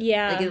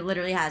 Yeah. Like it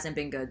literally hasn't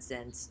been good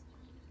since.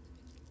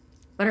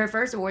 But her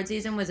first award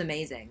season was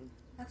amazing.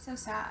 That's so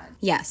sad.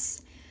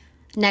 Yes.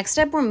 Next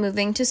up, we're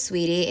moving to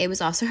Sweetie. It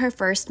was also her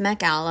first Met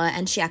Gala,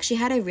 and she actually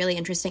had a really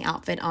interesting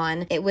outfit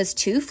on. It was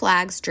 2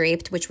 flags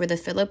draped, which were the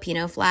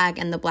Filipino flag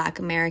and the Black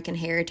American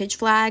Heritage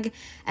flag,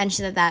 and she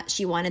said that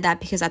she wanted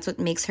that because that's what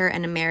makes her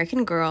an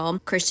American girl.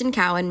 Christian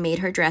Cowan made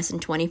her dress in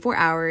 24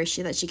 hours. She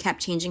said that she kept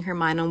changing her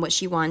mind on what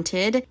she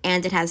wanted,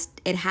 and it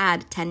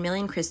had 10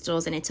 million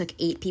crystals, and it took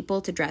 8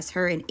 people to dress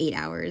her in 8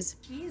 hours.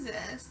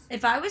 Jesus.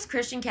 If I was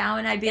Christian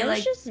Cowan, I'd be That was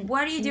like, just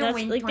what are you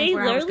doing? nuts. Like,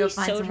 24 they hours, go literally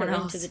find sewed someone her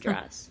else. into the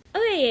dress.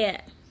 Okay,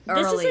 this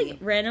is Early. like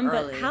random,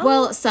 Early. but how?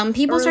 Well, some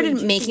people early do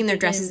started you making think their they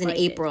dresses in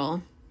invited?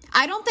 April.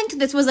 I don't think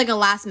this was like a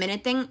last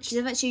minute thing. She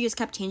said that she just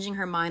kept changing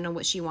her mind on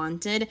what she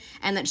wanted,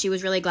 and that she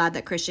was really glad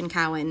that Christian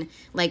Cowan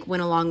like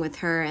went along with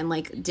her and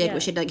like did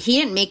what she did. Like he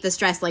didn't make this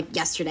dress like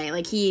yesterday.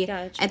 Like he,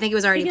 Gotcha. I think it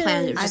was already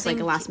planned. It was I just like a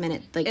think last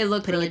minute like it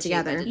looked putting really it cheap. I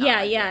together. did not Yeah,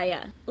 like yeah, it.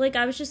 yeah. Like,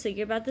 I was just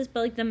thinking about this, but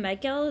like the Met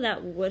Gala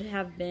that would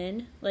have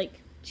been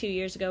like 2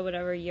 years ago,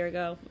 whatever, a year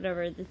ago,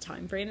 whatever the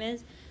time frame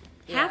is.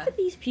 Half of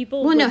these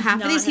people. Well, no, would half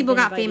of not these have people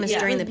been got invited. famous Yeah,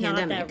 during the it's not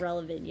pandemic. that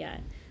relevant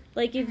yet.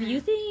 Like, if you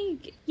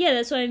think, yeah,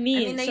 that's what I mean.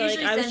 I mean, they so,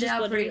 usually like, I was send it just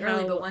out wondering pretty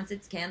early, how but once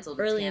it's canceled,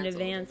 early in it's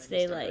canceled, advance and then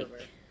they you start like over.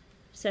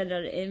 send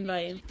out an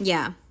invite.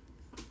 Yeah,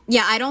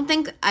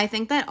 I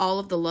think that all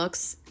of the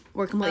looks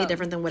were completely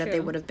different than what they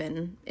true. would have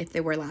been if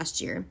they were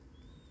last year.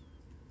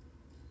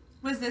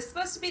 Was this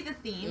supposed to be the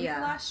theme Yeah.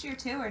 for last year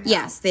too, or no?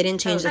 Yes, they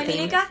didn't change the I mean,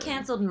 theme. it got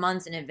canceled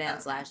months in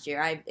advance last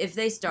year. If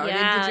they started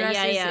Yeah, the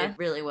dresses, yeah. it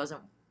really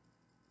wasn't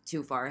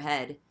too far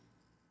ahead.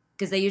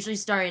 Because they usually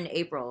start in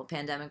April.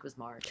 Pandemic was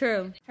March.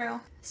 True. True.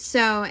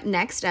 So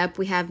next up,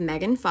 we have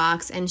Megan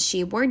Fox, and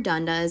she wore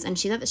dundas, and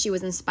she thought that she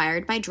was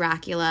inspired by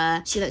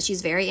Dracula. She that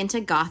she's very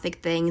into gothic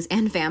things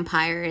and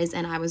vampires,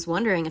 and I was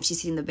wondering if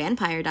she's seen the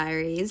Vampire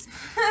Diaries.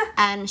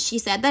 And she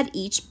said that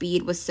each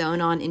bead was sewn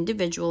on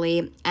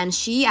individually, and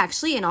she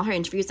actually, in all her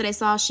interviews that I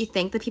saw, she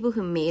thanked the people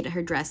who made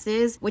her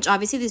dresses, which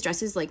obviously these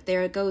dresses, like,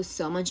 there goes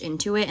so much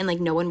into it, and, like,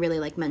 no one really,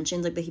 like,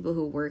 mentions, like, the people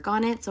who work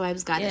on it, so I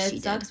was glad that she it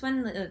did. sucks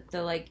when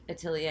the like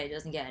atelier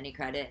doesn't get any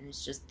credit and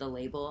it's just the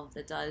label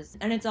that does.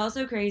 And it's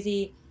also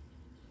crazy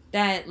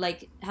that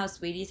like how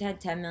Sweetie's had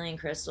 10 million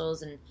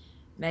crystals and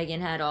Megan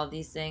had all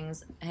these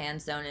things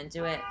hand sewn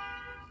into it,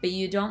 but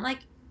you don't like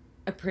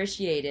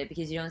appreciate it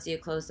because you don't see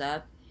it close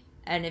up.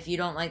 And if you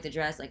don't like the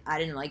dress, like I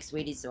didn't like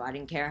Sweetie's, so I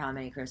didn't care how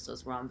many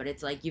crystals were on, but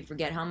it's like you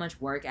forget how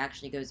much work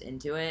actually goes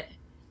into it.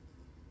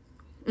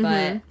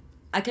 But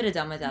I could have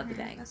done without the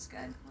bangs. That's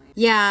good.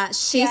 Yeah,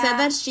 she Yeah. said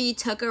that she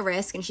took a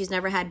risk and she's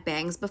never had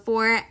bangs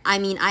before. I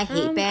mean, I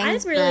hate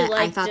bangs, really but I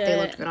liked thought they it.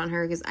 looked good on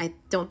her because I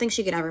don't think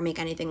she could ever make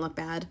anything look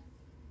bad.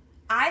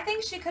 I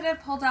think she could have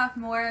pulled off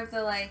more of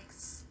the like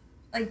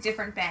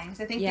different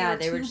bangs. I think Yeah,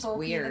 they were too just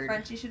bulky in the weird.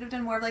 front. She should have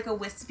done more of like a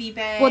wispy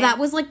bang. Well, that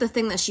was like the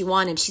thing that she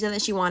wanted. She said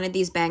that she wanted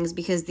these bangs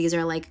because these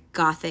are like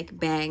gothic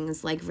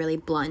bangs, like really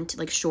blunt,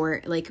 like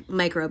short, like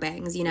micro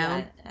bangs, you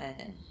know?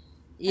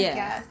 Yeah. I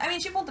guess. I mean,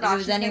 she pulled it If off. it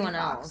was She's anyone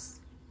Megan Fox. else.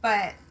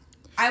 But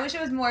I wish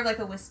it was more of like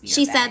a wispy.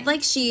 She bang. said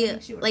like she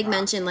think she would've like rocked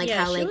mentioned like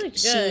Yeah, how she like looked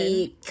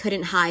she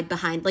couldn't hide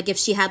behind, like if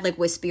she had like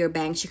wispier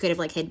bangs she could have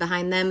like hid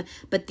behind them,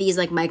 but these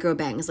like micro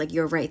bangs, like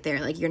you're right there,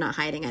 like you're not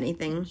hiding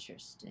anything.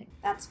 Interesting.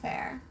 That's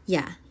fair.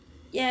 Yeah.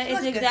 Yeah, She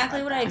it's looked good exactly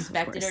like what that. I Of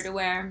expected her course. to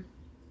wear.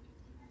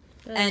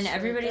 That is And fair.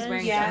 everybody's That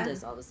wearing is- Yeah.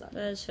 dundas all of a sudden.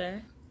 That is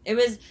fair. It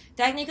was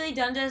technically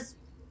dundas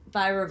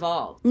by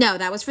Revolve? No,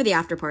 that was for the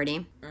after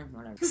party.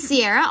 Whatever.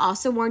 Sierra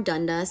also wore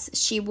Dundas.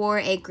 She wore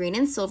a green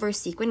and silver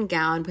sequin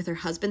gown with her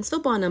husband's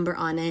football number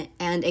on it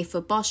and a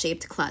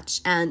football-shaped clutch.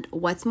 And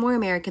what's more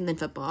American than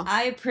football?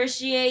 I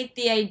appreciate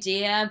the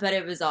idea, but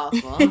it was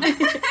awful.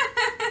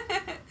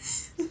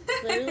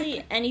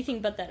 Literally anything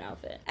but that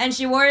outfit. And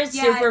she wore a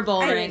Super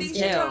Bowl I ring, think too.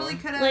 she totally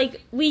could have.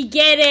 Like, we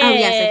get it. Oh,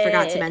 yes, I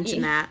forgot to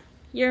mention that.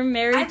 You're I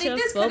married to think a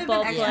this could have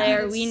football been player.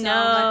 executed We so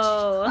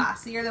know. much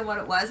classier than what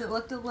it was. It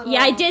looked a little.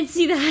 Yeah, I did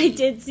see that.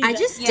 I I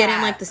just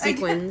didn't like the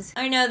sequins.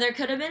 I know, there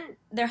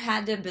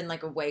had to have been,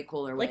 like, a way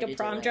cooler way Like a to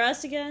prom do it.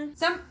 dress again?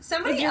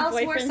 Somebody With your else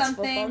wore boyfriend's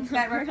something football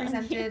that number.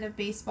 represented a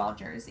baseball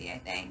jersey, I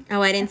think.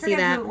 Oh, I didn't see forget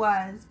that. who it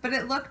was, but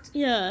it looked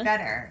Yeah.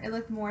 better. It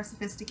looked more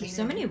sophisticated. There's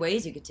so many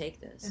ways you could take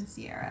this. than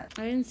Sierra.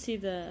 I didn't see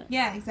that.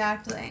 Yeah,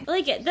 exactly.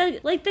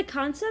 The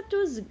concept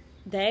was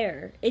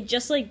there. It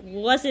just like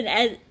wasn't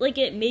as like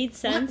it made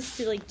sense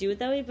to like do it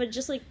that way, but it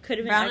just like could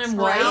have been Brown and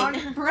extra.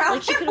 white. Brown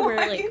Like she could have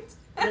wear like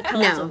the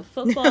colors No. of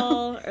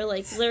football or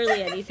like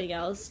literally anything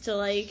else to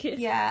like.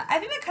 Yeah, I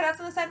think the cutouts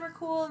on the side were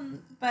cool,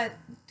 but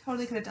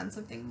totally could have done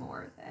something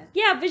more with it.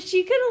 Yeah, but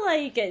she could have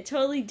like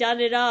totally done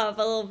it up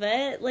a little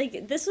bit.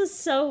 Like this was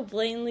so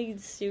blatantly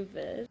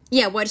stupid.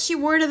 Yeah, what she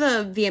wore to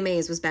the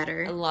VMAs was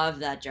better. I love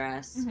that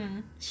dress.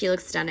 She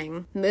looks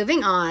stunning.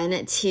 Moving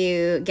on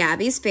to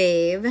Gabby's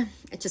fave.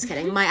 Just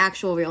kidding. My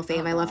actual real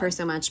fave. I love her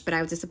so much, but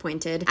I was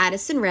disappointed.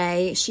 Addison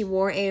Rae. She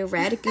wore a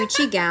red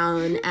Gucci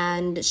gown,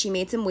 and she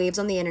made some waves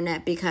on the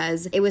internet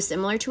because it was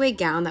similar to a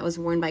gown that was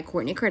worn by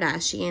Kourtney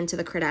Kardashian to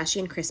the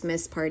Kardashian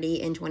Christmas party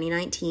in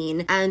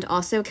 2019. And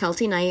also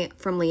Keltie Knight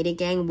from Lady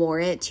Gang wore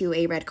it to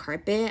a red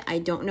carpet. I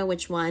don't know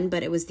which one,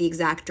 but it was the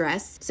exact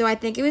dress. So I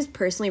think it was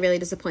personally really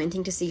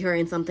disappointing to see her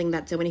in something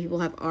that so many people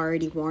have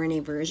already worn a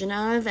version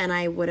of, and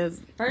I would have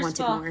First wanted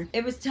of all, more.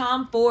 it was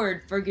Tom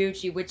Ford for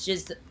Gucci, which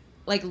is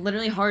like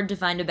literally hard to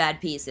find a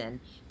bad piece in,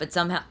 but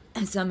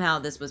somehow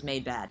this was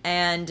made bad.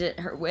 And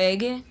her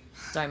wig,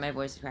 sorry, my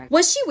voice is cracked.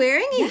 Was she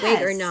wearing a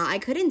wig or Yes. not? I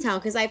couldn't tell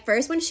because at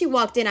first when she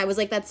walked in, I was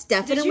like, "That's Did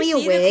definitely you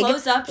a see wig." the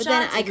close-up but shots?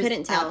 then I It was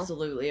couldn't tell.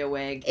 Absolutely a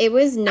wig. It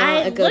was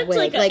not a good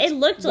looked wig. it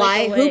looked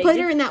why? like a Who wig. put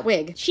her in that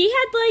wig? She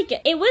had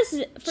like it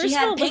was first She of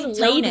had all it pink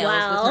wasn't laid toenails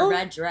well. with her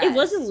red dress. It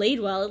wasn't laid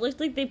well. It looked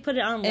like they put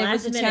it on It last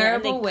was a minute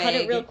terrible and they cut it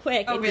wig. real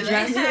quick. Oh, and The really?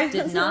 dress it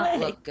did was not a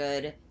wig. look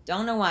good.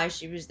 Don't know why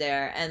she was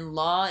there. And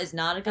Law is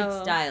not a good Oh,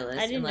 I stylist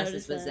didn't unless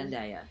notice this was that.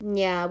 Zendaya.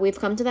 Yeah, we've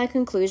come to that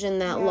conclusion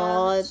that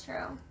Law that's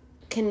true.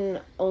 can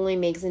only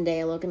make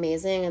Zendaya look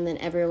amazing, and then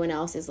everyone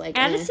else is like,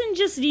 eh. Addison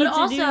just needs But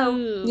also-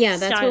 to do Yeah,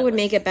 that's what would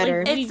make it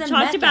better. Like, we It's the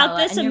talked Met about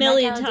Gala this and a your Met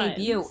million Gala times.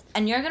 debut,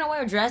 and you're gonna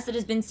wear a dress that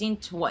has been seen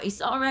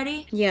twice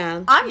already.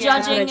 Yeah, I'm Yeah.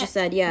 that's what I judging. just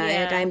said. Yeah,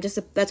 Yeah. Like, I'm just.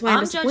 That's why I'm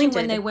I'm disappointed. judging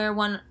when they wear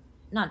one.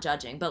 Not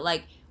judging, but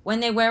like when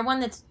they wear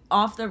one that's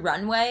off the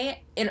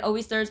runway, it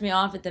always throws me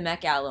off at the Met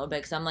Gala a little bit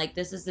because I'm like,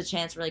 this is the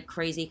chance for like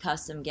crazy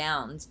custom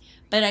gowns.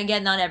 But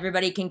again, not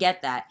everybody can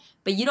get that.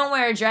 But you don't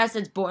wear a dress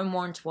that's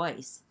worn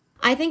twice.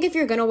 I think if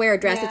you're gonna wear a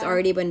dress that's Yeah.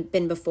 already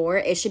been before,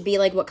 it should be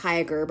like what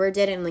Kaya Gerber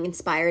did and like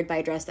inspired by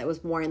a dress that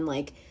was worn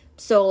like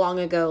so long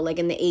ago, like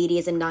in the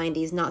 80s and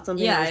 90s, not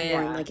something Yeah, that was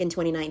worn yeah. like in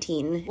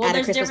 2019 Well, at a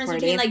there's a Christmas difference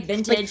party. between like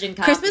vintage and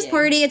copying. Christmas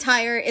party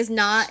attire is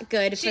not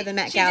good for the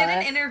Met She Gala. did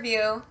an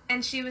interview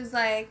and she was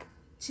like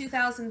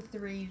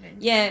 2003 vintage.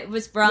 Yeah, it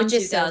was from Which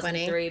is so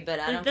funny. 2003, but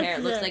I don't This care. It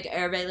is looks a- like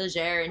Hervé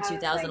Leger in I was like,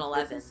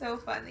 2011. this is so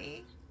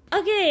funny.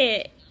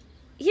 Okay,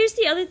 here's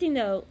the other thing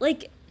though.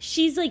 Like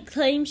she's like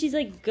claims she's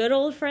like good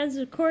old friends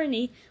with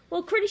Kourtney.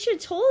 Well, Kourtney should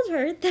have told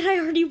her that I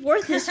already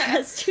wore this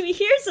dress 2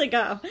 years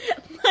ago.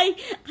 Like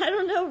I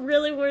don't know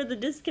really where the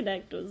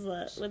disconnect was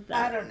with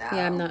that. I don't know.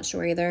 Yeah, I'm not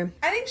sure either.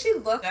 I think she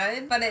looked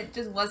good, but it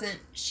just wasn't.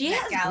 She Met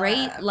has Gala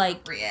great, like,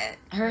 appropriate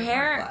Her for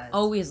hair what it was.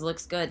 always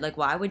looks good. Like,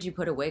 why would you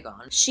put a wig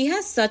on? She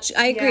has such.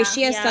 I agree. Yeah.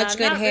 She has Yeah, such I'm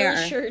good not hair,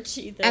 Really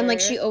sure either. and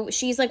like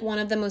she's like one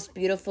of the most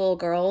beautiful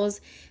girls.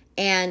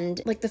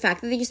 And like the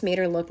fact that they just made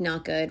her look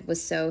not good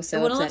was so It would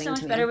have looked upsetting so much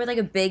to me. better with like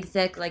a big,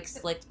 thick, like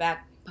slicked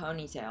back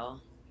ponytail,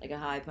 like a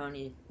high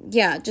pony.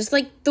 Yeah, just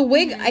like the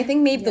wig. I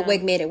think maybe the Yeah.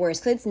 wig made it worse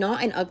because it's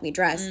not an ugly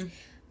dress.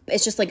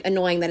 It's just like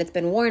annoying that it's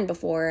been worn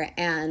before,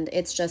 and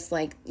it's just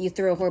like you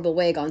threw a horrible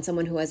wig on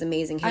someone who has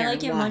amazing hair. I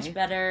like it Why? much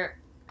better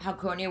how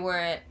Kourtney wore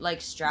it like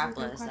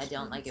strapless. I questions.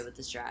 don't like it with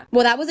the strap.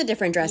 Well, that was a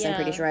different dress. I'm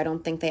pretty Yeah. sure. I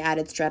don't think they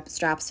added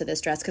straps to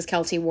this dress because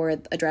Keltie wore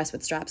a dress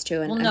with straps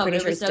too, and Well, I'm no, pretty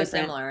but it sure was it's so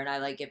different. similar, and I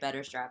like it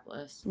better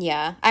strapless.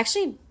 Yeah,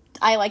 actually,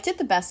 I liked it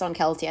the best on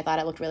Keltie. I thought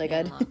it looked really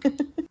good.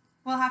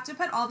 We'll have to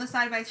put all the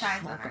side by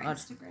sides on our God.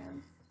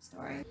 Instagram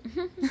story.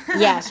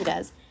 Yeah, she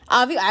does.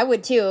 I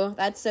would too.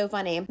 That's so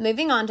funny.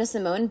 Moving on to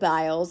Simone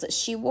Biles.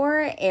 She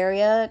wore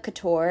Area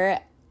Couture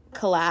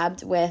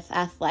collabed with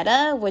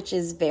Athleta, which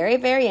is very,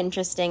 very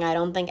interesting. I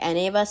don't think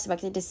any of us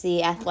expected to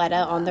see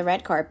Athleta on the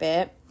red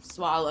carpet.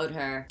 Swallowed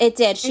her. It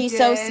did. She's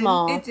so did.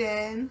 small. It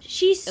did.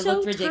 she's It so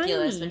looked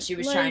ridiculous tiny. when she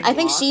was Like, trying to I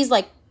think walk.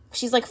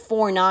 she's like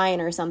 4'9"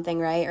 or something,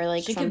 right? Or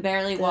like She can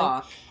barely something.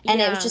 walk. And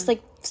it was Yeah. just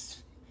like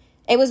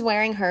It was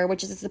wearing her,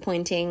 which is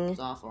disappointing. It's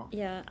awful.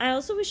 Yeah, I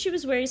also wish she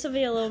was wearing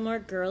something a little more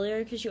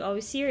girlier, because you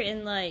always see her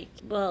in, like,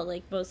 well,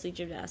 like, mostly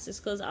gymnastics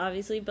clothes,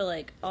 obviously, but,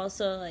 like,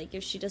 also, like,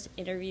 if she does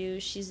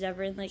interviews, she's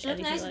never in, like, She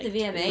looked anything, nice like, at the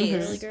VMAs.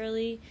 really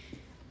girly.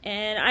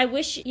 And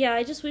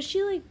I just wish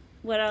she, like,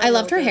 went out I a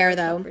loved her little bit hair, of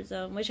her though. comfort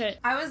zone, which When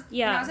I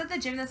was at the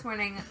gym this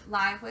morning,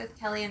 live with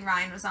Kelly and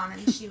Ryan was on,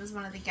 and she was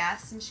one of the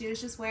guests, and she was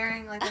just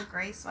wearing, like, a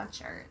gray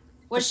sweatshirt.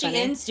 Was she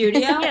funny. in studio?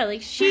 yeah,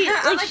 like, she, I'm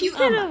like, like, she you-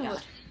 could oh my have,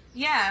 God.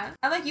 Yeah.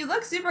 I'm like, you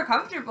look super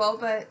comfortable,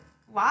 but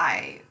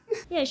why?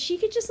 yeah, she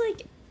could just,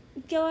 like,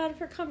 go out of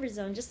her comfort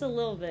zone just a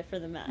little bit for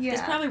the Met. Yeah.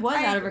 This probably was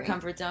I out of her agree.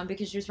 comfort zone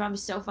because she was probably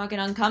so fucking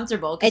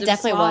uncomfortable. 'Cause It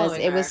definitely was.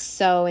 swallowing It her. was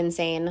so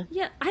insane.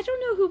 Yeah, I don't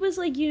know who was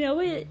like, you know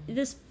what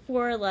this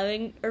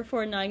 4'11" or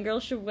 4'9" girl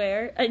should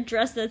wear? A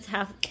dress that's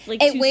half,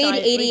 like, It two weighed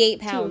sides,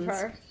 88 like, two of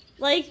pounds. her.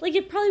 Like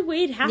it probably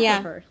weighed half Yeah.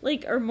 of her.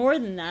 Like, or more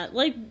than that.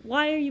 Like,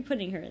 why are you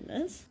putting her in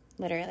this?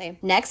 Literally.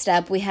 Next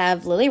up, we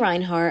have Lily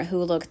Reinhart, who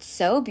looked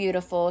so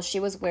beautiful. She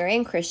was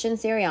wearing Christian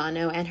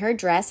Siriano, and her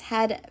dress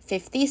had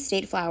 50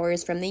 state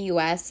flowers from the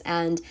U.S.,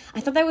 and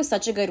I thought that was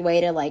such a good way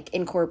to, like,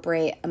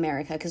 incorporate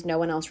America, because no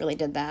one else really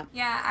did that.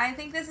 Yeah, I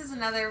think this is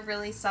another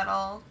really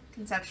subtle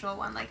conceptual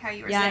one, like how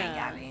you were Yeah. saying,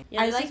 Gabby.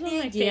 Yeah, I this like is one the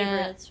of my idea-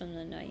 favorites from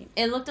the night.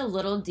 It looked a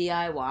little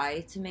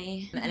DIY to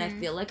me, and I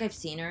feel like I've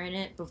seen her in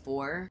it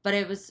before, but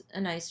it was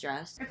a nice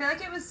dress. I feel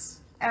like it was,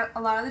 a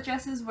lot of the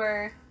dresses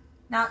were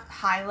not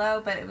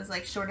high-low, but it was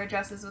like shorter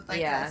dresses with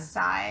like Yeah. a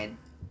side,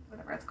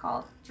 whatever it's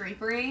called,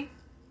 drapery.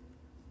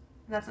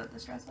 That's what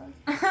this dress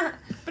was.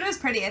 But it was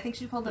pretty. I think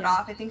she pulled it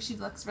off. I think she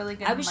looks really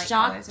good I in was light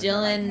shocked colors with her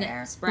light Dylan,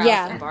 hair. Sprouse,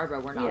 Yeah. and Barbara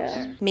were not Yeah.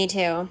 there. Me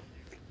too.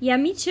 Yeah,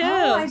 me too.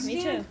 Oh, I didn't me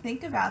even too.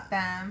 think about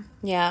them.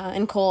 Yeah,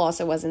 and Cole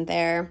also wasn't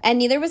there. And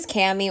neither was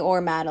Cammie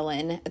or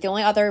Madeline. The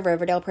only other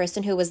Riverdale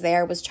person who was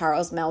there was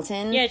Charles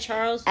Melton. Yeah,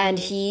 Charles. And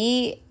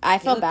was- I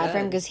felt looked bad for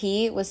him good. because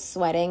he was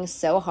sweating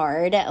so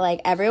hard.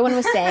 Like, everyone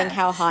was saying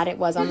how hot it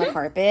was on the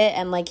carpet,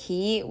 and, like,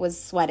 he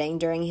was sweating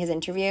during his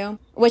interview,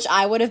 which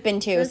I would have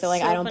been too, That's so,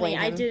 like, I don't funny. blame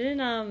him. I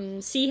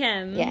didn't see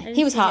him. Yeah, I didn't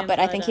he was see hot, him, but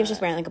I think he was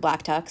just uh, wearing, like, a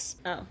black tux.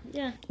 Oh,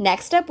 yeah.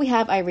 Next up, we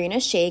have Irina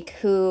Shayk,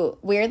 who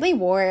weirdly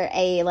wore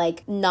a,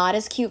 like, not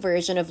as cute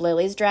version of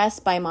Lily's dress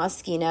by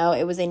Moschino.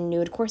 It was a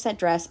nude corset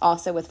dress,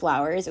 also with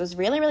flowers. It was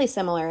really, really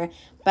similar,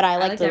 but I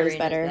liked Lily's Irina's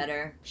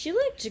better. She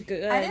looked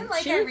good. I didn't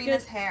like She looked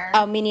Irina's good. hair.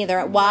 Oh, me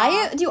neither.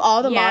 Why do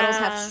all the models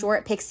Yeah. have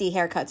short pixie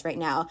haircuts right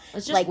now?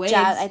 It's just like, wigs.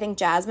 I think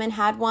Jasmine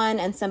had one,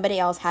 and somebody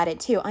else had it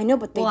too. I know,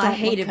 but they Well, don't I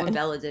hated look when good.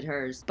 Bella did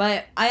hers,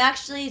 but I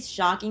actually,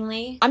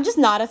 shockingly, I'm just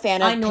not a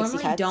fan of I pixie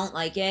normally cuts. don't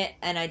like it,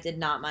 and I did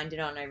not mind it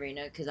on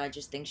Irina because I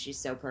just think she's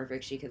so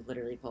perfect. She could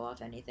literally pull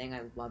off anything.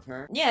 I love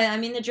her. Yeah, I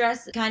mean the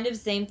dress, kind of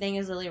same thing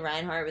as Lily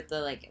Reinhart with the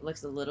like, it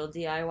looks a little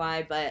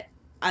DIY, but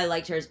I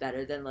liked hers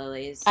better than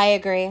Lily's. I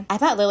agree. I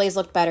thought Lily's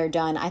looked better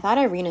done. I thought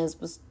Irina's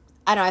was.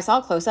 I don't know. I saw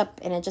a close up,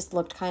 and it just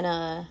looked kind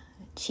of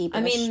cheap.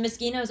 I mean,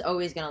 Moschino's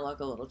always gonna look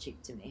a little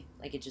cheap to me.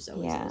 Like it just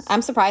always yeah. is.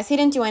 I'm surprised he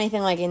didn't do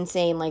anything like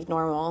insane, like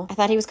normal. I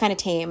thought he was kind of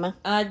tame.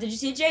 Did you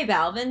see J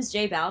Balvin's?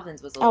 J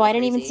Balvin's was a little Oh, I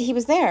didn't even crazy. see he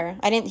was there.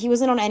 He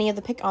wasn't on any of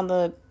the on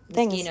the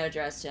things. Moschino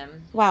dressed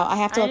him. Wow, I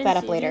have to I look that didn't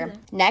up see it later. either.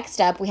 Next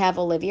up, we have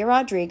Olivia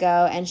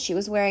Rodrigo, and she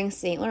was wearing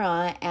Saint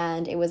Laurent,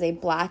 and it was a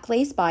black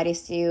lace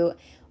bodysuit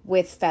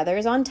with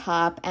feathers on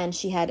top, and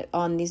she had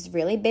on these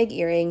really big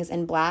earrings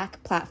and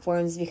black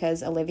platforms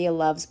because Olivia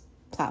loves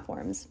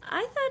platforms.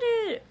 I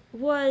thought it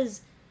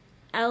was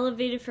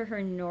elevated for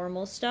her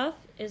normal stuff.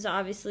 It was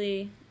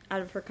obviously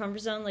out of her comfort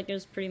zone. Like, it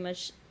was pretty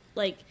much,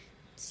 like,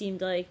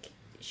 seemed like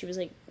she was,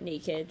 like,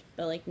 naked,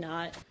 but, like,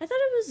 not. I thought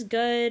it was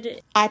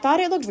good. I thought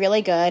it looked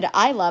really good.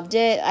 I loved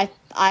it.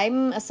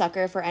 I'm a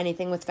sucker for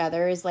anything with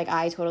feathers. Like,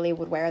 I totally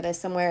would wear this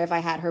somewhere if I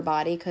had her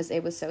body because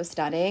it was so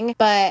stunning.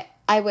 But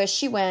I wish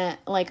she went,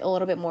 like, a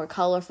little bit more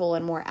colorful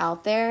and more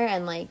out there.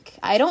 And, like,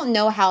 I don't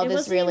know how It this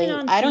wasn't really... even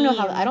on I don't know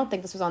how... theme. I don't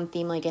think this was on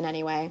theme, like, in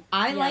any way.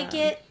 I Yeah. like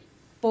it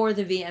for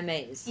the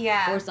VMAs.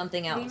 Yeah. Or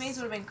something else. VMAs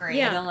would have been great.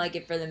 Yeah. I don't like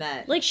it for the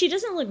Met. Like, she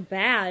doesn't look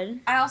bad.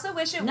 I also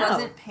wish it No.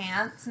 wasn't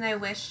pants, and I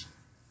wish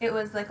it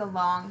was like a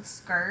long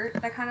skirt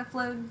that kind of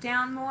flowed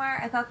down more.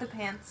 I thought the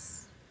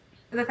pants,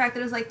 the fact that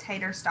it was like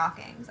tighter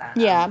stockings, I don't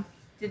know. Yeah.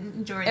 Didn't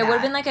enjoy It that. would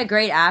have been like a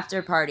great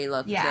after party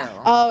look Yeah.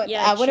 too. Oh,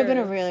 Yeah, that would have been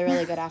a true. really,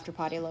 really good after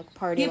party look.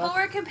 People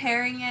were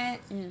comparing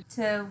it Mm.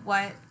 to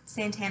what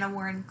Santana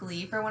wore in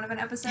Glee for one of an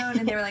episode,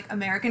 and they were like,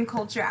 American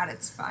culture at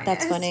its finest.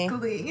 That's funny.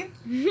 Glee.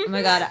 Oh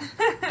my god,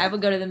 I would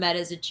go to the Met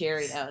as a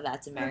Cheerio.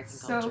 That's American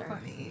That's culture. so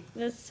funny.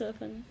 That's so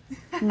funny.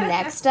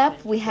 Next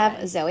up, we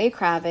have Zoe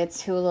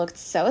Kravitz, who looked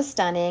so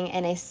stunning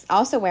and is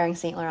also wearing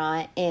Saint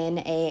Laurent in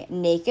a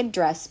naked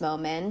dress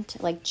moment,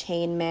 like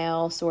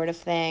chainmail sort of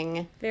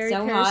thing. Very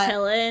So Paris hot.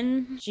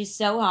 Hilton. She's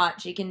so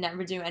hot. She can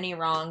never do any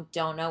wrong.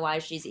 Don't know why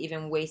she's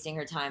even wasting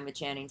her time with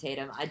Channing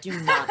Tatum. I do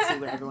not see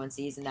what everyone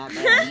sees in that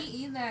man. Me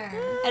either.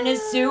 And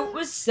his suit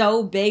was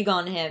so big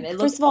on him. It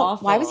looked First of all,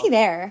 awful. why was he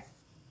there?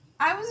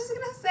 I was just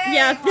gonna say.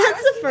 Yeah, why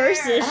that's was the he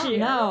first there? I don't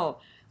know.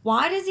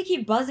 Why does he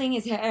keep buzzing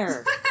his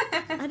hair?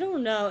 I don't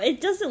don't know.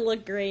 It doesn't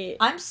look great.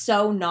 I'm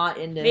so not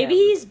into Maybe him.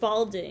 he's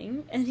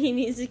balding and he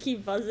needs to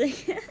keep buzzing.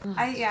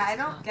 I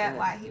don't get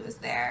why he was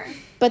there.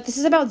 But this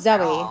is about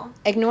Zoe. all.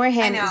 Ignore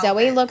him. I know,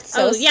 Zoe but- looked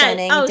so Oh, yeah.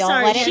 stunning. Oh, Don't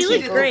sorry. let it She take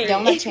looked over. great.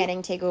 Don't let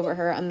Channing take over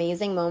her.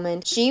 Amazing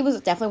moment. She was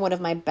definitely one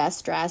of my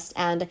best dressed,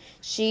 and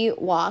she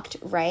walked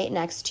right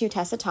next to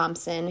Tessa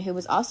Thompson, who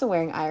was also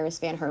wearing Iris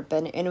Van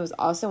Herpen, and it was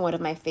also one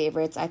of my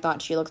favorites. I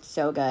thought she looked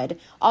so good.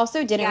 Also,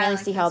 didn't Yeah, I really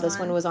like see how this this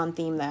one one. was on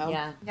theme though.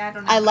 Yeah. Yeah, I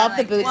don't know. I love the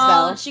liked boots, it. though.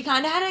 Well, she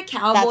kind of had a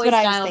cowboy That's what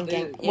I style was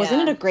thinking. boot.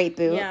 Wasn't it Yeah. a great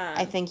boot? Yeah.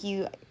 I think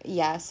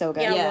so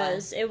good. Yeah, Yeah. it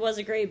was. It was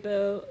a great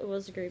boot. It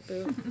was a great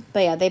boot. But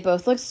yeah, they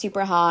both looked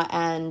super hot,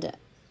 and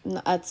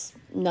that's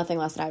nothing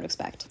less than I would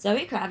expect.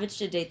 Zoe Kravitz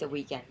should date The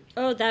Weeknd.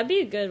 Oh, that'd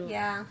be a good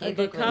Yeah. a He'd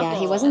good look really couple. Yeah,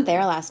 he wasn't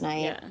there last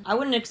night. Yeah. I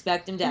wouldn't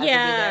expect him to ever be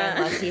Yeah. there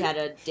unless he had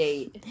a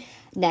date.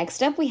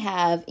 Next up, we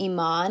have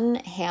Iman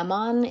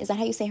Hammon. Is that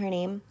how you say her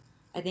name?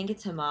 I think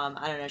it's Hammam.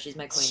 I don't know. She's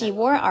my queen. She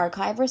wore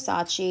Archive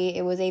Versace.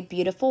 It was a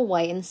beautiful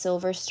white and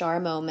silver star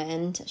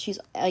moment. She's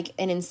like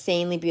an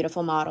insanely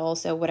beautiful model,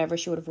 so whatever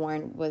she would have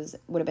worn would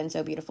have been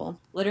so beautiful.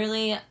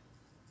 Literally,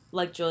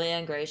 like Julia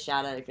and Grace,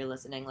 shout out if you're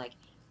listening. Like,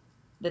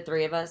 the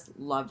three of us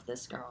loved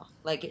this girl.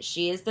 Like,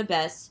 she is the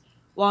best.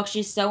 While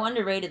she's so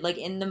underrated, like,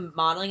 in the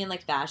modeling and,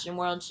 like, fashion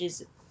world,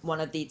 she's one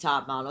of the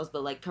top models.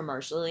 But, like,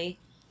 commercially,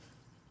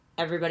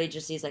 everybody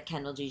just sees, like,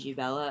 Kendall, Gigi,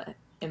 Bella.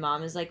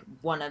 Imam is, like,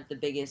 one of the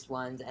biggest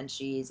ones, and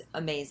she's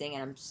amazing,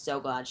 and I'm so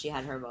glad she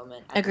had her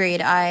moment.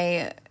 Agreed.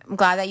 I'm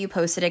glad that you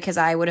posted it because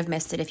I would have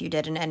missed it if you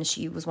didn't, and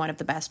she was one of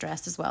the best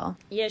dressed as well.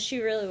 Yeah, she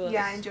really was.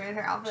 Yeah, I enjoyed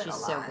her outfit She's a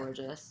so lot.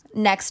 gorgeous.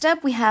 Next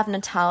up, we have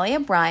Natalia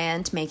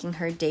Bryant making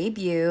her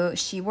debut.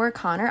 She wore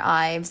Connor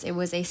Ives. It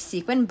was a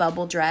sequin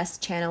bubble dress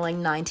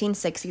channeling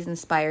 1960s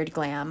inspired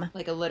glam.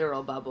 Like a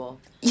literal bubble.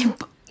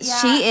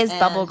 She is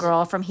Bubble And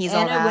Girl from He's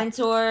All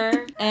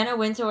That. Anna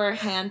Wintour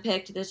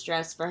handpicked this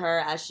dress for her,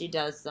 as she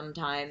does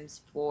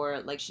sometimes for,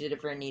 like, she did it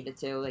for Anita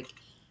too. Like,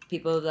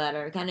 people that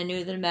are kind of new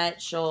to the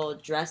Met, she'll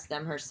dress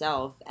them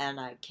herself, and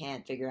I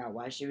can't figure out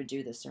why she would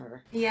do this to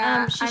her.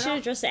 Yeah, She I should don't-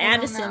 have dressed I don't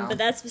Addison, know. but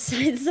that's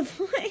besides the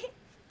point.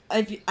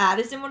 If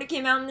Addison would have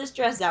came out in this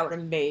dress, that would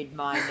have made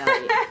my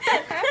night.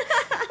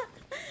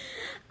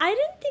 I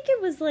didn't think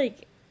it was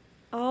like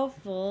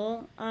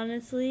awful,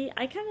 honestly.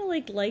 I kind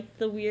of liked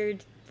the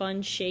weird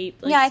fun shape.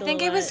 Like, Yeah, I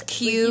think it was silhouette.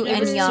 cute Like,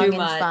 and too young and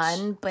much.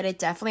 fun, but it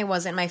definitely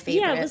wasn't my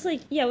favorite.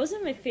 Yeah, it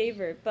wasn't my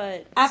favorite,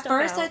 but At stuck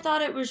first, out. I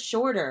thought it was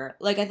shorter.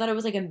 Like, I thought it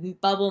was like a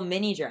bubble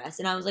mini dress,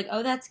 and I was like,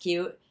 oh, that's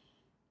cute.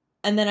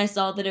 And then I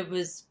saw that it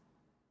was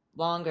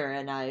longer,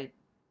 and I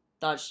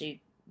thought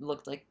she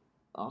looked like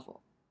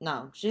awful.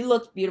 No, she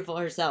looked beautiful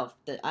herself.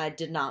 I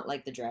did not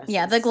like the dress.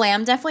 Yeah, the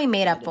glam definitely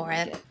made I up didn't for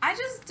like it. I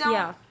just don't.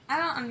 Yeah. I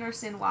don't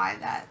understand why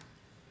that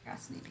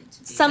dress needed to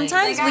be.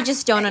 Sometimes Like, we I-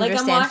 just don't Like, I'm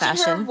understand watching her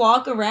fashion.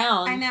 walk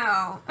around. I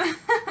know.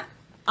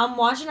 I'm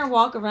watching her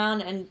walk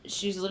around, and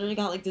she's literally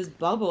got, like, this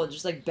bubble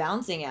just, like,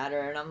 bouncing at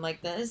her. And I'm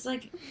like, that is,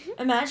 like,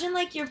 imagine,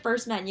 like, you're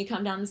first met and you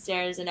come down the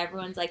stairs and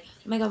everyone's like,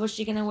 oh my god, what's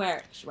she gonna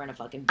wear? She's wearing a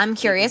fucking I'm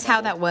curious how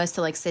bubble. that was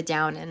to like sit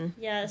down and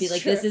Yeah, Be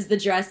like, this is the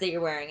dress that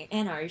you're wearing.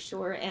 Anna, are you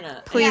sure?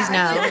 Anna. Please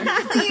Yeah,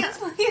 no.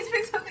 please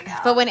pick something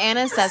else. But when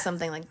Anna says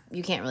something, like,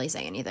 you can't really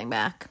say anything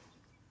back.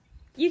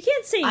 You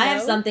can't say no. I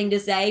have something to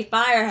say.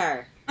 Fire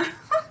her.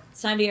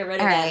 It's time to get rid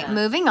of All right, Anna.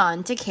 moving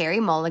on to Carrie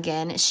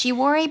Mulligan. She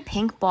wore a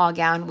pink ball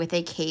gown with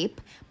a cape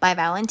by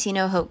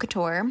Valentino Haute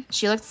Couture.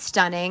 She looked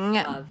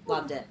stunning.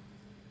 Loved it.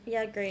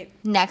 Yeah, great.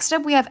 Next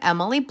up, we have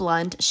Emily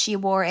Blunt. She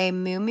wore a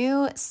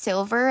muumuu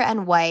silver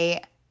and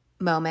white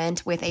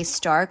moment with a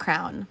star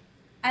crown.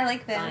 I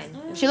like this.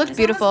 Fine. She looked This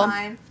beautiful. one was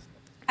fine.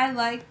 I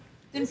like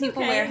when It's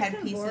people okay, wear it's kinda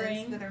headpieces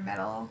boring. that are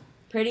metal.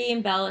 Pretty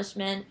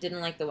embellishment. Didn't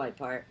like the white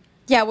part.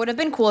 Yeah, it would have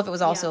been cool if it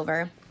was all Yeah.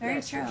 silver. Very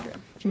Yeah, true.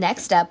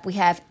 Next up, we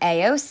have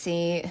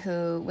AOC,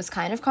 who was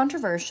kind of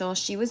controversial.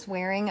 She was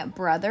wearing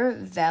Brother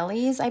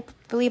Veli's, I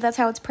believe that's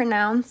how it's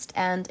pronounced,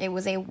 and it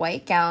was a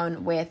white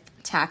gown with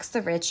Tax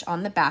the Rich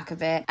on the back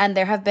of it. And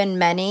there have been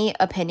many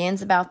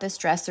opinions about this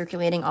dress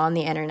circulating on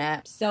the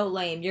internet. So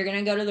lame. You're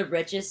gonna go to the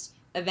richest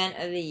event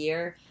of the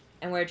year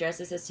and wear a dress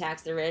that says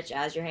tax the rich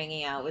as you're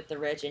hanging out with the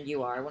rich and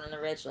you are one of the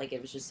rich. Like,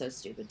 it was just so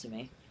stupid to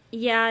me.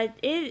 Yeah,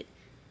 it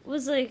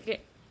was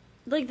like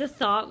the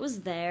thought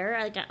was there.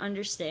 Like, I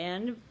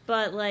understand,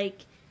 but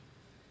like,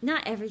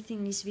 not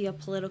everything needs to be a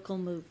political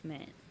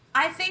movement.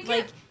 I think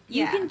Like,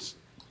 you yeah. can.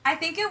 I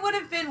think it would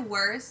have been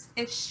worse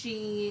if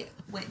she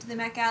went to the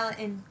Met Gala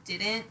and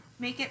didn't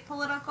make it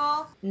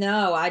political.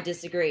 No, I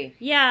disagree.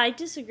 Yeah, I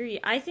disagree.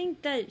 I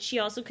think that she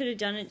also could have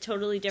done it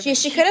totally different.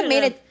 She could have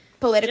made it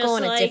political just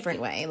in a like-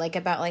 different way, like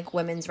about like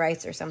women's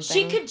rights or something.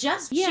 She could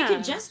just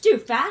do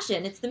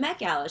fashion. It's the Met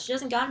Gala. She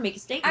doesn't gotta make a I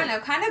statement. don't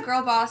know, kind of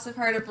girl boss of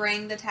her to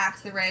bring the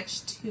tax the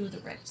rich to the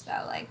rich,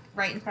 though, like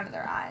right in front of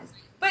their eyes.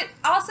 But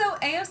also,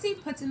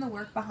 AOC puts in the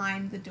work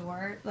behind the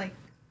door, like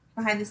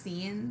behind the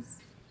scenes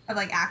of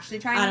like actually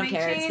trying I to don't make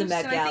care, it's change. the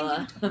Met so I Gala.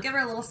 think you give her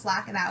a little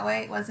slack in that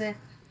way. It wasn't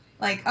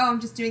like, oh, I'm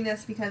just doing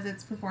this because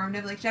it's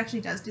performative. Like, she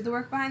actually does do the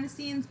work behind the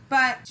scenes,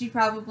 but she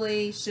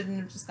probably shouldn't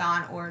have just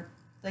gone or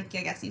like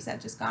I guess you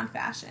said, just gone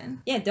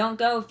fashion. Yeah, don't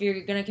go if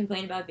you're gonna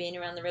complain about being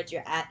around the rich.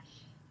 You're at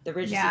the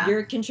richest. Yeah.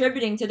 You're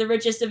contributing to the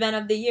richest event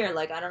of the year.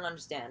 Like, I don't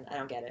understand. I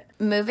don't get it.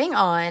 Moving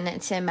on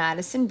to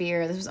Madison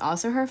Beer. This was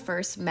also her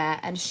first Met,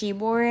 and she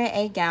wore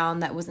a gown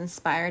that was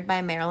inspired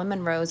by Marilyn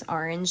Monroe's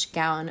orange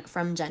gown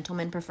from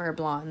Gentlemen Prefer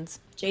Blondes.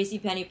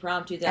 JCPenney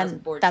prom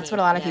 2014. And that's what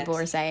a lot of people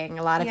were Next. saying.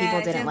 A lot of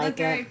people didn't like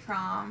very it.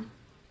 prom.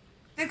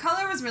 The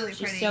color was really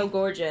She's pretty. so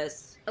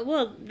gorgeous.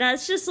 Well,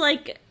 that's just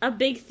like a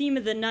big theme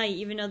of the night,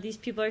 even though these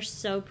people are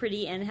so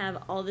pretty and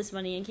have all this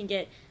money and can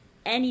get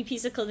any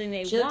piece of clothing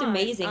they She want. looked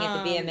amazing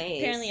at the VMAs.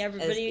 Apparently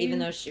everybody even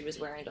though she was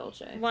wearing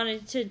Dolce.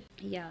 wanted to,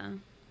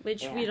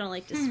 which we don't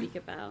like to speak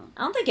about.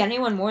 I don't think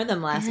anyone wore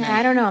them last night.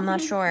 I don't know. I'm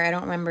not sure. I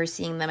don't remember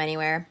seeing them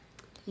anywhere.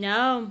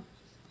 No.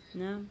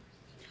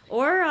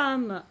 Or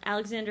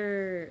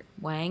Alexander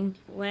Wang?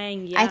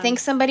 yeah. I think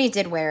somebody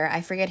did wear,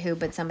 I forget who,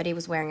 but somebody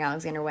was wearing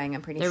Alexander Wang,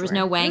 I'm pretty sure. There was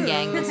no Wang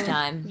gang this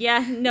time.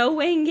 Yeah, no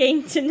Wang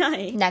gang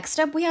tonight. Next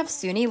up, we have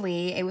Suni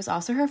Lee. It was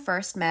also her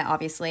first Met,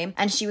 obviously,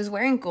 and she was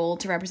wearing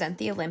gold to represent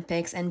the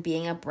Olympics and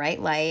being a bright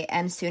light,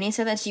 and Suni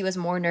said that she was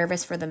more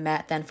nervous for the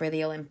Met than for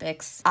the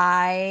Olympics.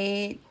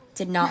 I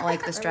did not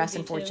like this dress,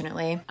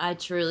 unfortunately. I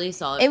truly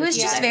saw it. It was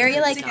just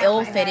very, like, Yeah.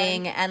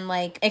 ill-fitting, and,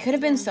 like, it could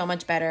have been so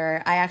much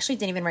better. I actually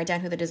didn't even write down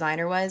who the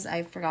designer was.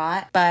 I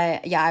forgot.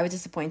 But, yeah, I was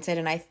disappointed,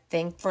 and I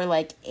think for,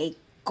 like, a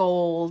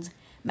gold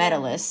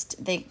medalist,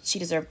 she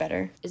deserved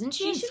better. Isn't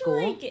she in should,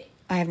 school? like,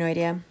 I have no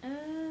idea. I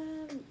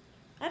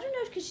don't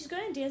know, because she's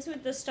going to Dance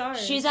with the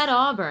Stars. She's at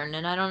Auburn,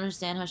 and I don't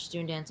understand how she's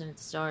doing Dancing with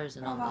the Stars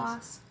and Oh, all this.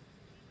 boss.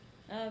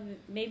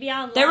 Maybe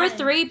online. There were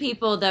 3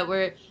 people that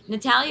were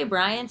Natalia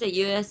Bryant's at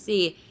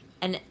USC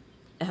and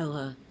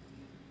Ella,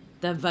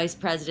 the vice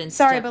president's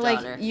Sorry, but,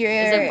 stepdaughter, like,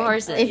 is at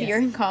Parsons. if you're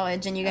in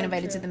college and you get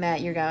invited to true. the Met,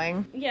 you're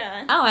going.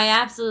 Yeah. Oh, I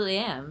absolutely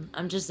am.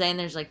 I'm just saying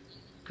there's, like,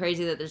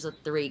 crazy that there's,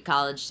 like, 3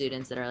 college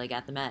students that are, like,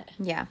 at the Met.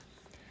 Yeah.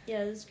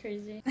 Yeah, this is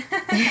crazy.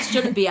 It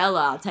shouldn't be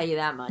Ella, I'll tell you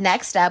that much.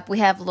 Next up, we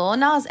have Lil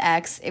Nas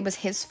X. It was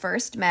his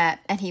first Met,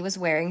 and he was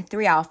wearing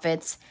 3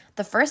 outfits.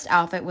 The first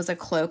outfit was a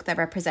cloak that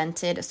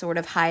represented sort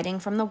of hiding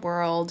from the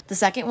world. The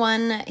second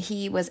one,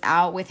 he was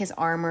out with his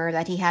armor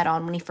that he had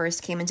on when he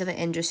first came into the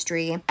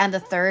industry. And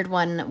the third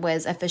one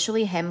was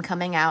officially him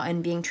coming out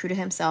and being true to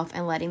himself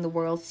and letting the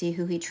world see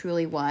who he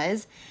truly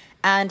was.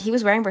 And he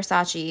was wearing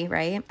Versace,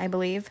 right? I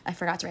believe. I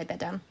forgot to write that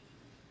down.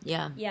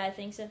 Yeah. Yeah, I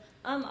think so.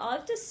 All I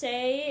have to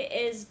say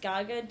is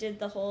Gaga did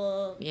the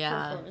whole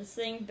performance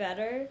thing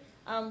better.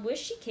 Wish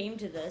she came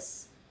to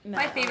this.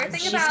 My favorite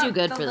thing She's about too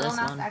good the for Lil this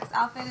Nas one. X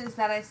outfit is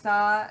that I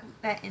saw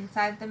that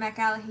inside the Met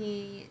Gala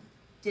he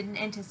didn't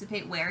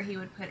anticipate where he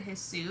would put his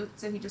suit,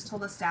 so he just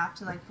told the staff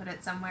to like put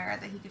it somewhere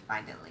that he could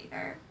find it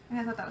later. And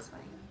I thought that was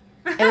funny.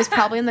 It was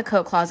probably in the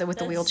coat closet with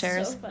the That's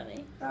wheelchairs. so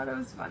funny. I thought it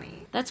was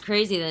funny. That's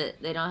crazy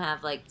that they don't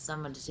have, like,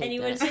 someone to take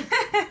Anyone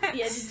that.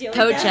 to deal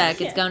Coat with that? check.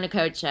 Yeah. It's going to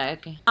coat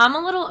check. I'm a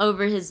little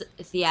over his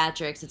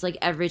theatrics. It's like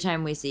every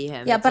time we see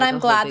him. Yeah, it's but like I'm a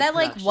whole glad big that,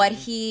 like, what production.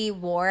 he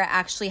wore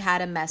actually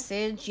had a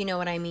message. You know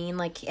what I mean?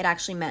 Like, it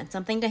actually meant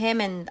something to him,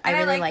 and I And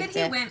really like liked that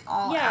he it. went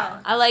all Yeah.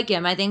 out. I like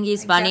him. I think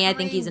he's Like, funny. I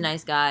think definitely he's a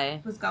nice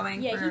guy. Was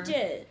going Yeah, for he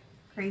did.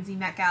 crazy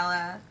Met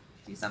Gala,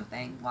 do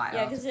something wild.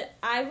 Yeah, because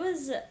I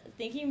was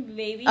thinking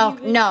maybe Oh,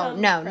 he would no,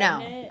 become no.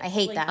 pregnant, I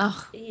hate like, that.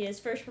 Ugh.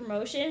 His first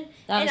promotion.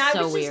 That and was I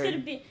so was weird. just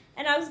gonna be,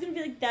 and I was gonna be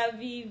like, that would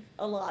be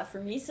a lot for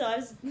me. So I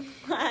was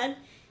glad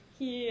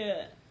he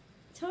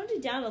toned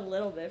it down a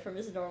little bit from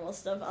his normal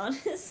stuff,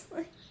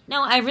 honestly.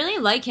 No, I really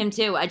like him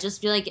too. I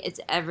just feel like it's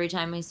every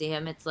time we see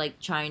him, it's like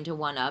trying to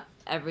one up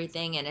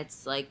everything, and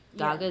it's like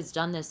Yeah. Gaga's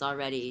done this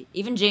already.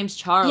 Even James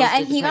Charles. Yeah, did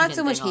and the he got pregnant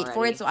so much thing hate for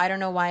already. it, so I don't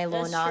know why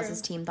Lil That's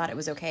Nas's true. team thought it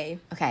was okay.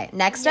 Okay,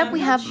 next Yeah, up we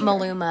I'm have not sure.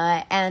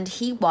 Maluma, and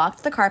he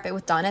walked the carpet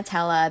with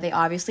Donatella. They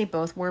obviously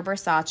both wore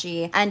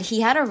Versace, and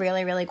he had a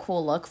really, really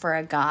cool look for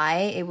a guy.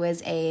 It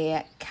was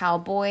a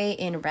cowboy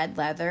in red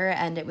leather,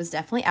 and it was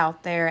definitely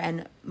out there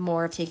and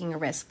more of taking a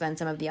risk than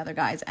some of the other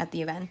guys at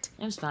the event.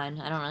 It was fine.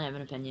 I don't really have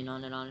an opinion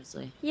on it,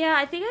 honestly. Yeah,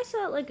 I think I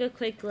saw like a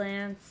quick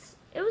glance.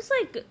 It was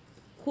like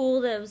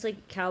cool that it was like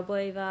a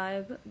cowboy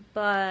vibe,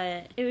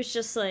 but it was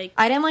just like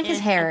I didn't like his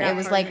at hair. that It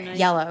was part of like the night.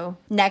 yellow.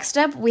 Next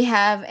up, we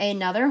have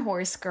another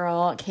horse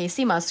girl,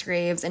 Casey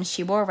Musgraves, and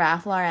she wore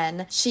Ralph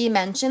Lauren. She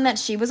mentioned that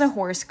she was a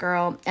horse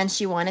girl and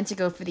she wanted to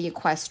go for the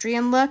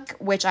equestrian look,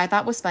 which I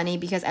thought was funny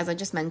because, as I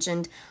just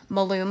mentioned,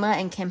 Maluma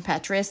and Kim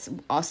Petras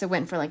also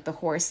went for like the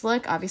horse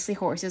look. Obviously,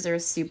 horses are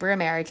super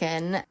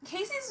American.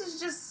 Casey's was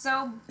just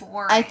so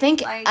boring. I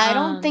think like, I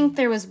don't think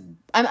there was.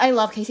 I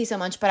love Casey so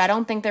much, but I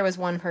don't think there was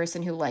one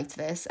person who liked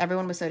this.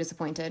 Everyone was so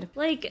disappointed.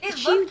 Like it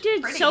she looked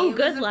did pretty. so It was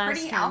good a last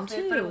pretty time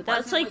outfit, but too. it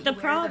That's wasn't like the what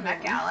you wear to problem.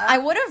 Met Gala. I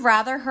would have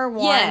rather her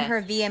worn Yeah.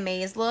 her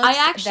VMAs looks. I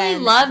actually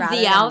than love rather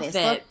the than this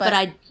outfit, look, but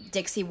I-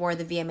 Dixie wore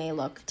the VMA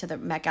look to the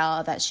Met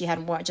Gala that she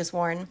had just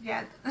worn.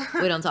 Yeah.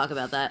 We don't talk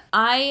about that.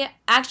 I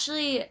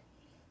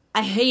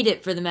hate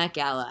it for the Met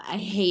Gala. I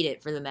hate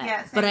it for the Met.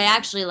 Yeah, but I same.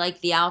 actually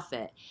like the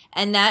outfit.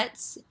 And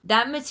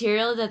that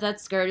material that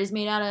skirt is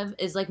made out of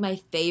is like my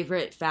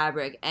favorite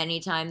fabric.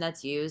 Anytime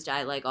that's used,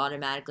 I like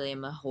automatically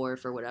am a whore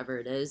for whatever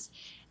it is.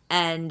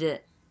 And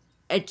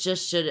it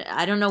just should.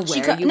 I don't know where She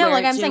you no, wear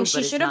like it I'm to, saying, but she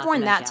it's should have not worn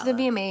the that Met to the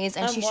Gala. VMAs,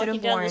 and I'm she should have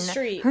walking down the worn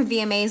street. her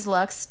VMAs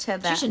looks to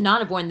that. She should not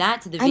have worn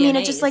that to the VMAs. I mean,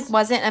 it just like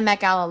wasn't a Met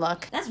Gala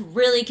look. That's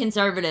really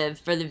conservative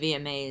for the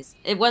VMAs.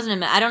 It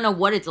wasn't. I don't know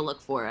what it's a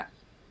look for.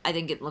 I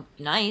think it looked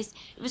nice.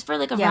 It was for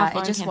like a Yeah, Ralph it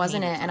Lauren just campaign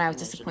wasn't or it, and I was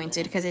something. It should've disappointed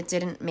been. because it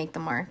didn't make the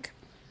mark.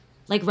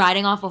 Like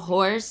riding off a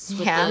horse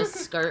with Yeah. the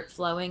skirt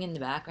flowing in the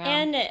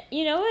background. And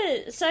you know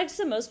what sucks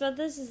the most about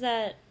this is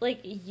that like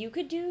you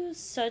could do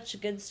such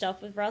good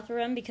stuff with Ralph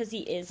Lauren because he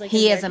is like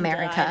He is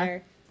American America.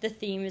 designer. The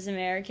theme is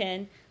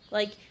American.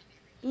 Like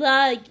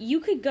you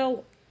could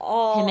go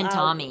all him and out.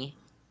 Tommy.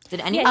 Did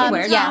anyone him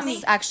wear and Yes,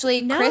 Tommy?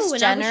 actually, No, Kris and I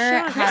was Jenner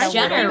shocked. had Kris a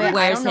Jenner little bit. I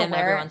wears don't know him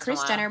every where. once in a Kris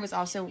while. Jenner was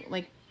also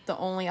like the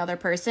only other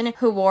person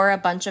who wore a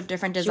bunch of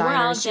different wore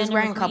designers. She was Alexander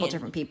wearing a couple McQueen.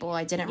 different people.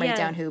 I didn't write Yeah.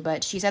 down who,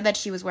 but she said that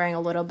she was wearing a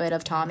little bit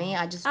of Tommy.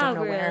 I just don't Oh know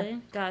really? where.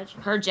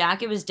 Gotcha. Her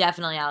jacket was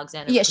definitely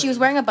Alexander. Yeah, she was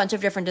McQueen. wearing a bunch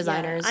of different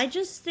designers.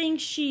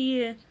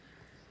 Yeah,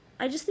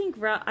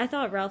 I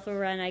thought Ralph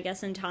Lauren, I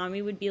guess, and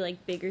Tommy would be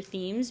like bigger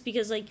themes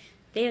because like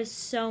they have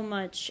so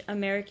much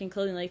American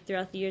clothing like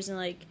throughout the years, and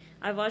like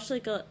I've watched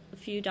like a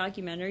few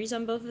documentaries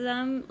on both of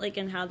them, like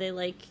and how they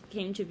like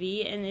came to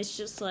be, and it's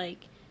just like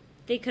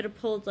they could have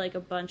pulled like a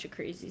bunch of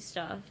crazy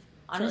stuff.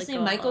 Honestly, to,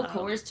 like, Michael go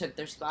all out. Kors took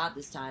their spot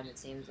this time. It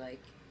seems like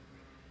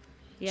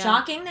Yeah.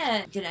 shocking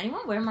that. Did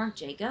anyone wear Marc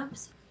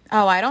Jacobs?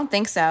 Oh, I don't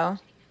think so.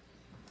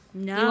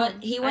 No,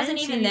 He I wasn't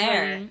didn't see even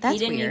there. anybody. That's He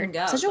didn't weird. even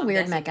go. Such so a I'm weird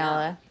guessing Met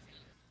Gala.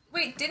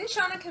 Wait, didn't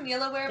Sean and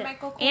Camila wear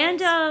Michael Kors?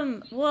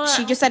 And well,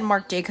 She just said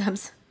Marc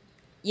Jacobs.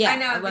 Yeah, I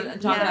know. I'm but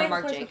talking you about said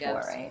Marc Michael Kors Jacobs.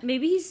 before, right?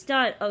 maybe he's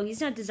not. Oh, he's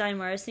not design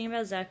more. I was thinking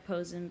about Zach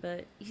Posen,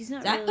 but he's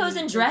not. Zach really,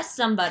 Posen dressed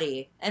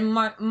somebody, and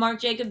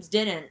Marc Jacobs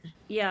didn't.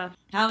 Yeah.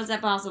 How is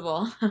that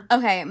possible?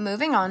 Okay,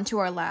 moving on to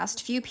our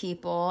last few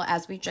people.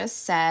 As we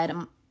just said,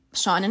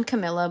 Sean and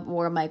Camilla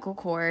wore Michael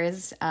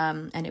Kors,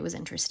 and it was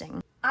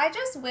interesting. I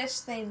just wish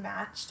they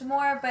matched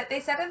more, but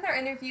they said in their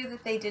interview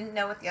that they didn't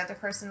know what the other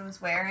person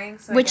was wearing.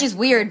 So I Which guess is it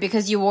weird couldn't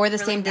because you wore the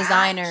really same match.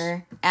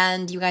 designer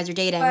and you guys are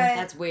dating. But-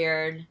 That's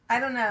weird.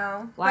 I don't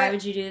know. Why But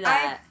would you do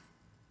that?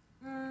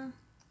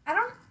 I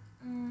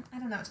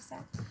don't know what to say.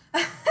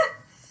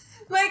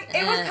 Like,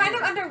 it was kind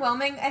of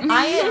underwhelming. I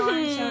think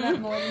Sean showed up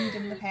more than he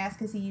did in the past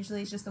because he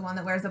usually is just the one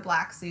that wears a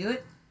black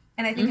suit.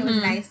 And I think it was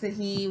nice that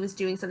he was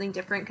doing something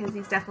different because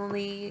he's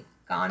definitely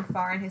gone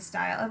far in his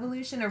style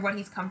evolution or what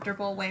he's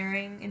comfortable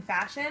wearing in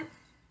fashion.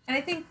 And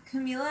I think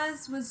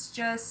Camila's was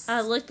just...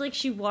 Looked like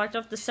she walked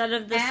off the set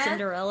of the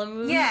Cinderella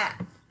movie. Yeah.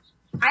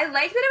 I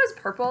like that it was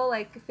purple.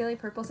 Like, I feel like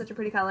purple's such a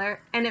pretty color.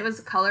 And it was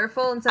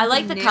colorful and I something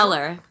like the new.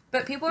 color.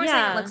 But people were Yeah,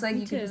 saying it looks like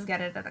me you could too. just get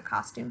it at a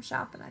costume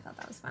shop, and I thought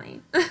that was funny.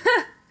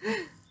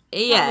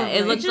 Yeah, Probably.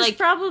 it looked Which is like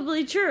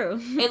probably true.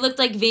 it looked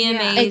like VMAs.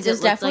 Yeah. It was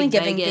looked definitely like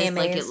giving Vegas,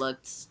 like VMAs. it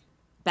looked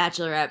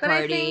bachelorette But I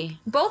party. think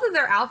both of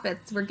their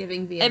outfits were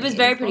giving VMAs. It was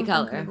very pretty Both of them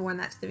color. could have worn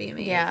that to the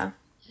VMAs. Yeah.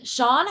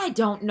 Sean, I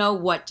don't know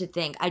what to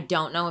think. I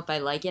don't know if I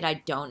like it. I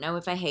don't know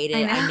if I hate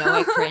it. I know know.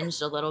 I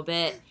cringed a little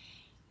bit.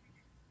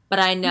 But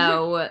I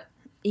know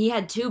he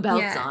had two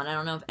belts Yeah. on. I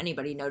don't know if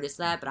anybody noticed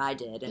that, but I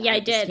did. Yeah, I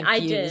was did. I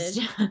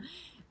confused. did.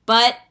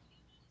 But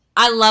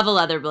I love a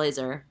leather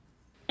blazer.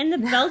 And the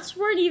belts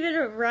weren't even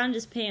around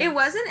his pants. It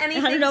wasn't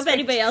anything I don't know if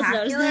anybody else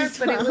noticed spectacular, that as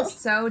but it well. was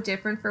so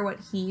different for what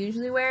he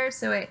usually wears,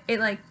 so it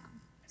like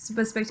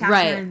was spectacular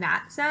Right. in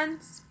that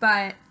sense,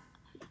 but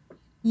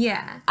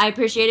yeah. I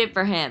appreciate it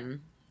for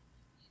him.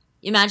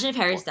 Imagine if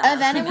Harry Styles.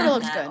 And then it would have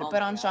looked had that. good, Oh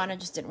but my on God. Sean it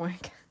just didn't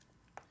work.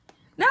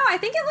 No, I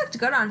think it looked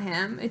good on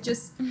him. It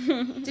just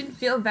didn't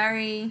feel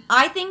very...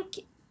 I think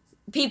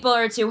people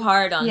are too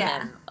hard on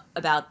Yeah. him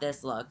about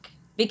this look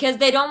because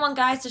they don't want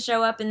guys to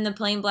show up in the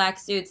plain black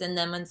suits, and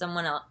then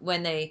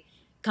when they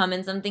come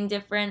in something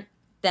different,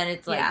 then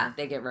it's like Yeah.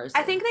 they get roasted.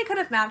 I think they could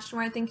have matched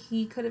more. I think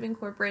he could have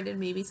incorporated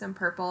maybe some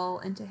purple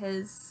into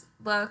his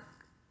look,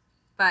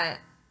 but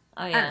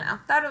Oh I don't yeah. know.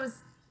 Thought it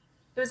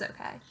was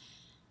okay.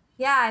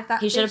 Yeah, I thought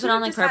He should have they put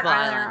on, like, just had purple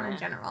eyeliner on eyeliner. in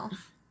general.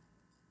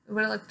 It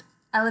would have looked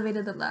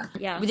elevated the look.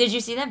 Yeah. Did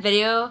you see that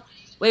video?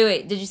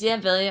 Wait. Did you see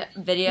that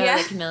video Yeah.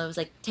 that Camilla was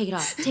like, "Take it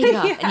off, take it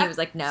off," and Yeah. he was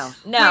like, "No."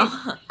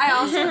 I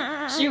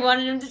also She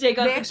wanted him to take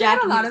off they the actually had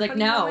jacket. a And lot he was of like,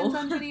 funny moments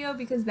on "No." video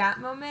because that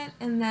moment,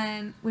 and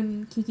then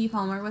when Kiki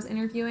Palmer was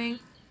interviewing,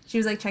 she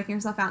was like checking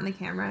herself out in the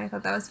camera. And I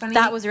thought that was funny.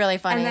 That was really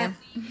funny. And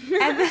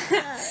then,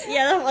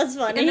 Yeah, that was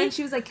funny. and then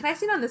she was like, "Can I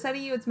sit on this side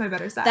of you? It's my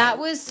better side." That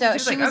was so.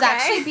 She's She like, was "Okay."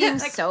 actually being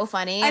Like, so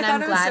funny, I and thought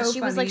I'm it was glad so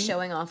she was like funny.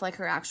 showing off like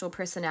her actual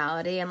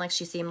personality, and like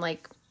she seemed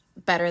like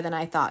better than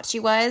I thought she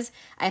was.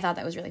 I thought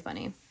that was really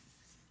funny.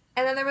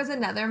 And then there was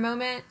another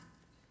moment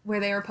where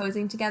they were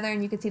posing together,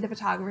 and you could see the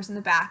photographers in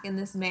the back, and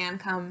this man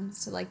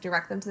comes to like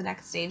direct them to the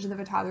next stage, and the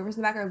photographers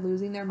in the back are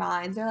losing their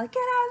minds. They're like,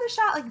 "Get out of the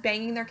shot!" Like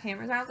banging their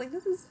cameras around. I was like,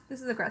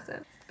 "This is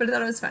aggressive," but I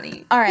thought it was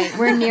funny. All right,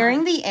 we're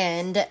nearing the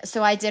end,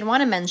 so I did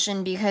want to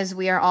mention, because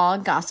we are all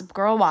Gossip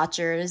Girl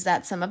watchers,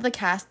 that some of the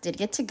cast did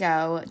get to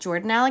go.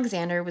 Jordan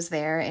Alexander was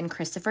there, and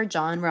Christopher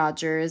John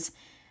Rogers.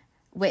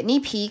 Whitney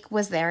Peak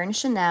was there in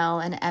Chanel,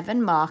 and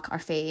Evan Mock, our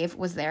fave,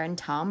 was there in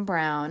Tom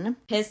Brown.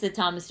 Pissed that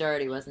Thomas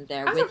Doherty wasn't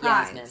there I'm with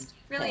surprised. Yasmin.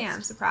 Really Pissed.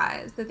 am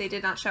surprised that they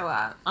did not show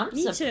up. I'm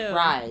Me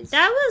surprised. too.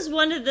 That was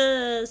one of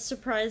the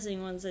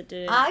surprising ones that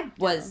did. I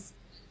was...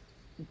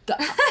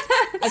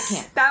 I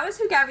can't. That was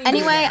who got me.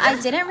 Anyway, moving. I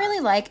didn't really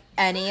like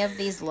any of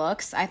these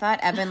looks. I thought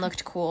Evan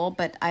looked cool,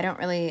 but I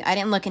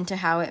didn't look into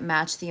how it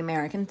matched the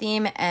American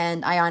theme,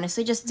 and I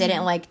honestly just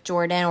didn't like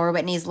Jordan or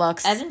Whitney's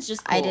looks. Evan's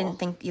just cool. I didn't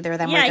think either of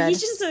them were yeah, good.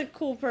 he's just a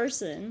cool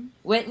person.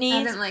 Whitney's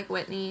I didn't like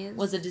Whitney's.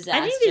 was a I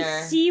disaster. didn't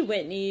even see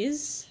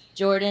Whitney's.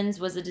 Jordan's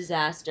was a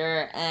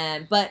disaster,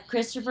 but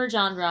Christopher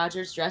John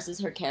Rogers dresses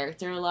her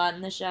character a lot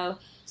in the show,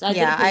 so I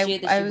did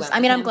appreciate that she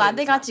went. I'm glad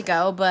they got to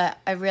go, but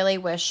I really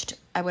wished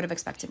I would have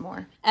expected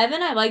more.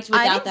 Evan, I liked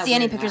without I that didn't see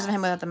any weird pictures of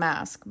him mask. without the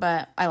mask,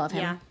 but I love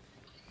him. Yeah.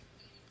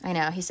 I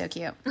know, he's so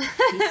cute.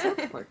 He's so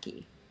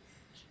quirky.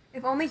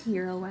 If only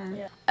Hero went.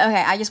 Yeah.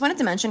 Okay, I just wanted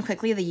to mention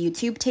quickly the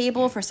YouTube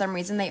table. For some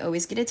reason, they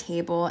always get a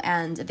table,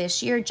 and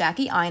this year,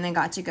 Jackie Aina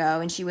got to go,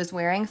 and she was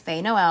wearing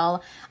Faye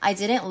Noel. I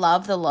didn't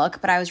love the look,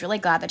 but I was really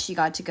glad that she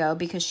got to go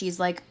because she's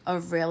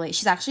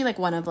she's actually like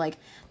one of like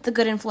the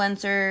good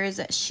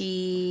influencers.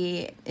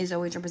 She is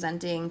always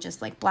representing just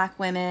like Black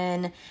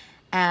women,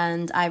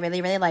 and I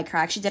really, really like her.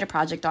 I actually did a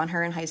project on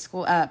her in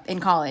in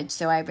college,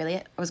 so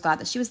I was glad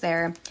that she was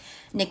there.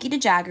 Nikki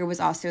DeJagger was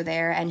also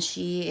there, and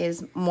she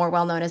is more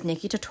well known as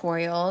Nikki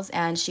Tutorials,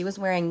 and she was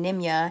wearing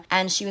Nimya,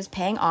 and she was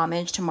paying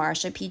homage to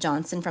Marsha P.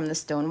 Johnson from the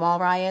Stonewall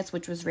riots,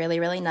 which was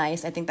really, really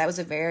nice. I think that was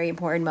a very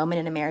important moment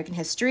in American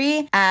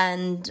history,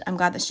 and I'm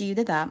glad that she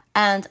did that.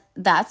 And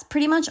that's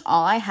pretty much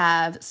all I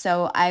have,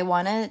 so I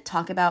want to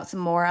talk about some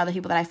more other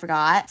people that I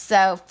forgot.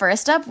 So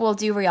first up, we'll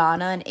do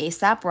Rihanna and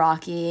A$AP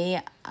Rocky,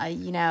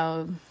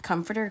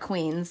 comforter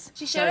queens.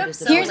 She showed up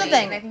so Here's the late,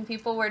 thing. and I think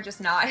people were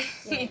just not.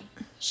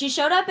 She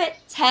showed up at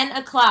 10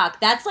 o'clock.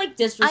 That's like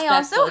disrespectful. I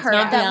also It's heard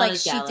not that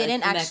Rihanna's she gala, didn't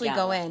it's the Met actually Gala.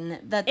 go in.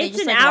 That they It's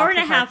just an like hour walked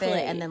and a the half carpet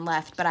late. and then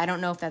left. But I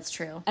don't know if that's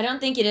true. I don't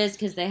think it is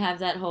because they have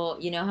that whole,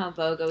 you know how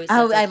Vogue always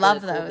Oh, sets up I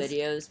love really cool those.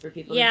 videos for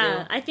people to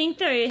Yeah, do. I think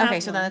they have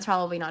Okay, so then one. that's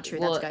probably not true.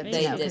 Well, That's good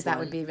they to know did because that one.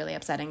 would be really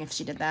upsetting if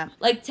she did that.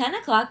 Like 10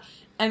 o'clock,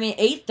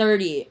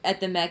 8:30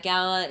 at the Met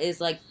Gala is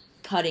like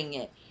cutting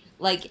it.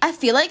 Like, I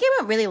feel like it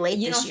went really late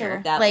You this don't show year.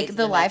 up that late Like to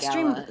the the Met live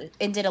stream Gala.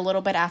 ended a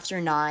little bit after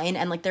 9,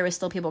 and like there was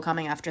still people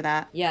coming after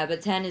that. yeah,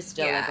 but 10 is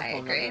still Yeah, like a I whole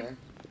agree. nother.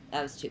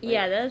 That was too late.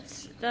 Yeah,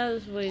 that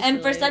was way And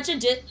too for late. such a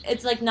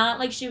it's like not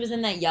like she was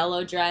in that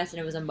yellow dress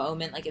and it was a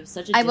moment. Like it was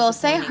such a I will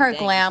say disappointing her thing,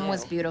 glam too.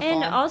 was beautiful.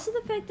 And also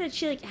the fact that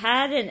she like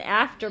had an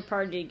after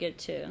party to get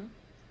to.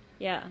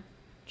 Yeah.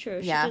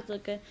 True. She Yeah. did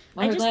look good.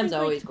 Well, her just glam's think,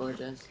 like, always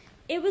gorgeous.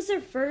 it was their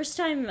first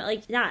time,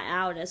 like, not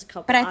out as a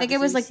couple. but I think it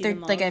was like Obviously, their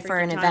we've seen like them all for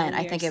an freaking time event. in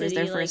I New think it York was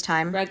their City, first like,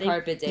 time. Red they-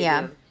 carpet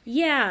debut.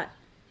 Yeah.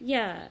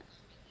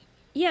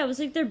 Yeah, it was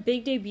like their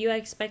big debut. I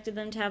expected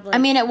them to have like. I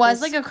mean, it was,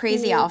 this like, a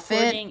crazy cool outfit,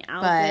 coordinating but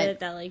outfit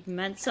that like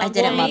meant something.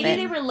 didn't Well, love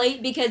maybe it. they were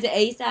late because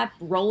A$AP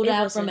rolled It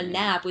out from a wasn't.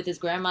 nap with his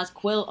grandma's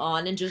quilt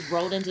on and just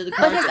rolled into the But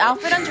carpet. his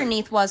outfit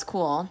underneath was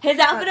cool. His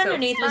outfit That's so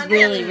underneath was funny.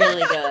 really,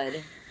 really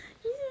good.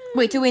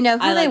 Wait, do we know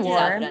who I they liked his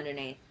outfit wore?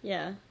 underneath.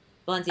 Yeah,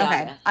 Balenciaga.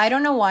 Okay, I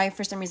don't know why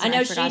for some reason I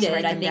know forgot she to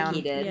write did. I them think down.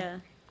 he did. yeah.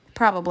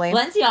 Probably.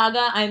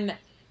 Balenciaga, I'm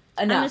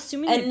enough.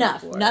 assuming they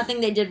Enough. both wore.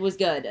 Nothing they did was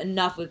good.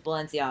 Enough with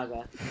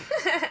Balenciaga.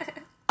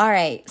 All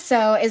right.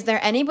 So, is there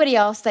anybody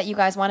else that you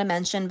guys want to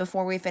mention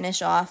before we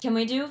finish off? Can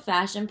we do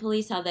Fashion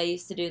Police? How they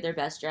used to do their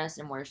best dress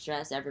and worst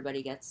dress.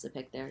 Everybody gets to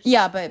pick theirs.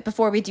 Yeah, but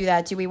before we do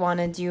that, do we want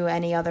to do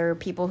any other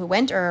people who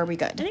went, or are we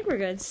I good? think we're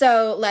good.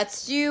 So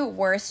let's do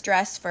worst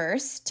dress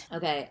first.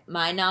 Okay,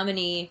 my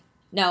nominee.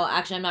 No,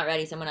 actually, I'm not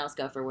ready. Someone else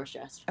go for worst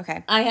dress.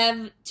 Okay. I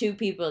have two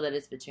people that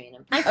it's between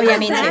them. I Oh, yeah, feel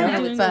me too, bad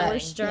doing the but,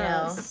 worst you know,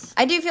 dress.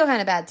 I do feel kind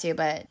of bad too,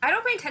 but I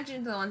don't pay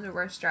attention to the ones with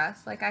worst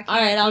dress. Like I can't. All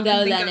right, I'll even go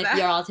think then of if that.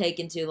 you're all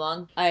taking too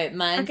long. All right,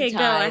 mine's Okay, a go.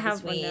 tie I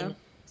have one between now.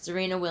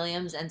 Serena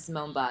Williams and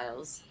Simone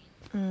Biles.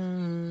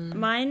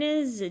 Mine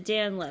is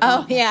Dan Levy.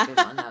 oh yeah. Good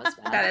one, that was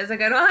bad. That is a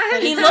good one.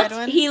 He is a looked. good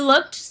one. He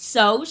looked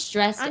so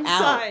stressed I'm out.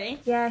 sorry.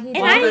 Yeah, he. And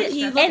did I- look He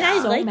stressed looked and I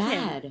out. so like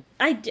mad. him.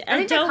 I think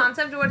the don't.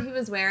 concept of what he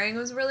was wearing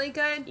was really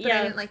good, but Yeah.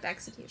 I didn't like the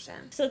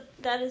execution. So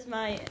that is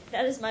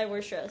my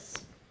worst dress.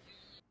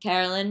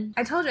 Carolyn,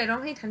 I told you I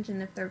don't pay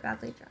attention if they're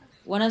badly dressed.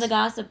 one of the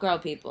Gossip Girl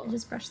people. I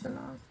just brush them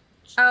off.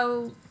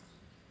 Oh,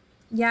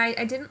 yeah,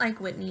 I didn't like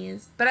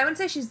Whitney's, but I wouldn't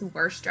say she's the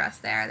worst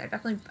dressed there. There are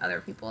definitely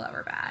other people that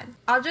were bad.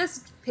 I'll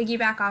just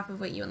piggyback off of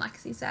what you and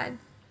Lexi said,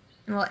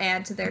 and we'll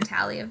add to their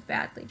tally of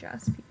badly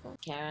dressed people.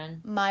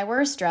 Karen. My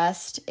worst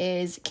dressed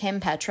is Kim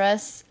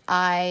Petras.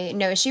 I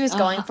know she was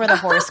going for the Oh,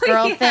 horse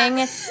girl yeah. thing,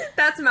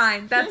 That's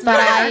mine. That's but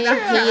mine.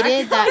 I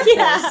hated that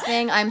Yeah. horse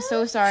thing. I'm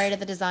so sorry to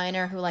the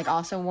designer who like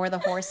also wore the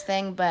horse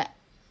thing, but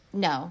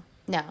no.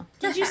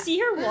 Did you see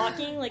her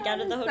walking like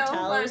out of the That was so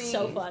hotel? It was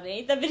so funny.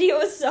 funny. The video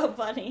was so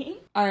funny.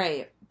 All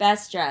right,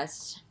 best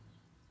dressed.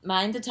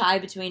 Mine's a tie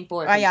between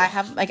four. Oh yeah, I people.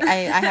 have like I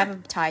have a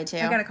tie too.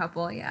 I got a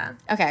couple, yeah.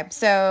 Okay,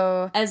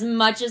 so As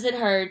much as it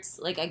hurts,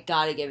 like I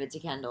gotta give it to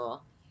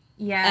Kendall.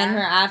 Yeah. And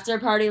her after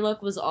party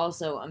look was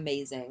also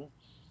amazing.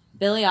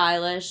 Billie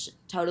Eilish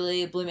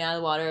totally blew me out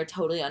of the water,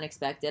 totally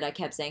unexpected. I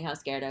kept saying how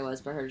scared I was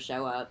for her to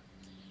show up.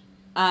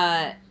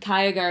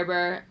 Kaya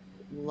Gerber,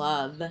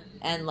 loved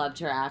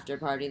her after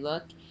party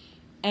look.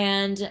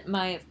 And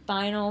my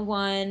final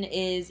one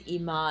is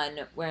Iman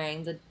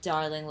wearing the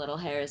darling little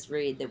Harris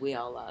Reed that we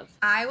all love.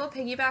 I will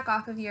piggyback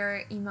off of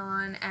your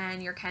Iman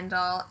and your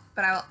Kendall,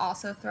 but I will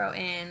also throw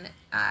in,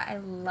 I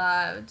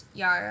loved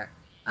Yara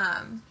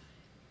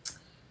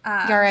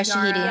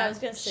Shahidi. Yeah, I was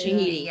gonna say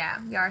Shahidi. Yeah,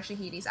 Yara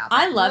Shahidi's outfit.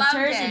 I loved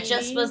hers. it. It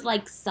just was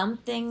like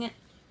something.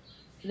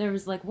 There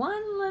was like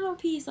one little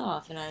piece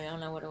off, and I don't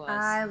know what it was.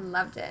 I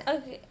loved it.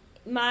 Okay,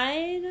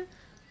 mine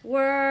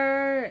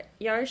were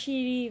Yara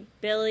Shahidi,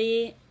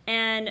 Billy,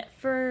 and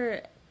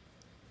for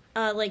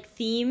like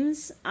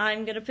themes,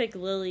 I'm gonna pick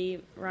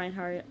Lily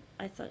Reinhardt.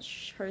 I thought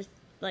her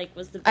like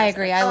was the best. I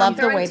agree. I love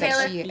the way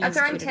that she I'm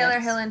throwing executed Taylor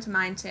it. Hill into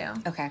mine too.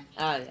 Okay.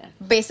 Oh yeah.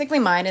 Basically,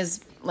 mine is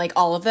like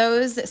all of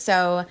those.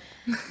 So,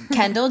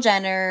 Kendall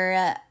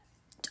Jenner,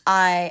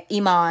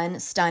 Iman,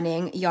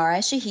 stunning. Yara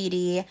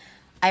Shahidi.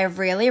 I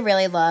really,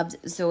 really loved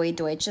Zoe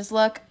Deutsch's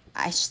look.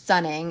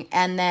 Stunning.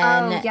 And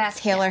then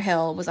Taylor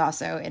Hill was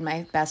also in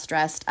my best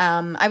dressed.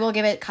 I will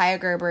give it Kaya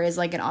Gerber is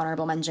like an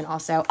honorable mention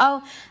also.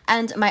 Oh,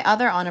 and my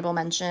other honorable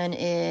mention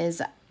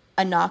is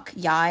Anok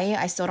Yai.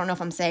 I still don't know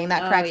if I'm saying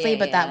that correctly,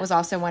 but that was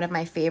also one of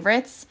my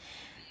favorites.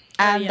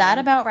 And that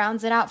about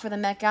rounds it out for the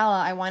Met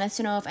Gala. I wanted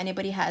to know if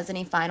anybody has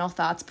any final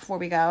thoughts before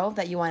we go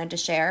that you wanted to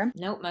share.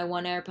 Nope, my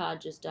one AirPod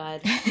just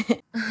died.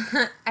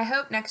 I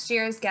hope next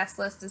year's guest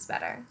list is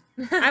better.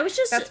 I was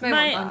just That's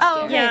my one.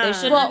 Oh, okay. Yeah. They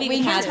shouldn't Well, have even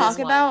we can had talk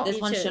this about- one.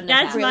 This one Me too. shouldn't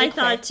That's have my happened.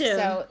 thought too.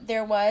 So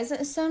there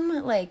was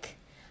some like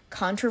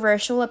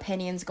controversial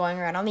opinions going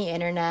around on the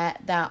internet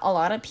that a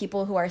lot of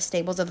people who are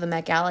staples of the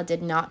Met Gala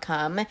did not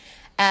come.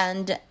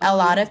 And a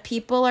lot of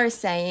people are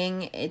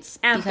saying it's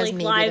because Blake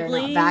maybe they're not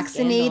Lively's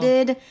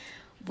vaccinated,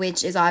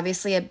 which is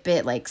obviously a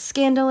bit like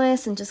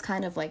scandalous and just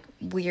kind of like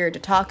weird to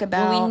talk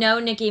about. Well, we know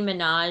Nicki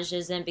Minaj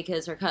isn't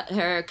because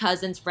her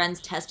cousin's friend's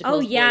testicles. Oh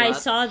yeah, blew I up.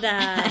 saw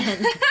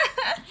that.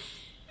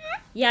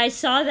 Yeah, I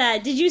saw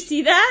that. Did you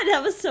see that?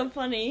 That was so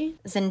funny.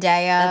 Zendaya.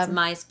 That's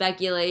my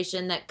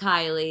speculation that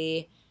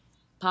Kylie,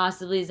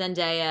 possibly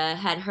Zendaya,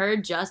 had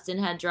heard Justin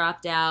had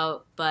dropped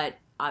out, but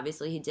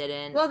obviously he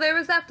didn't. Well, there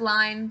was that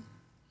line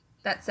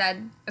that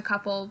said a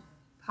couple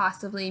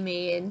possibly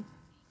made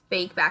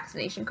fake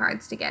vaccination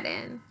cards to get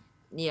in.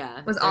 Yeah.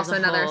 Was there's also a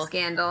another whole-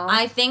 scandal.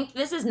 I think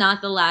this is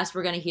not the last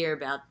we're going to hear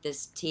about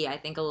this tea. I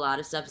think a lot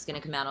of stuff is going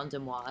to come out on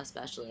Demois,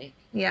 especially.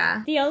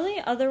 Yeah. The only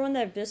other one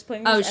that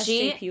disappointed me Oh, was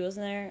she- SJP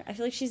wasn't there. I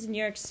feel like she's a New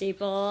York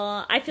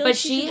staple. I feel But like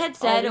she should had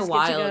said a always get to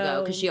while go,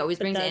 ago, because she always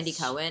but brings that's- Andy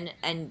Cohen,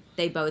 and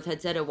they both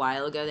had said a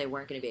while ago they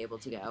weren't going to be able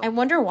to go. I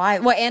wonder why.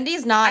 Well,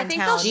 Andy's not I in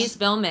think town. She's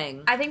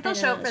filming. I think they'll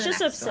show up for It's the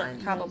just next upset.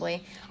 one.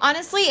 Probably.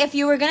 Honestly, if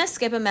you were going to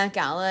skip a Met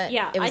Gala,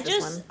 Yeah, it was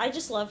this one. I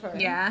just love her.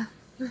 Yeah.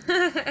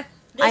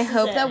 This I is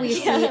hope it. that we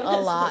see Yeah, a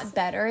this lot is-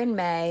 better in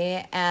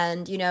May.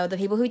 And, you know, the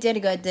people who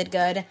did good did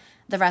good.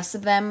 The rest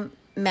of them,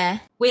 meh.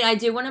 Wait, I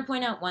do want to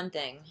point out one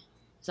thing.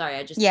 Sorry,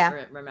 I just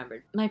Yeah.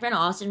 remembered. My friend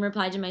Austin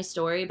replied to my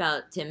story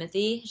about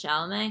Timothy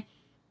Chalamet,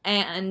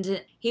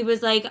 and he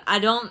was like, I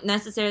don't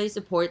necessarily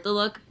support the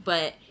look,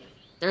 but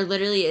there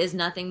literally is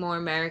nothing more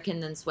American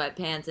than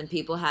sweatpants, and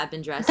people have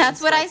been dressing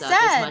That's what I sweats up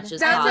said. as much as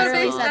That's what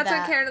Literally possible. said that's that.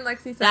 what Karen and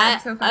Lexi said. That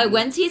It's so funny.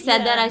 once he said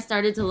that, Yeah. I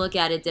started to look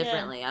at it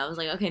differently. I was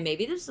like, okay,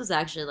 maybe this was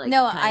actually like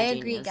No, kinda I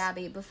agree, genius.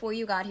 Gabby. Before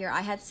you got here, I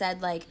had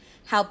said, like,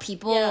 how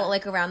people, Yeah.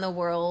 like, around the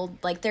world,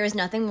 like, there is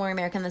nothing more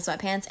American than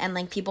sweatpants, and,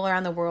 like, people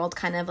around the world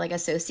kind of, like,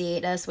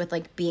 associate us with,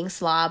 like, being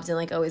slobs and,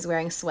 like, always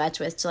wearing sweats,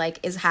 which, like,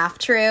 is half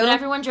true. But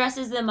everyone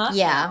dresses them up.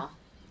 Yeah. now.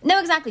 No,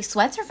 exactly.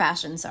 Sweats are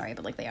fashion, sorry,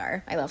 but, like, they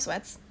are. I love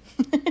sweats.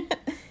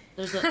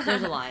 There's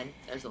a line.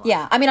 There's a line.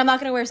 Yeah, I mean, I'm not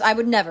gonna wear. I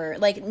would never,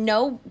 like,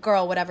 no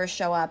girl would ever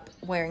show up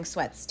wearing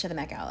sweats to the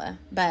Met Gala.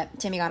 But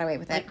Timmy got away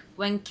with it. Like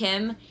when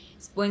Kim,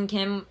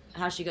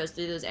 how she goes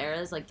through those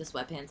eras, like the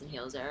sweatpants and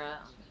heels era.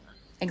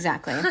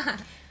 Exactly.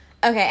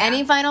 Okay.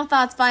 Any final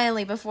thoughts,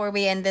 finally, before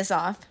we end this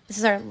off? This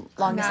is our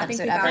longest I think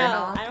episode we got ever. it No,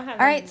 all. I don't have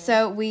All any right, more.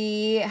 so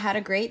we had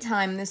a great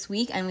time this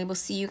week, and we will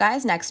see you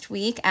guys next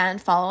week.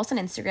 And follow us on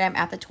Instagram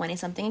at the 20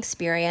 something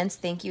experience.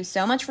 Thank you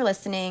so much for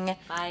listening.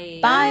 Bye.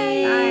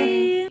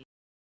 Bye. Bye.